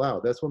figured it all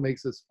out? That's what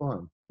makes this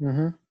fun.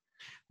 Mm-hmm.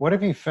 What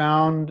have you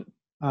found,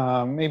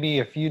 maybe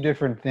a few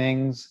different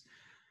things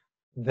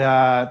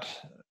that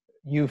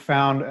you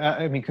found,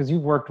 I mean, because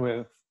you've worked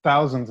with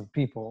thousands of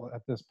people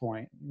at this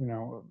point,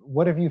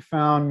 what have you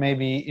found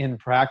maybe in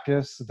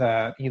practice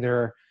that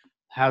either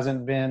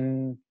hasn't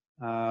been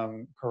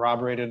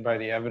corroborated by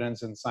the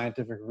evidence and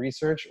scientific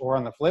research, or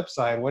on the flip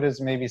side, what is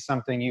maybe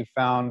something you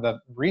found that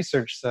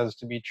research says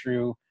to be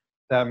true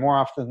that more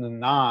often than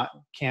not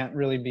can't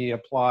really be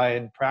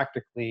applied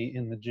practically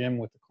in the gym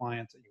with the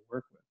clients that you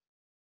work with?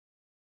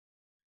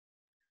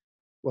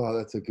 Wow,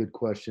 that's a good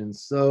question.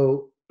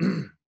 So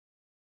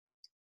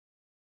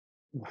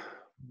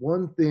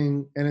one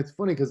thing, and it's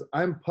funny because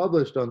I'm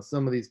published on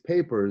some of these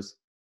papers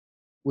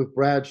with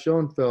Brad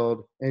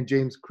Schoenfeld and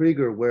James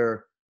Krieger,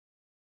 where,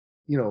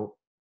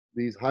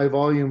 these high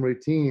volume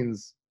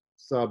routines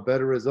saw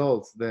better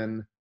results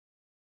than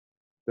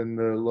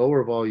the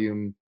lower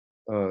volume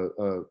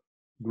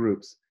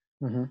groups.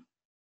 Mm-hmm.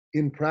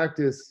 In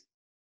practice,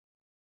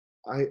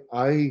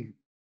 I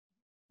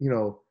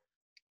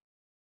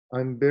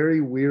I'm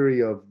very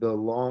weary of the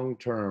long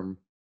term.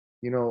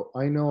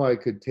 I know I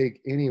could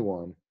take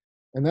anyone,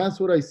 and that's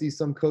what I see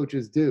some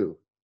coaches do,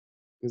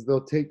 is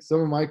they'll take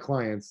some of my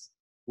clients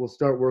will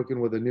start working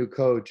with a new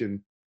coach,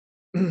 and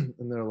and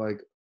they're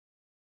like,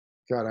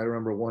 God, I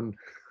remember one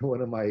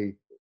of my,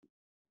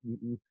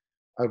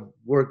 I've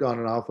worked on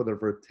and off with her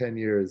for 10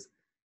 years.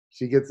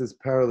 She gets this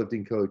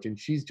powerlifting coach, and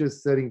she's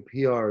just setting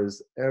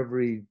PRs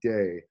every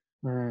day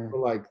for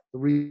like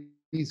 3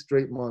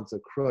 straight months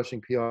of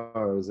crushing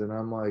PRs. And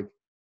I'm like,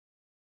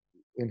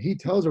 and he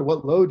tells her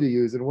what load to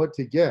use and what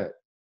to get.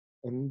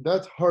 And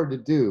that's hard to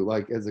do,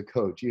 like, as a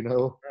coach, Takes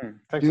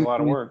a lot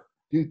of work.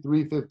 Do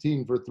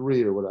 315 for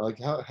 3 or whatever. Like,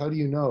 how do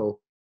you know?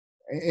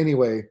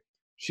 Anyway,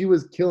 she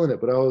was killing it,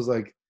 but I was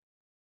like,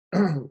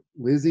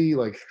 Lizzie,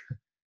 like,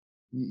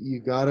 you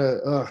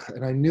gotta,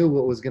 and I knew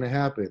what was gonna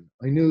happen.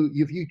 I knew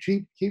if you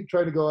keep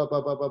trying to go up,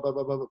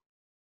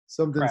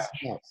 something Crash.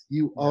 stops.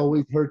 You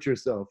always hurt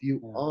yourself.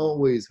 You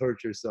always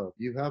hurt yourself.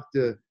 You have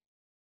to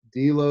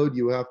deload,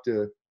 you have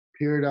to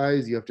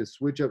periodize, you have to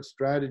switch up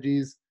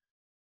strategies.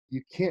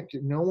 You can't,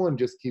 no one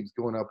just keeps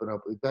going up and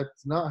up.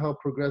 That's not how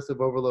progressive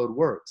overload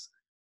works.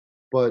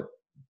 But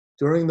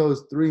during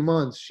those 3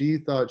 months, she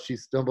thought she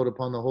stumbled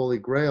upon the Holy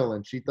Grail,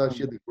 and she thought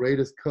she had the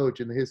greatest coach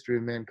in the history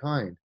of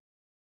mankind.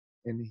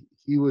 And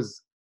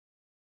his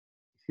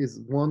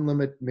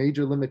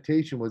major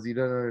limitation was he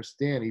doesn't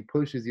understand. He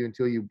pushes you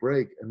until you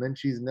break, and then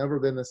she's never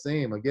been the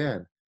same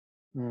again.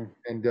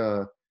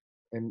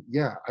 And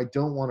yeah, I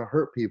don't want to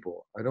hurt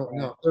people. I don't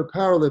know. They're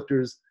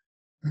powerlifters.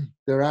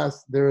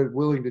 They're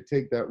willing to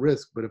take that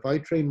risk. But if I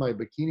train my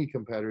bikini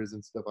competitors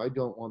and stuff, I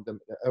don't want them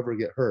to ever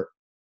get hurt.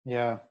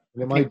 Yeah.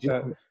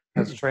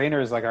 As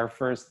trainers, like, our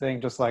first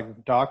thing, just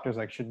like doctors,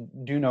 like, should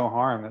do no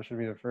harm. That should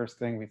be the first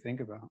thing we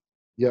think about.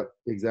 Yep,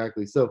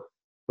 exactly. So,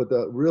 but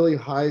the really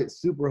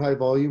super high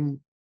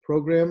volume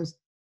programs,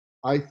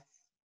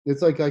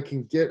 it's like I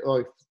can get,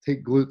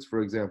 take glutes,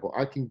 for example.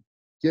 I can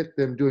get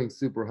them doing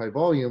super high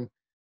volume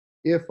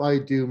if I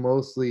do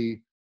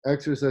mostly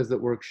exercise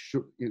that work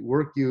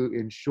you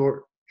in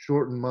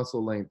shortened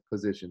muscle length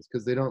positions,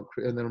 because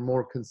and they're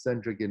more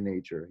concentric in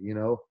nature,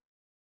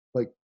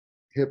 like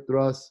hip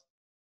thrusts,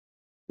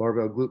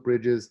 barbell glute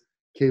bridges,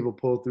 cable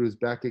pull throughs,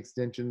 back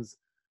extensions,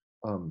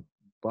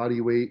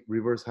 body weight,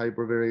 reverse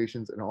hyper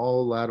variations, and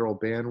all lateral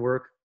band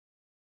work.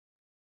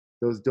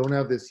 Those don't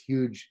have this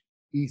huge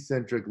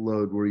eccentric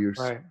load where you're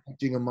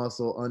stretching a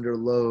muscle under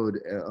load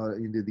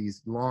into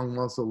these long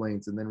muscle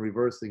lengths and then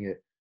reversing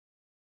it.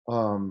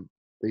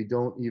 They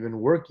don't even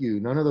work you.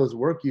 None of those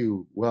work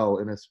you well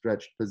in a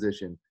stretched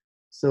position.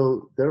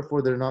 So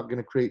therefore, they're not going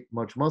to create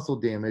much muscle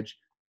damage.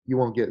 You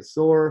won't get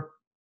sore.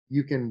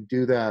 You can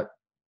do that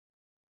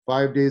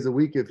 5 days a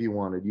week if you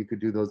wanted. You could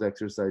do those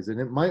exercises, and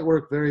it might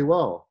work very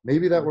well.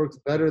 Maybe that works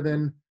better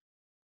than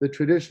the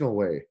traditional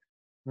way.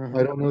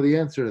 I don't know the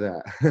answer to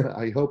that.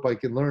 I hope I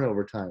can learn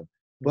over time.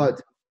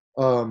 But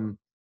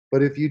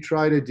but if you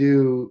try to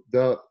do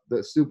the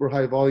super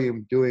high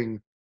volume,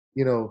 doing,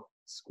 you know,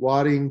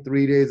 squatting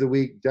 3 days a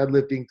week,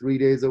 deadlifting 3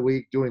 days a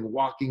week, doing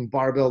walking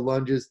barbell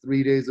lunges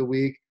 3 days a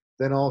week,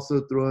 then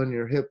also throw in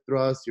your hip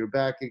thrusts, your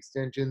back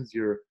extensions,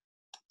 your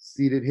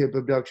seated hip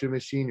abduction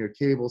machine, your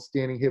cable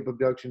standing hip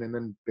abduction, and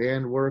then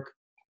band work,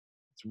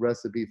 it's a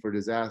recipe for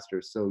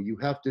disaster. So you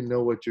have to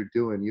know what you're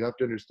doing. You have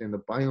to understand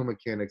the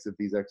biomechanics of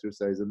these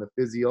exercises and the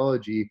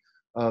physiology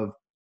of,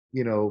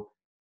 you know,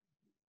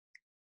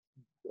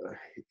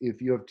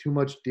 if you have too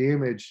much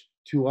damage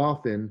too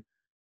often,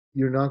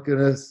 you're not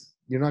gonna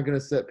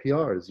set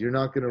PRs. You're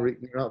not gonna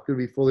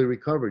be fully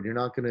recovered. You're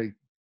not gonna.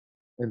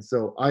 And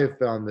so I have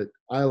found that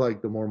I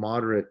like the more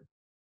moderate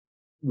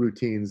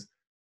routines,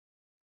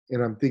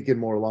 and I'm thinking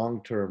more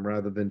long term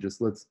rather than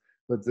just let's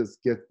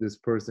just get this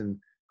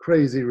person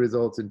crazy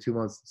results in 2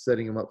 months,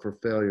 setting them up for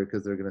failure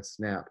because they're gonna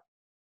snap.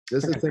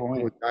 This is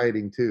something with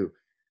dieting too.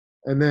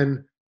 And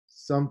then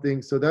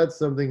so that's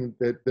something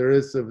that there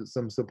is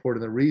some support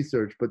in the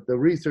research, but the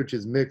research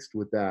is mixed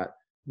with that.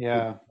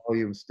 Yeah. With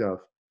volume stuff.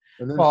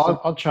 And then Well,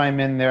 I'll chime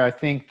in there. I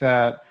think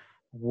that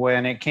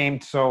when it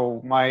came,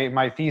 so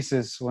my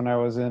thesis when I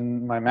was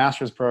in my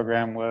master's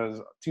program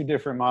was two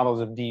different models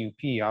of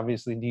DUP.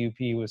 Obviously,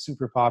 DUP was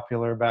super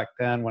popular back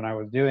then when I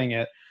was doing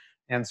it.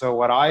 And so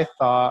what I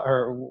thought,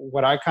 or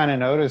what I kind of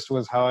noticed,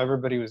 was how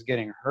everybody was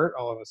getting hurt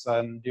all of a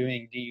sudden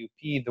doing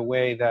DUP the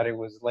way that it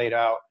was laid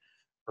out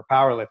for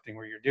powerlifting,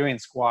 where you're doing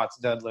squats,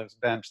 deadlifts,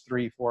 bench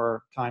 3,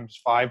 4 times,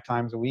 5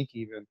 times a week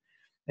even.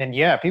 And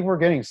yeah, people were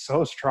getting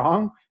so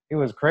strong. It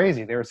was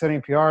crazy. They were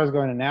setting PRs,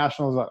 going to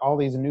nationals, like all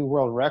these new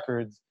world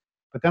records.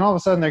 But then all of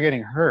a sudden they're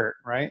getting hurt,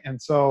 right? And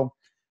so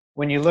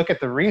when you look at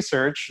the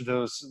research,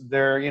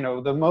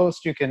 the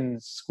most you can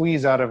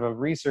squeeze out of a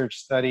research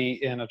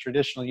study in a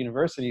traditional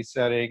university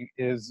setting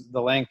is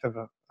the length of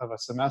a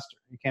semester.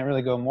 You can't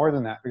really go more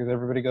than that because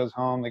everybody goes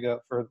home, they go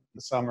for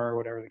the summer or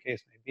whatever the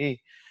case may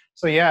be.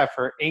 So yeah,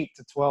 for 8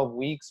 to 12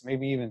 weeks,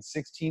 maybe even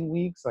 16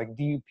 weeks, like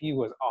DUP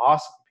was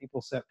awesome.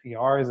 People set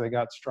PRs, they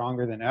got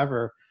stronger than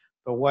ever.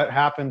 But what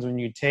happens when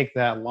you take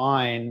that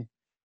line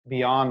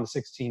beyond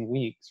 16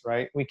 weeks,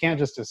 right? We can't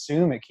just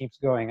assume it keeps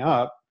going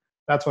up.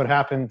 That's what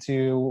happened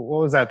to,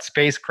 what was that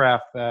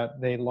spacecraft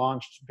that they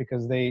launched,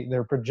 because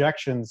their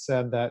projections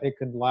said that it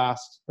could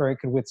last, or it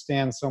could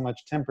withstand so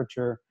much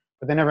temperature,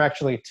 but they never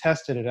actually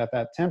tested it at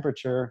that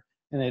temperature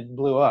and it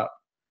blew up.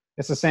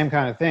 It's the same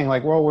kind of thing.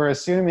 Like, well, we're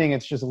assuming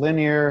it's just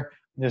linear,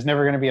 there's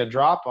never going to be a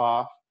drop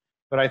off.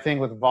 But I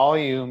think with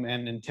volume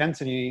and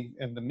intensity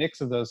and the mix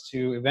of those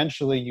two,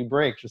 eventually you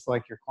break, just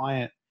like your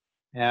client.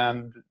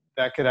 And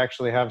that could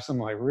actually have some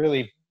like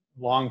really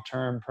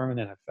long-term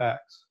permanent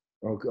effects.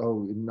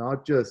 Oh,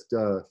 not just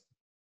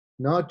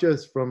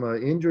from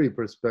an injury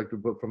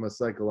perspective, but from a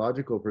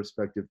psychological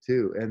perspective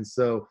too. And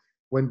so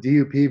when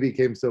DUP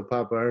became so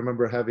popular, I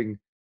remember having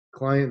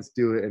clients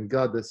do it, and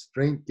God, the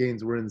strength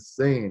gains were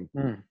insane.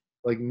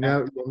 Like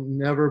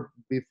never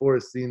before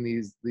seen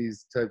these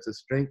types of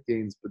strength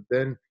gains. But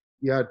then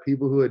you had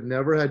people who had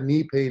never had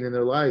knee pain in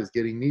their lives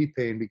getting knee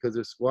pain because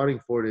they're squatting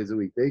 4 days a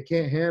week. They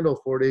can't handle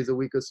 4 days a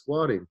week of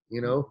squatting,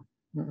 you know.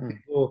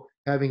 People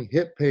having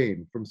hip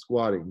pain from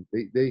squatting.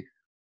 They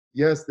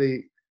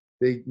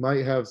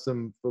might have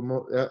some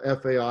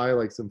FAI,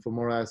 like some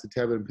femoral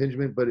acetabular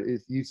impingement, but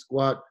if you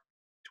squat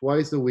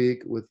twice a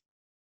week with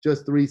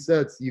just 3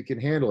 sets, you can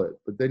handle it.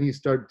 But then you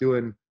start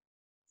doing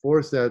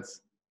 4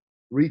 sets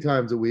 3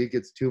 times a week,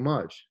 it's too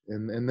much.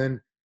 And then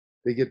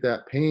they get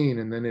that pain,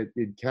 and then it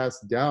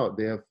casts doubt.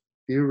 They have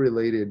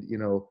fear-related,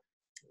 it's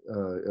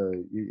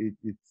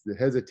the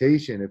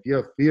hesitation. If you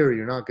have fear,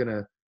 you're not going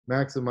to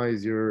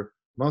maximize your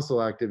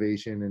muscle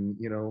activation, and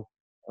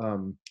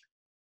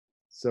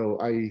so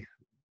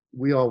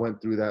we all went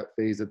through that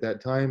phase at that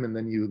time, and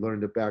then you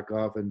learn to back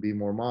off and be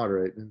more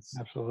moderate.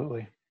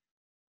 Absolutely.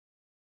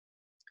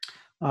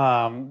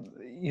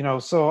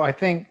 So I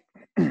think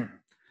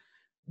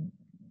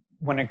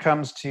when it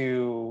comes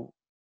to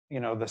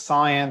the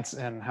science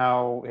and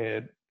how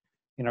it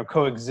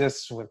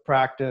coexists with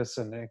practice,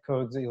 and it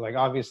coexists, like,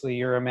 obviously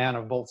you're a man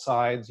of both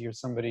sides. You're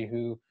somebody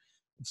who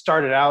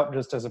started out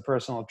just as a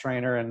personal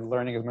trainer and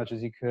learning as much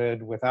as you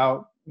could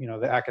without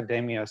the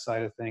academia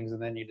side of things, and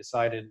then you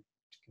decided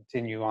to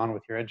continue on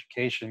with your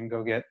education,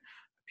 go get a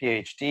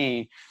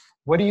PhD.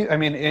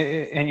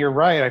 And you're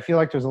right, I feel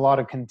like there's a lot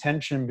of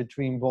contention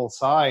between both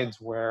sides,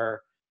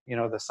 where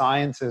the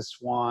scientists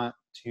want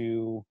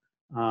to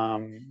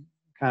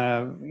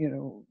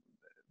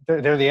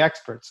they're the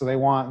experts, so they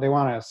want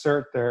to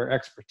assert their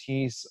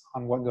expertise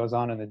on what goes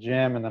on in the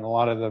gym. And then a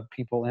lot of the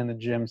people in the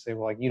gym say,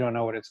 well, like, you don't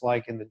know what it's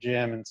like in the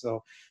gym, and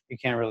so you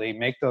can't really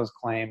make those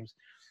claims.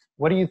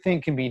 what do you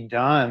think can be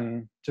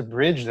done to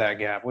bridge that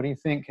gap? What do you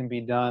think can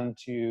be done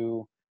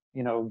to,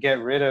 get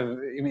rid of,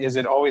 is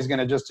it always going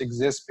to just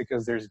exist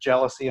because there's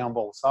jealousy on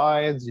both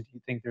sides? Do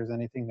you think there's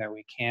anything that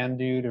we can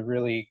do to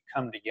really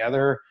come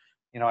together?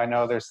 I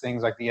know there's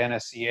things like the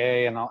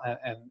NSCA and a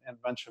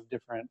bunch of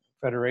different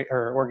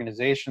or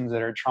organizations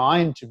that are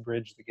trying to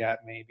bridge the gap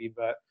maybe,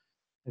 but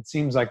it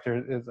seems like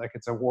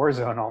it's a war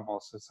zone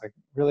almost. It's like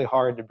really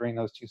hard to bring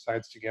those two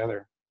sides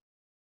together.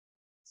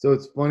 So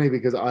it's funny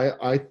because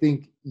I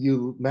think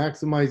you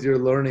maximize your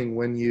learning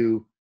when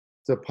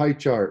it's a pie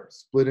chart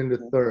split into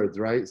thirds,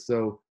 right?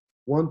 So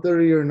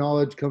 1/3 of your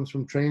knowledge comes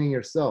from training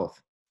yourself.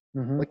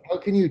 Mm-hmm. Like, how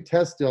can you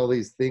test all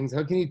these things?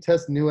 How can you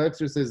test new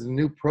exercises and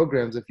new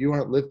programs if you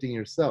aren't lifting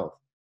yourself?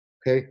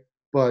 Okay.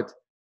 But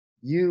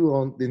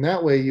in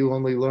that way, you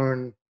only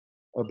learn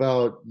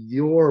about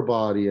your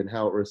body and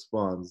how it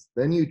responds.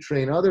 Then you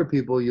train other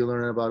people, you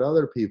learn about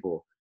other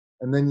people.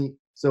 And then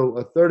so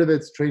a third of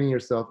it's training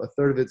yourself, a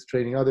third of it's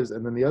training others.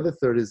 And then the other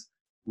third is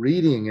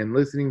reading and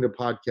listening to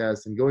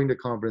podcasts and going to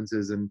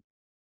conferences and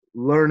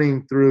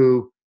learning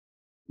through,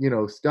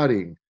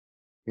 studying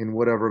in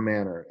whatever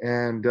manner.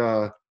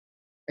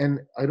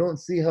 And I don't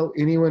see how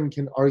anyone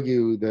can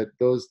argue that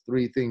those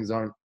three things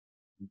aren't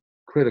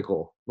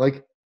critical.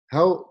 Like,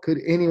 how could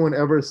anyone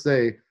ever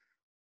say,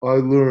 I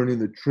learn in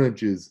the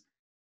trenches,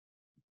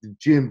 the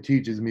gym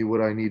teaches me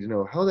what I need to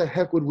know? How the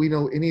heck would we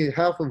know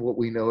half of what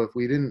we know if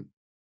we didn't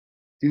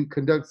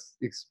conduct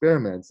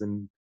experiments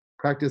and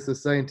practice the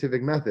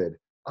scientific method?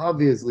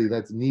 Obviously,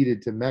 that's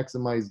needed to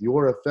maximize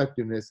your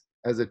effectiveness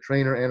as a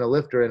trainer and a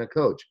lifter and a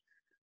coach.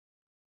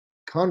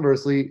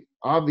 Conversely,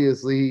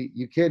 obviously,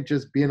 you can't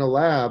just be in a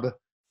lab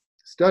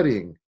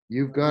studying.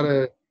 You've got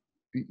to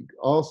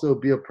also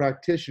be a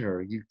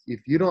practitioner.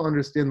 If you don't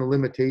understand the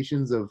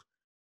limitations of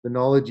the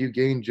knowledge you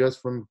gain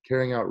just from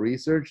carrying out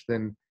research,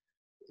 then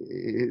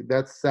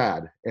that's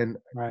sad.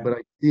 Right. But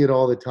I see it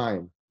all the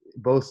time,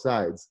 both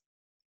sides,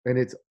 and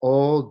it's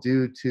all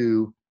due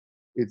to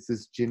it's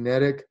this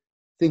genetic.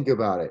 Think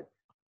about it.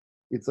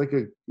 It's like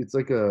a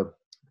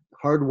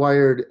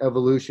hardwired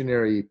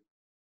evolutionary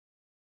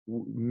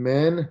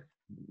men,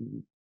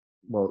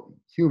 well,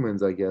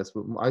 humans, I guess,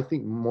 but I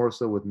think more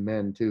so with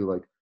men too.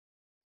 Like,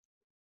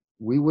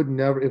 we would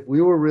never, if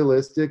we were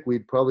realistic,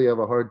 we'd probably have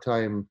a hard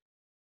time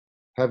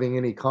having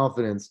any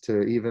confidence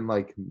to even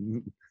like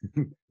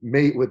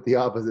mate with the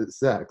opposite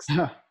sex.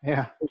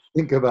 Yeah.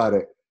 Think about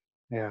it.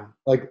 Yeah.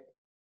 Like,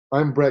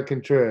 I'm Brett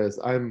Contreras.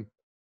 I'm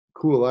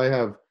cool. I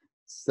have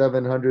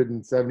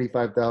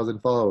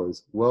 775,000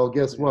 followers. Well,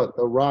 guess what?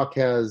 The Rock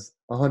has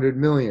 100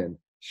 million.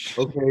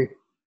 Okay.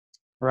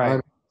 Right.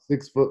 I'm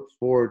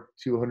 6'4",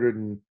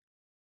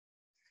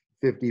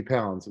 250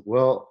 pounds.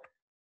 Well,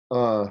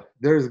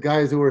 there's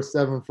guys who are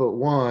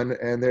 7'1",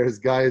 and there's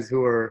guys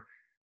who are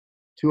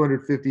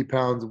 250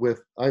 pounds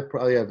with, I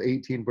probably have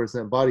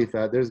 18% body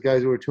fat. There's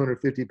guys who are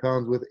 250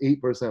 pounds with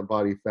 8%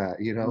 body fat,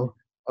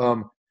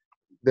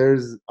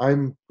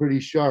 I'm pretty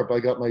sharp. I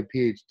got my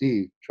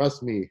PhD.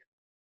 Trust me,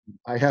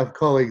 I have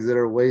colleagues that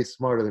are way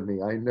smarter than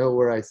me. I know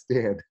where I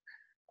stand.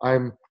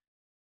 I've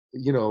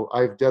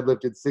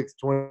deadlifted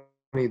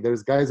 620.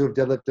 There's guys who have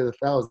deadlifted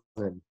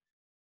 1,000.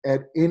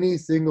 At any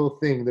single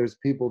thing, there's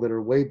people that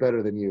are way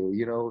better than you.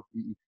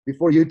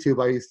 Before YouTube,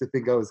 I used to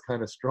think I was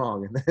kind of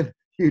strong, and then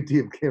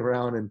YouTube came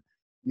around, and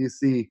you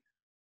see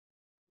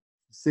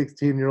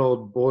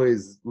 16-year-old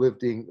boys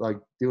lifting, like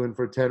doing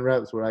for 10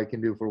 reps where I can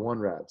do for 1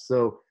 rep.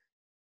 So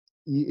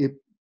we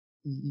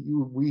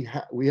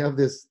have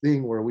this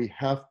thing where we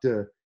have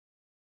to,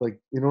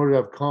 like, in order to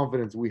have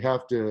confidence, we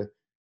have to.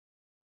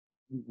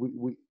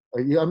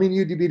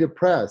 You'd be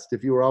depressed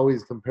if you were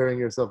always comparing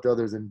yourself to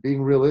others and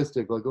being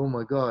realistic. Like, oh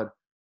my God,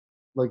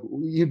 like,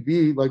 you'd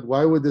be like,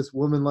 why would this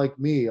woman like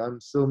me? I'm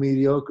so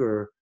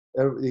mediocre.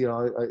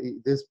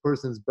 This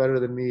person's better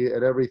than me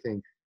at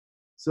everything.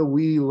 So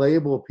we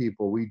label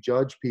people, we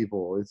judge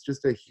people. It's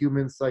just a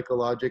human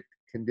psychological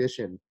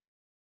condition.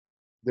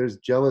 There's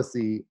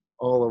jealousy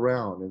all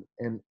around,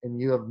 and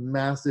you have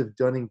massive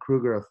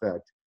Dunning-Kruger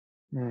effect.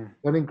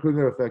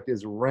 Dunning-Kruger effect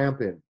is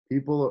rampant.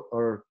 People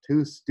are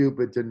too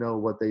stupid to know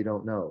what they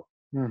don't know.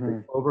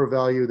 They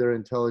overvalue their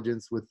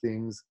intelligence with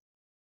things.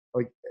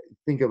 Like,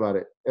 think about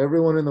it.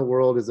 Everyone in the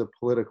world is a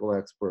political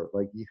expert.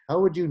 Like, how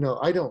would you know?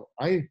 I know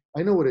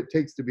what it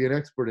takes to be an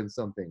expert in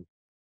something.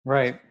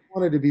 Right. If I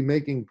wanted to be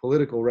making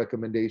political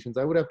recommendations,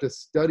 I would have to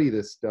study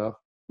this stuff.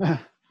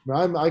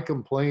 I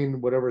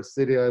complain whatever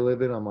city I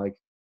live in. I'm like,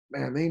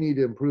 man, they need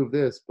to improve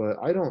this, but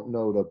I don't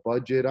know the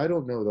budget. I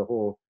don't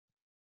know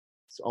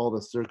all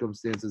the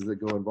circumstances that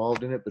go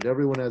involved in it, but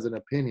everyone has an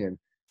opinion.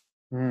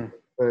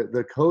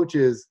 The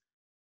coaches,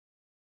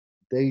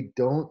 they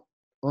don't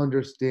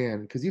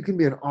understand, because you can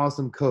be an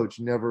awesome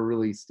coach never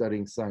really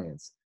studying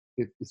science,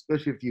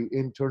 especially if you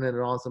intern in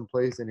an awesome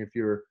place, and if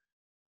you're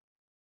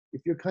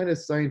kind of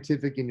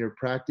scientific in your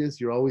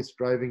practice, you're always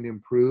striving to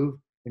improve,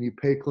 and you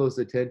pay close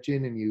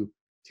attention and you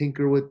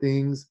tinker with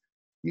things,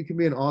 you can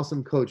be an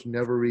awesome coach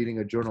never reading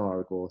a journal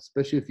article,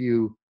 especially if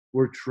you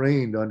were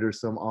trained under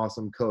some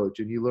awesome coach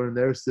and you learn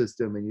their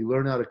system and you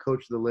learn how to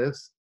coach the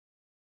lifts.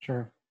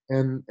 Sure.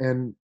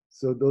 And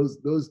so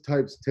those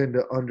types tend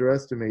to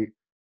underestimate,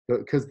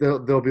 because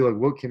they'll be like,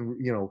 what can,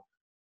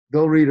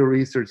 they'll read a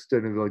research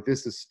study and be like,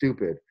 this is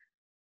stupid,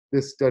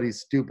 this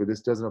study's stupid,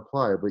 this doesn't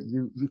apply. But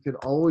you can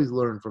always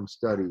learn from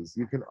studies.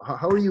 You can,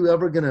 how are you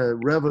ever going to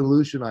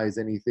revolutionize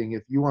anything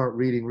if you aren't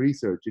reading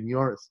research and you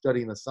aren't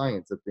studying the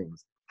science of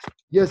things?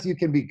 Yes, you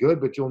can be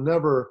good, but you'll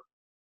never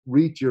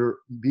be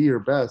your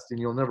best, and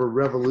you'll never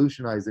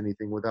revolutionize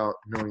anything without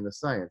knowing the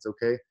science.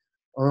 Okay.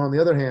 On the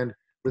other hand,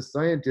 the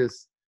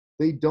scientists,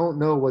 they don't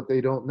know what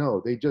they don't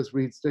know. They just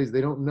read studies.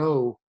 They don't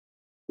know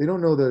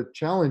the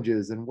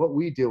challenges and what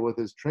we deal with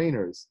as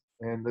trainers,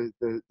 and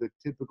the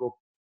typical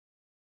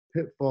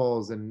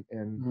pitfalls and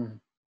Mm.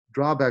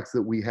 drawbacks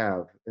that we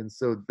have. And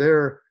so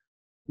they're,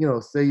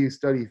 say you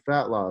study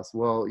fat loss,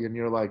 well, and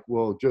you're like,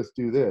 well, just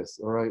do this.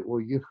 All right.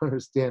 Well, you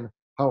understand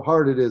how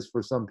hard it is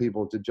for some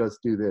people to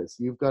just do this.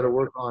 You've got to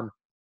work on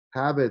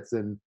habits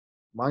and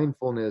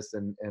mindfulness,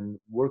 and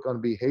work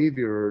on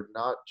behavior,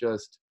 not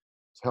just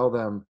tell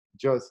them,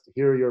 just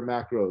here are your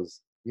macros,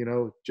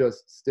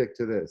 just stick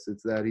to this.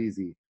 It's that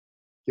easy.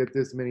 Get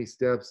this many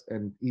steps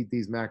and eat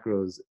these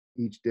macros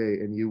each day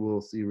and you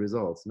will see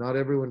results. Not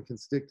everyone can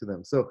stick to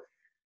them. So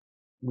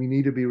we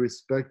need to be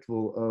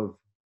respectful of,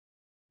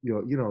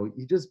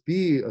 you just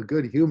be a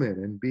good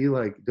human, and be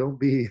like, don't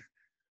be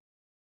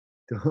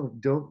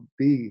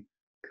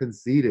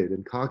conceited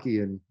and cocky,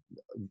 and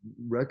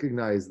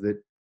recognize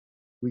that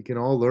we can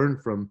all learn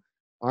from.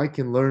 I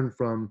can learn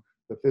from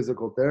the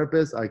physical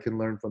therapist, I can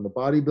learn from the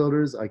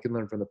bodybuilders, I can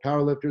learn from the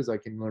powerlifters, I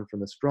can learn from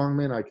the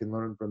strongmen, I can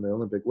learn from the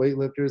Olympic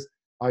weightlifters,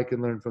 I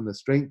can learn from the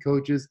strength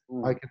coaches,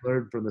 I can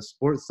learn from the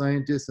sports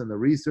scientists and the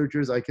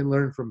researchers, I can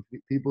learn from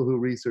people who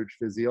research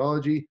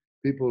physiology,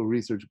 people who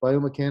research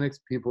biomechanics,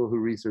 people who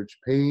research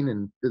pain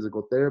and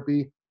physical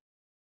therapy,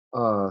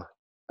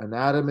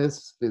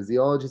 anatomists,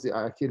 physiologists.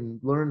 I can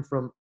learn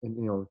from,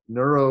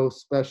 neuro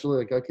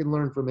specialists. Like, I can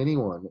learn from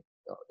anyone.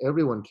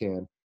 Everyone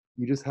can.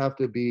 You just have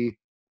to be,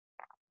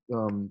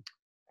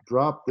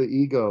 drop the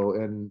ego,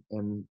 and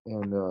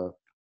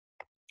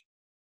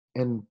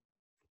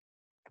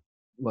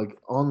like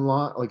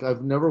online. Like,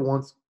 I've never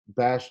once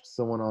bashed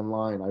someone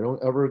online. I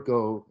don't ever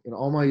go, in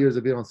all my years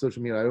of being on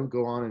social media, I don't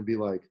go on and be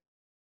like,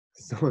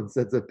 someone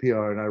sets a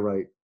PR and I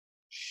write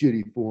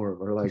shitty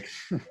form, or like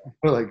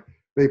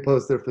they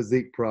post their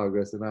physique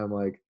progress and I'm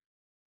like,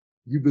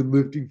 you've been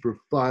lifting for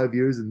 5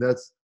 years and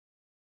that's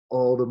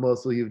all the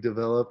muscle you've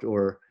developed.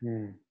 Or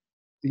Mm.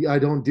 I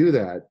don't do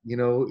that.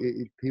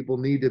 People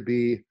need to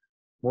be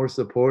more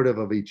supportive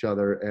of each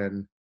other.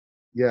 And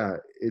yeah,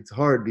 it's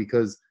hard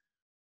because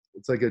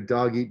it's like a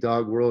dog eat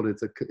dog world.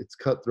 It's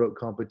cutthroat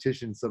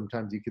competition.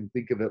 Sometimes you can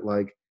think of it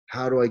like,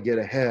 how do I get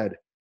ahead?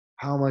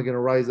 How am I going to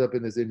rise up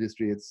in this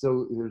industry?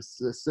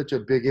 There's such a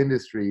big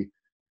industry.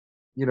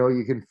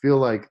 You can feel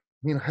like,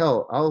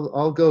 hell,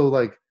 I'll go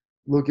like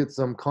look at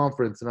some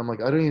conference and I'm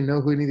like, I don't even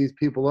know who any of these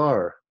people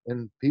are,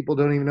 and people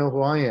don't even know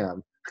who I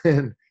am.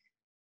 And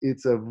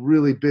it's a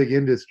really big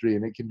industry,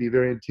 and it can be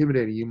very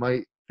intimidating. You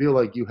might feel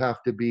like you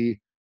have to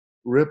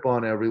rip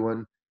on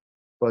everyone,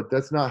 but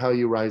that's not how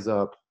you rise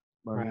up.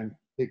 I Right. mean,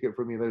 take it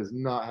from me, that is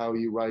not how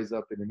you rise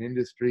up in an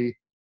industry.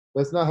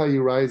 That's not how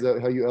you rise up,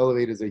 how you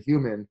elevate as a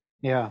human.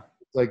 Yeah.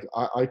 It's like,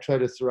 I try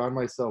to surround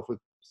myself with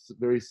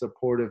very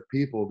supportive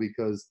people,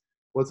 because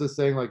what's the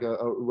saying, like a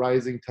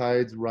rising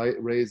tides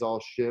raise all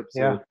ships.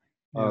 Yeah.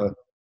 Or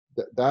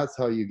Yeah. that's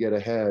how you get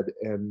ahead.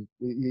 And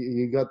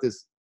you got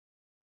this,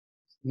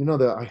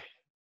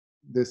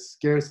 this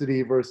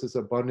scarcity versus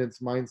abundance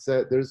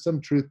mindset. There's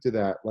some truth to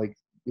that. Like,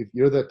 if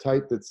you're the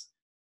type that's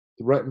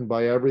threatened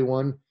by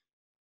everyone,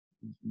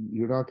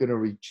 you're not going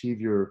to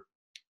achieve your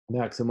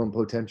maximum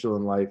potential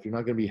in life. You're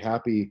not going to be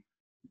happy.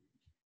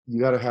 You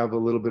got to have a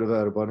little bit of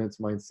that abundance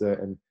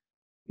mindset and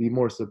be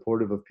more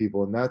supportive of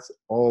people. And that's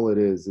all it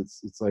is.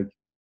 It's like,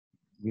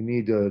 you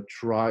need to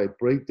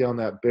break down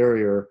that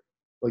barrier.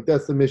 Like,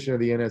 that's the mission of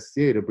the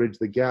NSCA, to bridge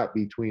the gap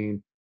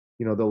between,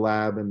 the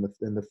lab and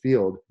the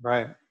field.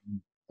 Right.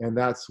 And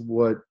that's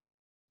what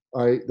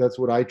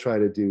I try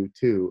to do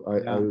too.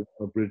 Yeah.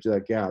 I bridge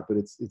that gap, but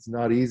it's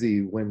not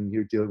easy when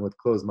you're dealing with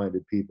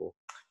closed-minded people.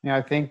 Yeah,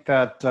 I think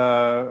that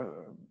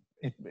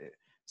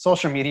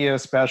social media,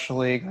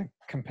 especially, like,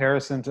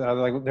 comparison to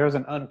other, like, there's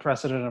an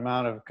unprecedented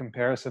amount of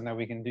comparison that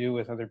we can do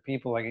with other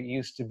people. Like, it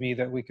used to be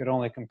that we could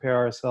only compare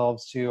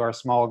ourselves to our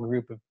small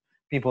group of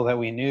people that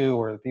we knew,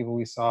 or the people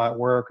we saw at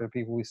work, or the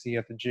people we see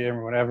at the gym,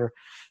 or whatever.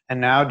 And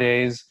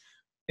nowadays,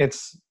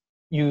 it's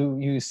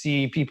you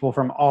see people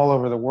from all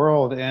over the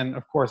world, and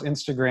of course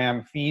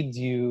Instagram feeds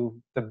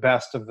you the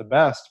best of the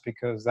best,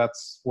 because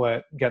that's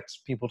what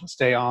gets people to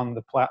stay on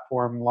the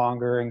platform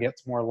longer and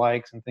gets more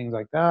likes and things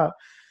like that.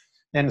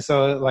 And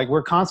so, like,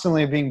 we're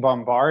constantly being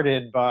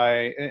bombarded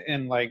by,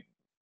 and like,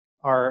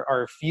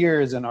 our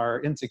fears and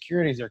our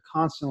insecurities are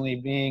constantly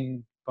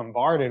being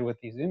bombarded with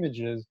these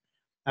images.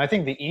 And I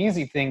think the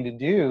easy thing to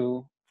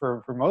do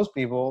for most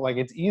people, like,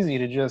 it's easy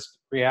to just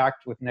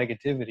react with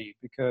negativity,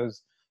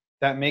 because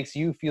that makes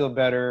you feel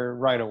better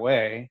right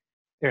away.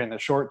 in the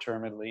short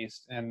term at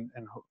least, and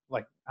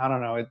like I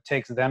don't know, it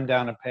takes them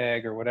down a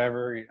peg or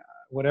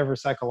whatever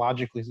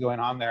psychologically is going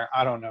on there.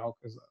 I don't know,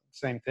 because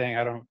same thing.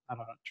 I don't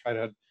try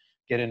to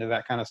get into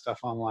that kind of stuff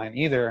online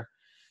either.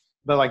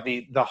 But like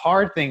the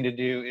hard thing to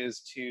do is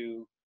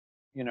to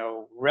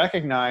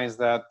recognize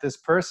that this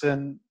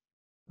person,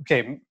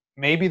 okay,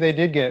 maybe they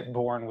did get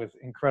born with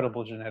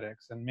incredible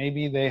genetics, and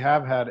maybe they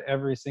have had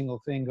every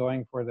single thing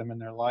going for them in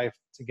their life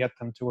to get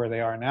them to where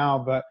they are now,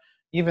 but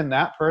even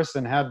that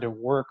person had to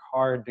work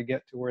hard to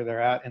get to where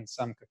they're at in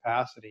some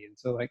capacity. And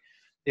so like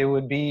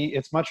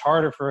it's much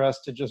harder for us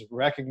to just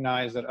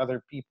recognize that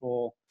other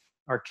people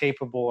are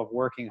capable of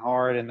working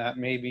hard, and that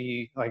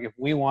maybe like if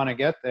we want to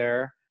get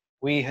there,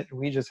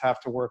 we just have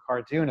to work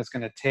hard too, and it's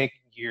going to take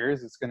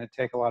years, it's going to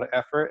take a lot of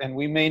effort, and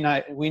we may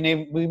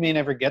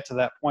never get to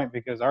that point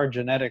because our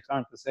genetics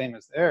aren't the same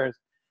as theirs,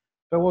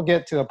 but we'll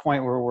get to a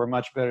point where we're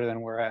much better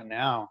than we're at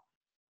now.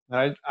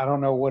 I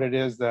don't know what it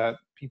is that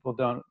people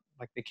don't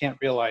like, they can't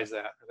realize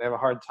that, or they have a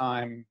hard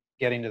time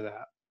getting to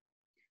that.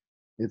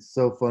 It's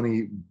so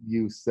funny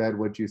you said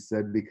what you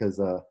said, because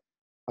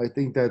I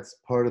think that's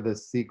part of the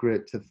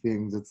secret to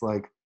things. It's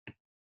like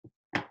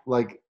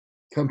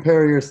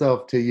compare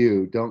yourself to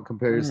you. Don't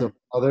compare yourself Mm,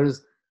 to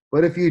others.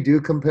 But if you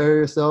do compare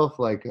yourself,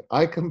 like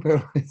I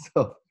compare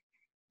myself,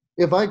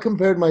 if I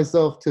compared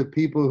myself to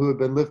people who have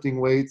been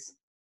lifting weights,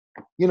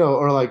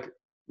 or like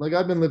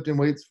I've been lifting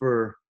weights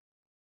for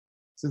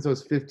since I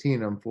was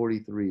 15. I'm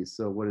 43.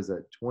 So what is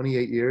that?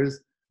 28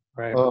 years.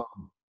 right. Um,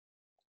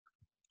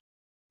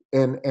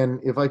 and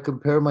if I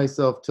compare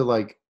myself to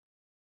like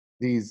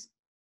these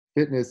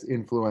fitness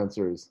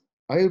influencers,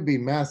 I would be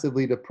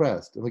massively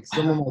depressed. Like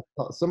some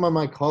of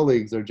my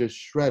colleagues are just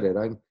shredded.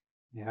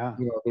 Yeah.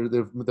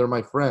 They're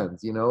my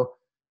friends.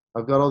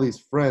 I've got all these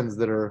friends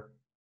that are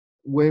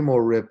way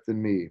more ripped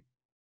than me,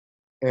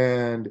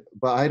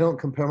 but I don't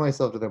compare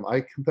myself to them.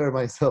 I compare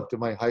myself to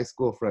my high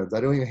school friends. I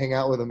don't even hang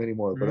out with them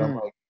anymore. But I'm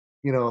Mm, like,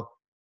 you know,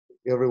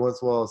 every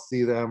once in a while I'll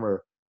see them,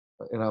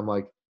 and I'm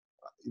like,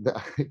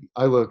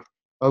 I look,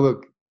 I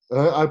look,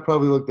 I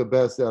probably look the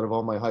best out of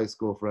all my high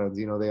school friends.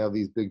 They have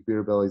these big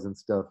beer bellies and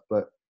stuff,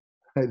 but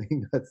I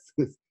think that's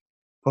just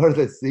part of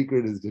the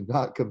secret, is to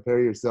not compare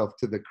yourself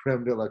to the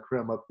creme de la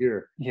creme up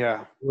here.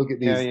 yeah. Look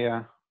at Yeah. these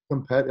Yeah.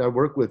 I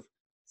work with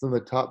some of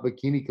the top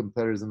bikini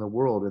competitors in the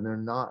world, and they're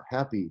not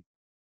happy.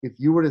 If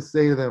you were to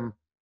say to them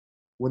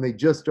when they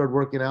just started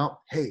working out,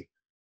 hey,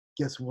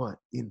 guess what?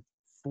 In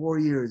 4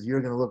 years,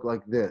 you're going to look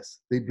like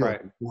this. They'd be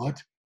like, Right.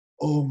 what?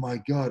 Oh my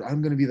God,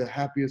 I'm going to be the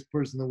happiest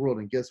person in the world.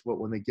 And guess what?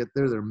 When they get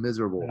there, they're They're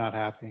miserable. not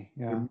happy.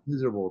 Yeah. They're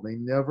miserable. They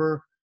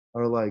never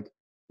are like,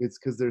 it's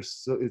because they're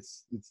so,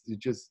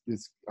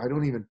 I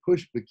don't even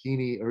push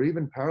bikini or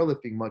even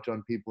powerlifting much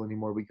on people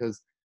anymore,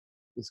 because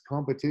this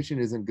competition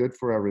isn't good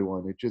for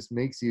everyone. It just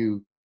makes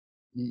you're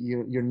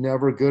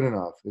never good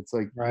enough. It's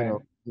like, Right.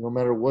 no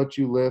matter what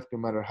you lift, no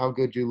matter how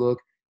good you look,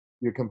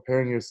 you're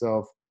comparing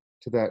yourself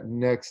to that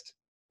next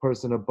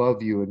person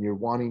above you, and you're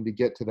wanting to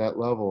get to that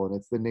level. And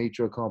it's the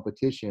nature of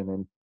competition.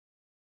 And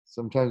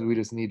sometimes we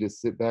just need to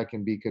sit back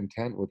and be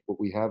content with what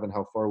we have and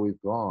how far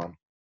we've gone.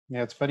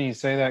 Yeah, it's funny you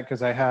say that,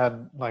 because I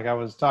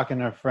was talking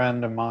to a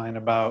friend of mine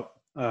about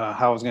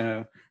how I was going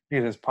to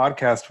do this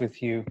podcast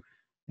with you,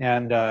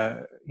 and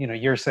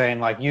you're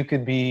saying like you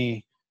could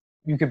be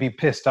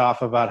pissed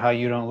off about how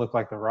you don't look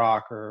like The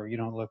Rock, or you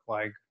don't look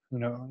like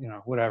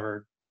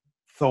whatever,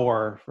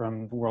 Thor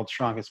from The World's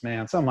Strongest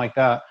Man, something like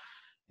that.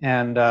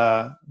 And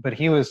but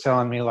he was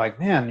telling me like,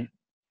 man,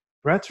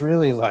 Brett's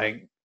really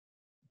like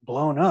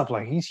blown up,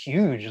 like he's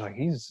huge, like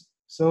he's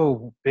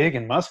so big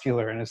and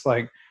muscular, and it's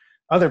like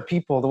other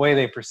people, the way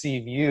they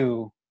perceive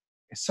you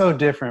is so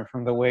different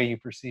from the way you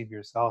perceive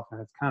yourself, and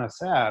it's kind of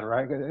sad,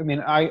 right? I mean,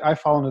 I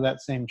fall into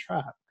that same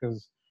trap,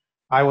 because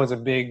I was a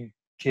big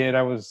kid.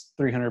 I was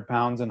 300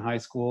 pounds in high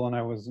school, and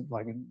I was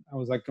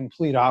like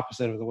complete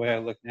opposite of the way I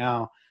look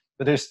now,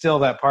 but there's still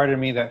that part of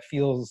me that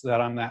feels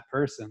that I'm that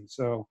person.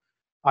 So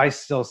I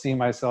still see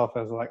myself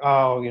as like,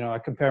 oh, I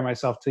compare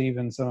myself to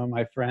even some of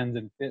my friends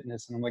in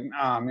fitness, and I'm like,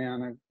 nah,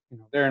 man,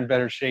 they're in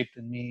better shape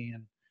than me,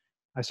 and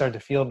I start to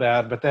feel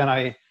bad. But then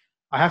I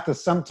have to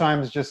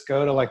sometimes just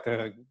go to like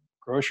the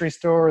grocery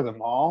store or the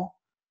mall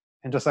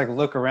and just like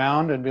look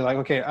around and be like,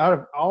 okay, out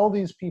of all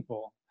these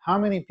people, how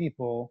many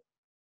people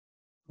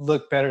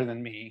look better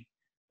than me?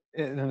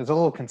 And it's a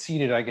little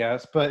conceited, I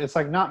guess, but it's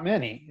like not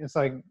many. It's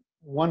like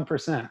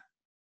 1%.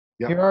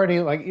 Yep. You're already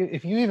like,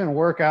 if you even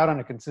work out on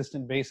a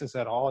consistent basis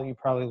at all, you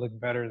probably look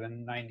better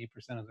than 90%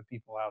 of the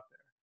people out there.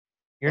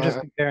 You're just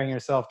I, comparing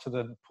yourself to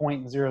the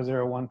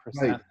 0.001%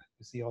 right. that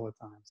you see all the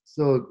time.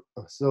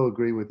 So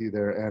agree with you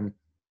there. And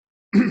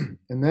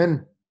and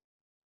then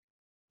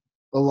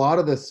a lot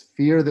of this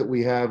fear that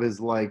we have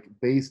is like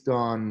based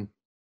on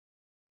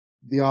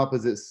the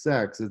opposite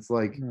sex. It's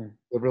like Mm,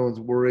 everyone's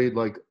worried,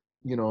 like,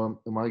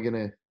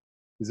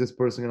 is this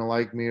person gonna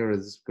like me, or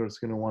is this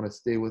person gonna want to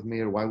stay with me,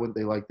 or why wouldn't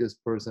they like this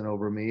person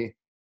over me?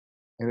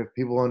 And if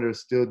people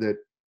understood that,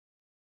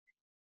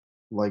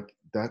 like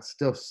that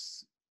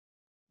stuff's,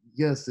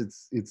 yes,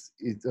 it's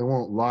I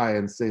won't lie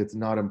and say it's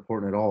not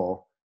important at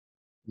all.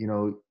 you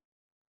know,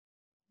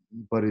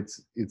 but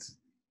it's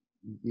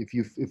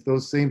if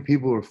those same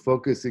people are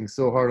focusing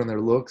so hard on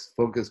their looks,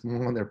 focus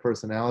more on their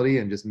personality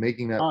and just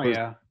making that Oh person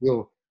yeah.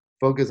 feel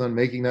focus on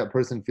making that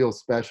person feel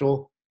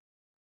special,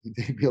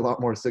 they'd be a lot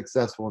more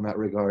successful in that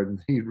regard. And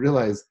you'd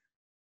realize,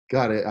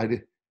 God,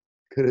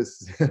 could have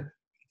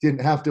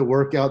didn't have to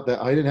work out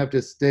that I didn't have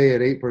to stay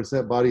at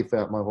 8% body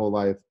fat my whole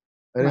life.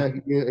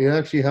 You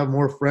actually have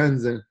more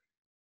friends than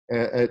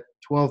at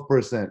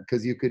 12%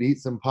 because you could eat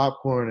some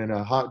popcorn and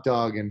a hot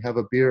dog and have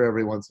a beer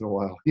every once in a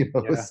while, Yeah.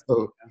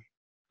 So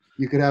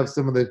you could have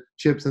some of the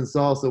chips and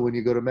salsa when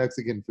you go to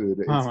Mexican food.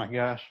 Oh my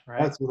gosh.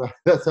 Right.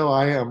 That's how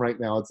I am right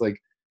now. It's like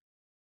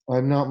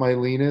I'm not my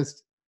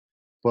leanest,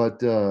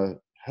 but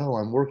hell,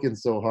 I'm working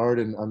so hard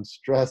and I'm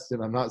stressed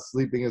and I'm not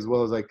sleeping as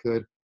well as I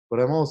could. But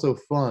I'm also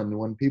fun.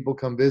 When people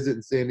come visit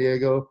in San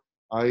Diego,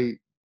 I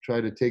try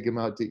to take them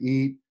out to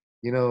eat,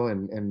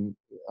 and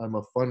I'm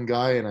a fun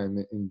guy and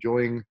I'm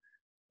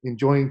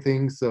enjoying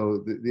things.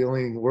 So the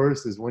only thing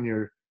worse is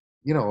when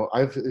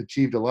I've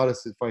achieved a lot of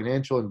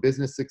financial and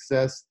business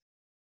success.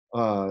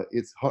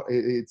 It's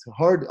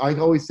hard. I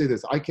always say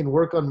this: I can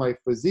work on my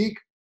physique,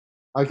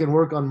 I can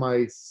work on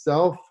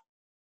myself,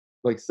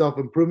 like self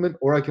improvement,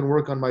 or I can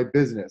work on my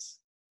business.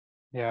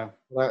 Yeah.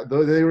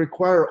 Though they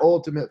require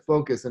ultimate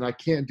focus, and I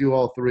can't do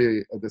all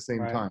three at the same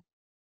Right. time.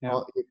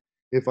 Yeah.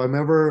 If I'm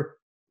ever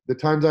the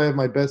times I have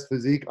my best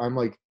physique, I'm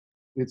like,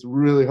 it's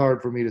really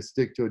hard for me to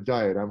stick to a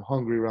diet. I'm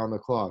hungry around the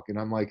clock, and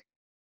I'm like,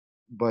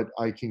 but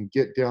I can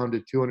get down to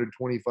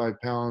 225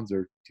 pounds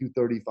or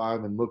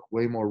 235 and look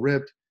way more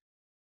ripped.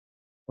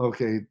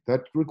 Okay,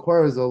 that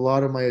requires a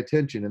lot of my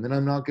attention, and then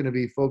I'm not going to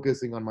be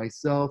focusing on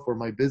myself or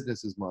my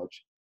business as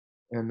much.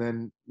 And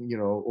then,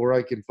 or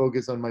I can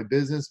focus on my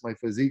business, my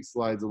physique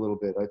slides a little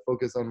bit. I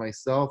focus on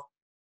myself,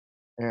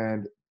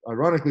 and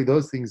ironically,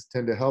 those things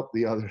tend to help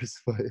the others,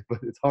 but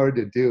it's hard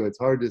to do. It's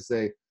hard to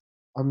say,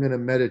 I'm going to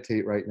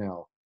meditate right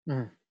now,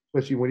 Mm-hmm.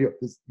 especially when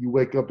you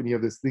wake up and you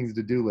have this things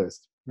to do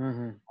list.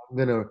 Mm-hmm. I'm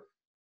going to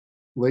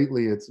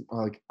lately it's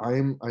like I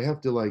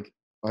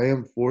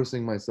am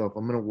forcing myself.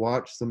 I'm gonna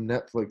watch some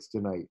Netflix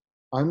tonight.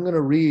 I'm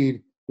gonna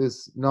read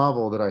this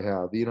novel that I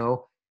have,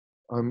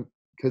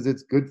 because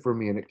it's good for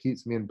me and it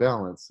keeps me in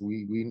balance.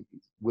 We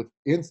with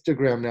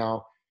Instagram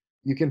now,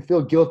 you can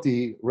feel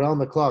guilty round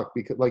the clock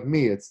because like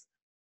me,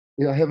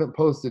 I haven't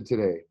posted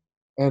today.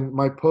 And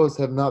my posts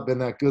have not been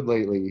that good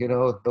lately.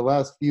 The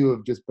last few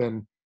have just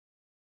been,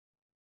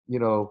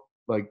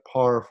 like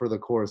par for the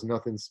course,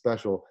 nothing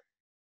special.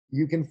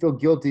 You can feel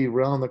guilty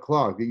around the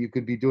clock that you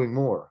could be doing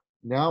more.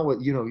 Now, what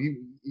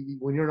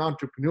when you're an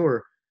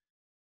entrepreneur,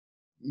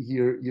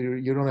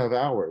 you don't have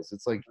hours.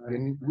 It's like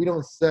Right. we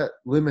don't set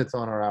limits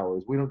on our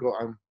hours. We don't go.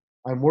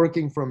 I'm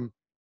working from,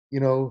 you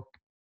know,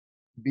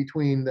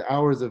 between the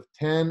hours of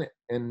 10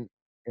 and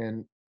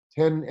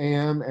 10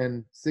 a.m.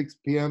 and 6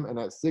 p.m. and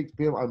at 6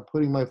 p.m. I'm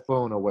putting my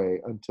phone away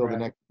until the Right.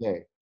 next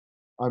day.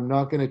 I'm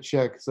not going to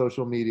check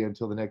social media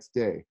until the next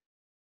day.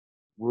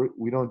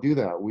 We don't do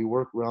that. We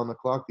work round the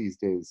clock these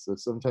days. So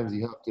sometimes Yeah.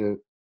 you have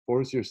to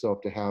force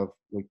yourself to have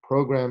like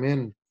program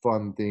in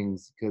fun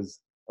things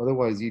because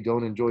otherwise you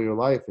don't enjoy your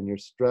life and you're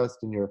stressed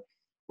and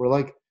we're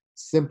like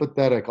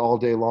sympathetic all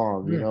day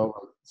long, Mm,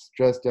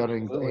 stressed out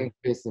and absolutely.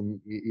 anxious and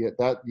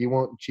that you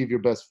won't achieve your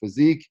best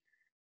physique.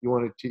 You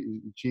want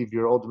to achieve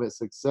your ultimate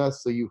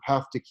success. So you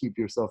have to keep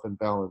yourself in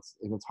balance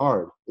and it's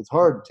hard. It's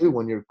hard too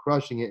when you're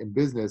crushing it in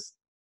business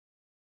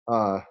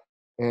uh,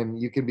 and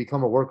you can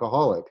become a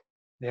workaholic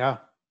Yeah.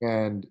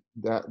 and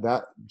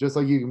that just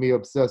like you can be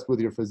obsessed with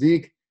your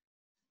physique,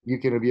 you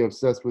can be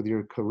obsessed with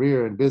your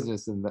career and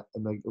business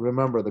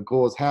remember the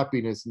goal is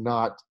happiness,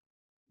 not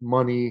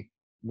money,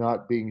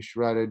 not being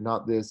shredded,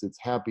 not this, it's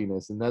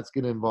happiness, and that's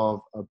going to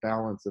involve a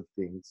balance of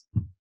things.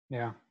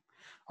 Yeah.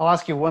 I'll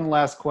ask you one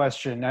last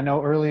question. I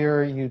know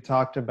earlier you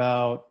talked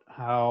about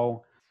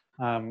how,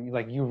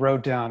 like you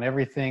wrote down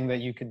everything that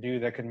you could do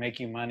that could make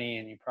you money,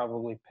 and you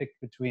probably picked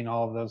between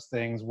all of those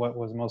things what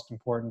was most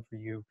important for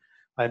you.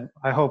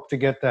 I hope to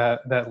get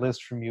that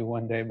list from you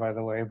one day, by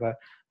the way. But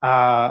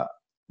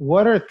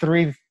what are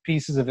three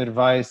pieces of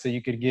advice that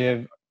you could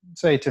give,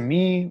 say, to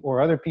me or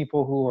other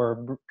people who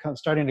are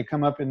starting to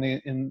come up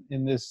in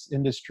this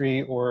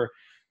industry, or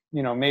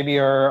maybe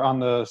are on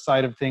the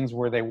side of things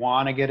where they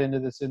want to get into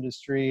this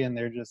industry and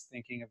they're just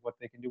thinking of what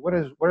they can do? What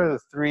are the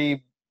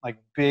three like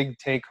big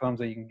take homes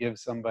that you can give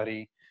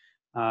somebody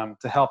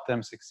to help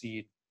them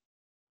succeed?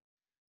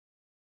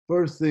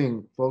 First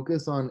thing,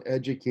 focus on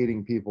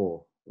educating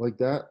people like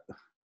that.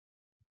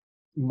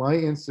 My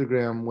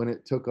Instagram when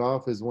it took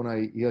off is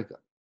when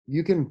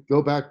you can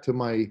go back to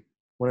my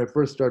when I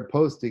first started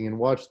posting and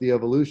watch the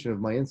evolution of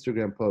my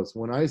Instagram posts.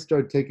 When I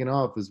started taking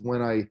off is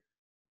when I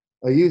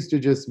used to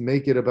just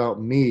make it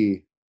about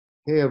me.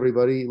 Hey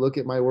everybody, look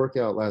at my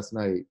workout last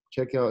night.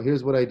 Check out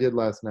here's what I did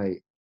last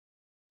night.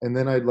 And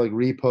then I'd like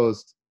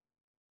repost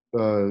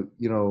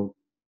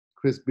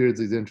Chris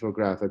Beardsley's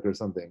infographic or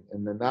something.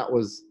 And then that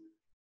was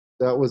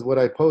what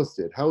I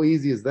posted. How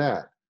easy is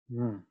that?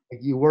 Mm,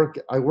 Like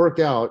I work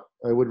out,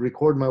 I would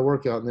record my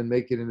workout and then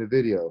make it in a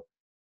video.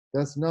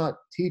 That's not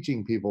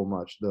teaching people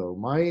much, though.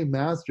 My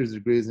master's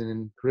degree is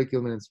in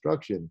curriculum and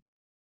instruction,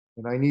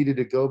 and I needed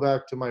to go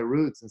back to my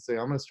roots and say,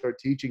 I'm going to start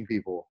teaching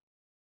people.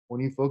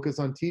 When you focus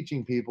on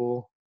teaching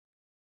people,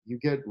 you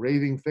get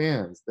raving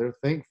fans. They're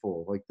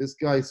thankful. Like, this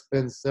guy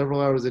spends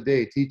several hours a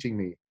day teaching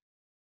me.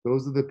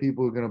 Those are the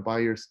people who are going to buy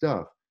your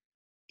stuff.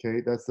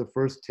 Okay, that's the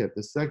first tip.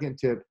 The second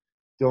tip,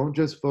 don't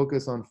just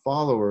focus on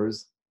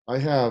followers. I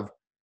have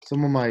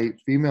some of my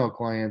female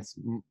clients,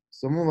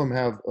 some of them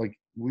have, like,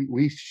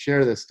 we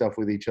share this stuff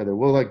with each other.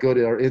 We'll, like, go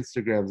to our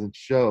Instagrams and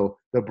show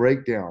the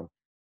breakdown.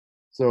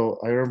 So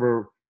I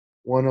remember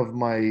one of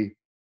my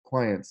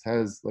clients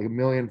has like 1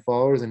 million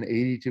followers and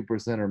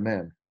 82% are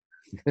men.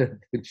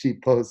 And she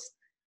posts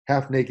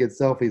half naked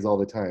selfies all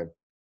the time.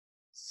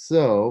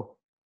 So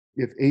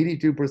if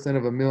 82%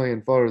 of 1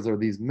 million followers are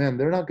these men,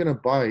 they're not going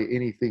to buy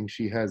anything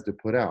she has to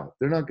put out.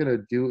 They're not going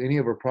to do any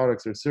of her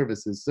products or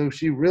services. So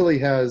she really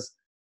has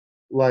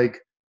like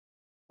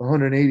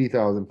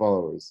 180,000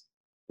 followers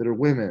that are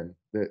women,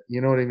 that,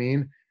 you know what I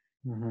mean?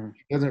 Mm-hmm.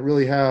 She doesn't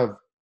really have,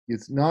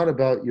 it's not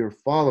about your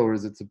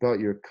followers, it's about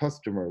your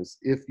customers.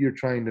 If you're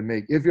trying to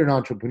make, if you're an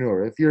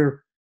entrepreneur, if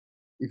you're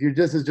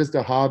just, it's just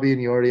a hobby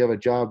and you already have a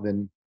job,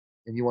 then,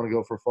 and you want to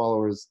go for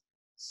followers,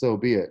 so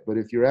be it. But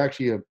if you're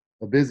actually a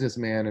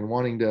businessman and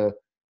wanting to,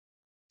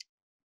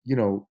 you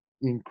know,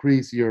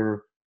 increase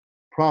your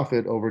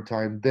profit over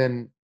time,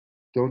 then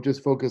don't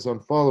just focus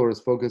on followers,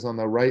 focus on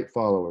the right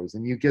followers.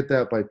 And you get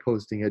that by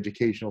posting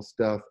educational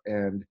stuff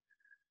and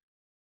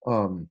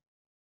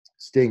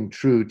staying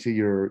true to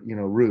your, you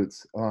know,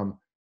 roots.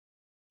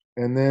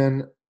 And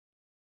then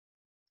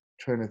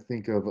trying to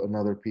think of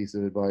another piece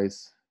of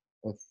advice.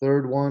 A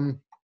third one,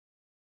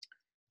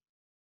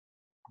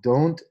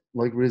 don't,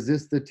 like,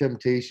 resist the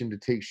temptation to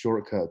take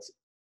shortcuts.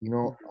 You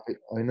know,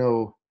 I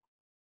know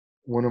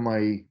one of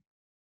my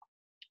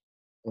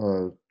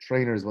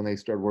trainers, when they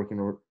started working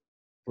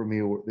for me,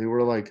 they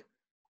were like,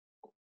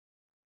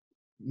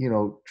 you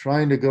know,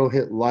 trying to go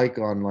hit like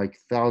on like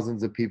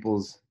thousands of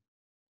people's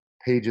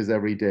pages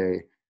every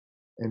day,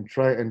 and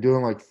try and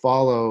doing like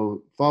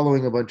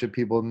following a bunch of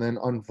people and then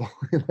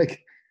unfollowing,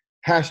 like,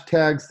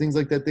 hashtags, things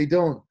like that.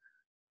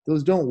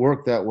 Those don't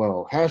work that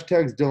well.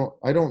 Hashtags don't,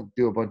 I don't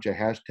do a bunch of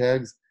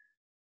hashtags.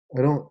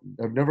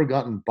 I've never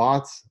gotten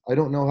bots. I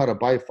don't know how to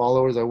buy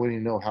followers. I wouldn't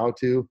even know how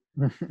to.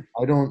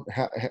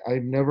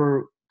 I've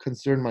never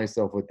concerned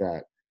myself with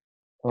that.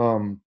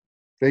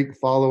 Fake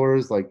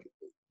followers, like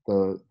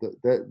I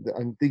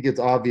think it's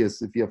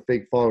obvious if you have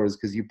fake followers,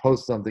 because you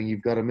post something,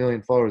 you've got 1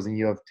 million followers and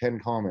you have 10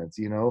 comments,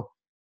 you know,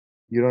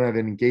 you don't have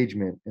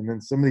engagement. And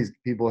then some of these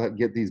people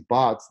get these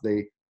bots,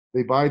 they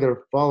buy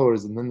their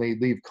followers and then they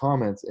leave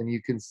comments, and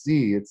you can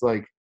see it's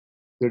like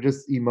they're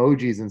just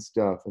emojis and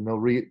stuff, and they'll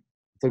read,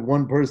 it's like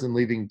one person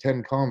leaving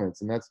 10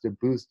 comments, and that's to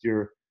boost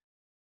your,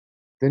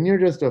 then you're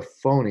just a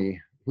phony.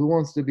 Who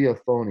wants to be a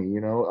phony,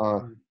 you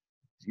know?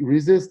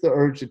 Resist the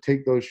urge to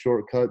take those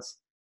shortcuts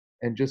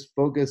and just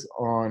focus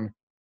on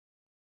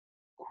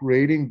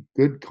creating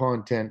good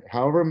content,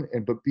 however,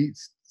 and but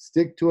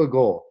stick to a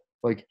goal.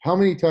 Like, how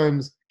many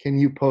times can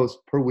you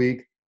post per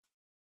week?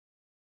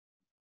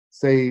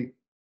 Say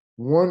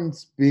one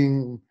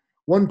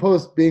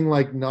post being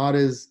like not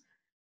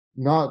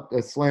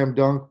a slam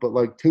dunk, but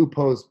like 2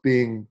 posts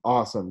being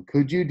awesome.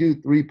 Could you do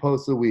 3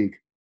 posts a week?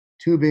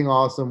 2 being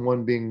awesome,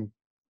 1 being,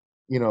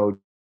 you know,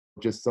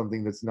 just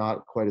something that's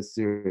not quite as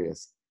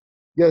serious.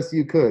 Yes,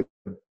 you could.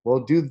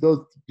 Well,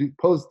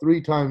 post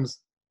 3 times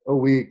a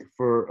week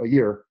for a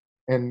year,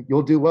 and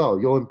you'll do well.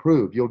 You'll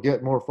improve. You'll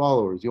get more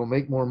followers. You'll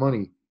make more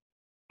money.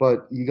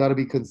 But you got to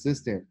be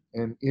consistent.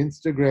 And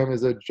Instagram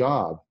is a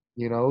job.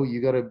 You know,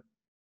 you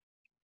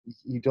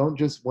don't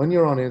just, when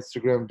you're on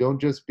Instagram, don't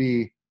just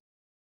be,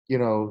 you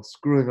know,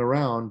 screwing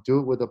around. Do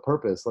it with a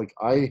purpose. Like,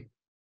 I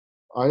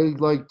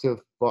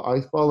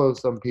follow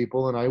some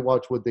people and I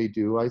watch what they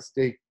do. I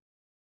stay,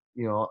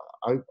 you know,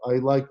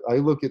 I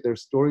look at their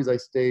stories. I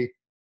stay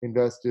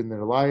invested in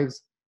their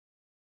lives,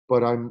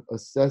 but I'm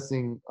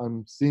seeing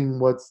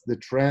what's the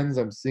trends.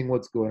 I'm seeing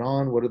what's going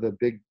on. What are the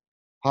big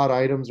hot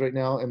items right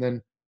now? And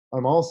then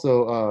I'm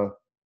also,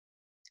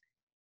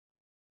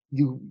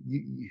 you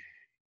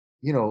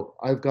know,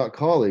 I've got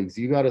colleagues.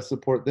 You got to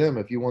support them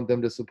if you want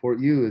them to support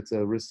you. It's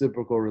a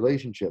reciprocal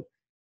relationship.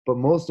 But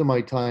most of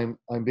my time,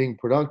 I'm being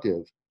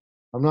productive.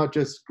 I'm not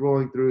just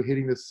scrolling through,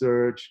 hitting the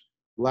search,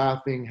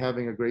 laughing,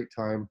 having a great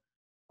time.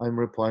 I'm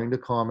replying to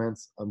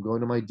comments. I'm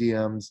going to my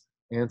DMs,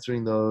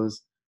 answering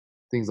those,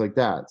 things like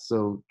that.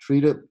 So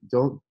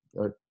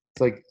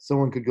it's like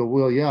someone could go,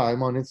 well, yeah,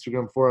 I'm on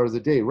Instagram 4 hours a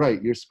day.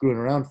 Right. You're screwing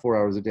around 4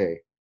 hours a day.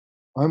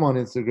 I'm on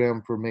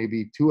Instagram for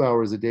maybe 2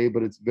 hours a day,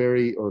 but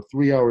or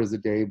 3 hours a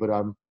day, but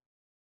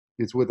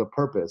it's with a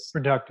purpose.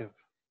 Productive.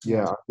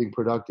 Yeah, I think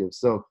productive.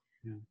 So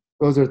yeah.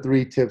 Those are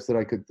 3 tips that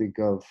I could think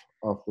of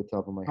off the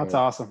top of my head. That's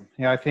awesome.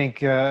 Yeah, I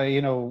think,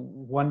 you know,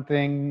 one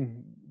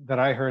thing that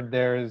I heard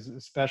there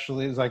is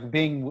like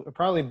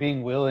probably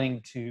being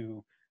willing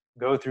to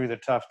go through the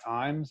tough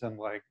times and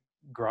like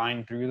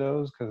grind through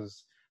those,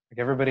 because Like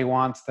everybody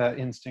wants that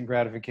instant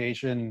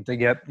gratification to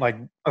get like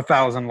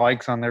 1,000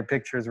 likes on their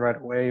pictures right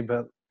away.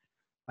 But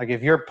like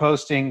if you're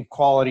posting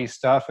quality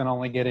stuff and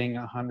only getting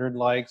 100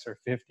 likes or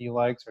 50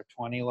 likes or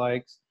 20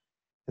 likes,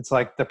 it's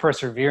like the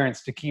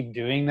perseverance to keep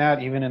doing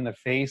that, even in the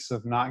face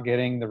of not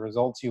getting the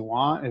results you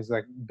want, is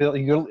like,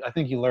 I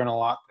think you learn a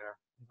lot there.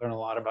 You learn a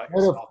lot about I had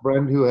a yourself.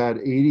 friend who had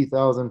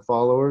 80,000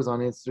 followers on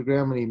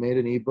Instagram, and he made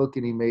an ebook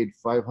and he made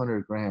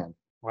 500 grand.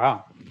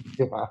 Wow.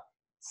 Yeah.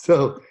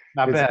 So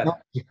Not it's bad. not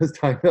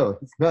just, I know,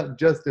 it's not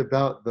just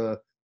about the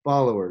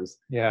followers,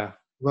 Yeah.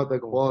 it's about the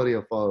quality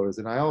of followers.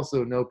 And I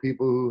also know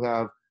people who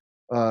have,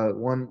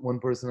 one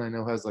person I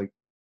know has like,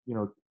 you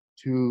know,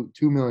 2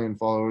 million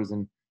followers,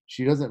 and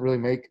she doesn't really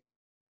make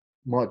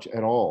much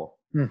at all.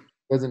 Hmm.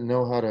 Doesn't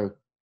know how to,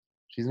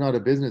 she's not a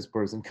business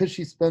person because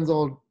she spends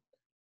all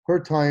her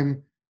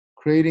time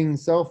creating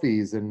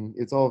selfies and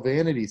it's all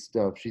vanity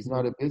stuff. She's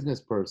not a business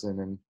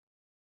person, and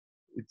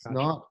it's Gotcha.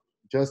 not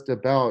just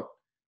about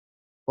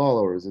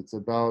followers. It's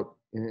about,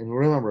 and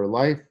remember,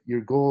 life,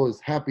 your goal is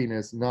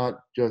happiness,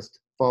 not just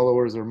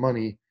followers or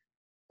money.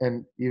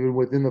 And even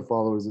within the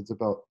followers, it's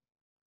about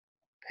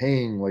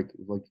paying like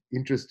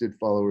interested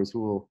followers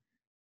who will,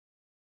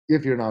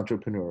 if you're an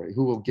entrepreneur,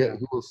 Yeah.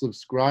 who will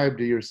subscribe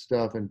to your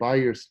stuff and buy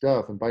your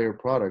stuff and buy your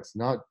products.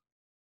 Not,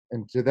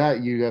 and to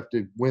that you have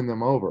to win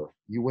them over.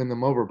 You win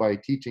them over by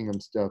teaching them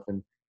stuff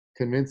and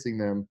convincing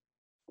them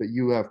that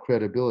you have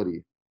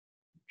credibility.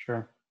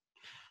 Sure.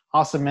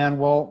 Awesome, man.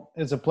 Well,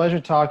 it's a pleasure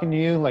talking to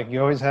you. Like you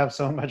always have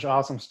so much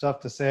awesome stuff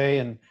to say.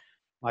 And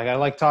like, I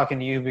like talking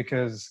to you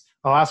because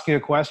I'll ask you a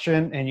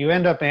question and you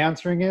end up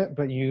answering it,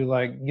 but you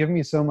like give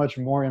me so much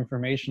more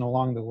information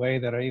along the way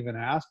that I even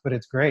ask, but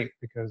it's great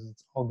because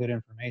it's all good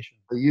information.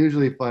 I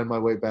usually find my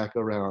way back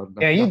around.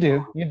 Yeah, you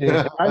do. You do.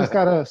 I just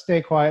got to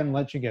stay quiet and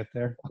let you get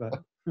there. But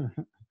cool,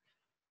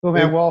 man.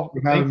 Thank Well,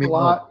 you for having thanks me a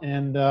on. lot.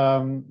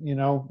 And, you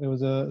know, it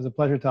was a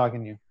pleasure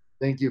talking to you.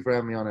 Thank you for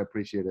having me on. I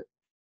appreciate it.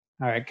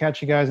 All right.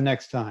 Catch you guys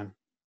next time.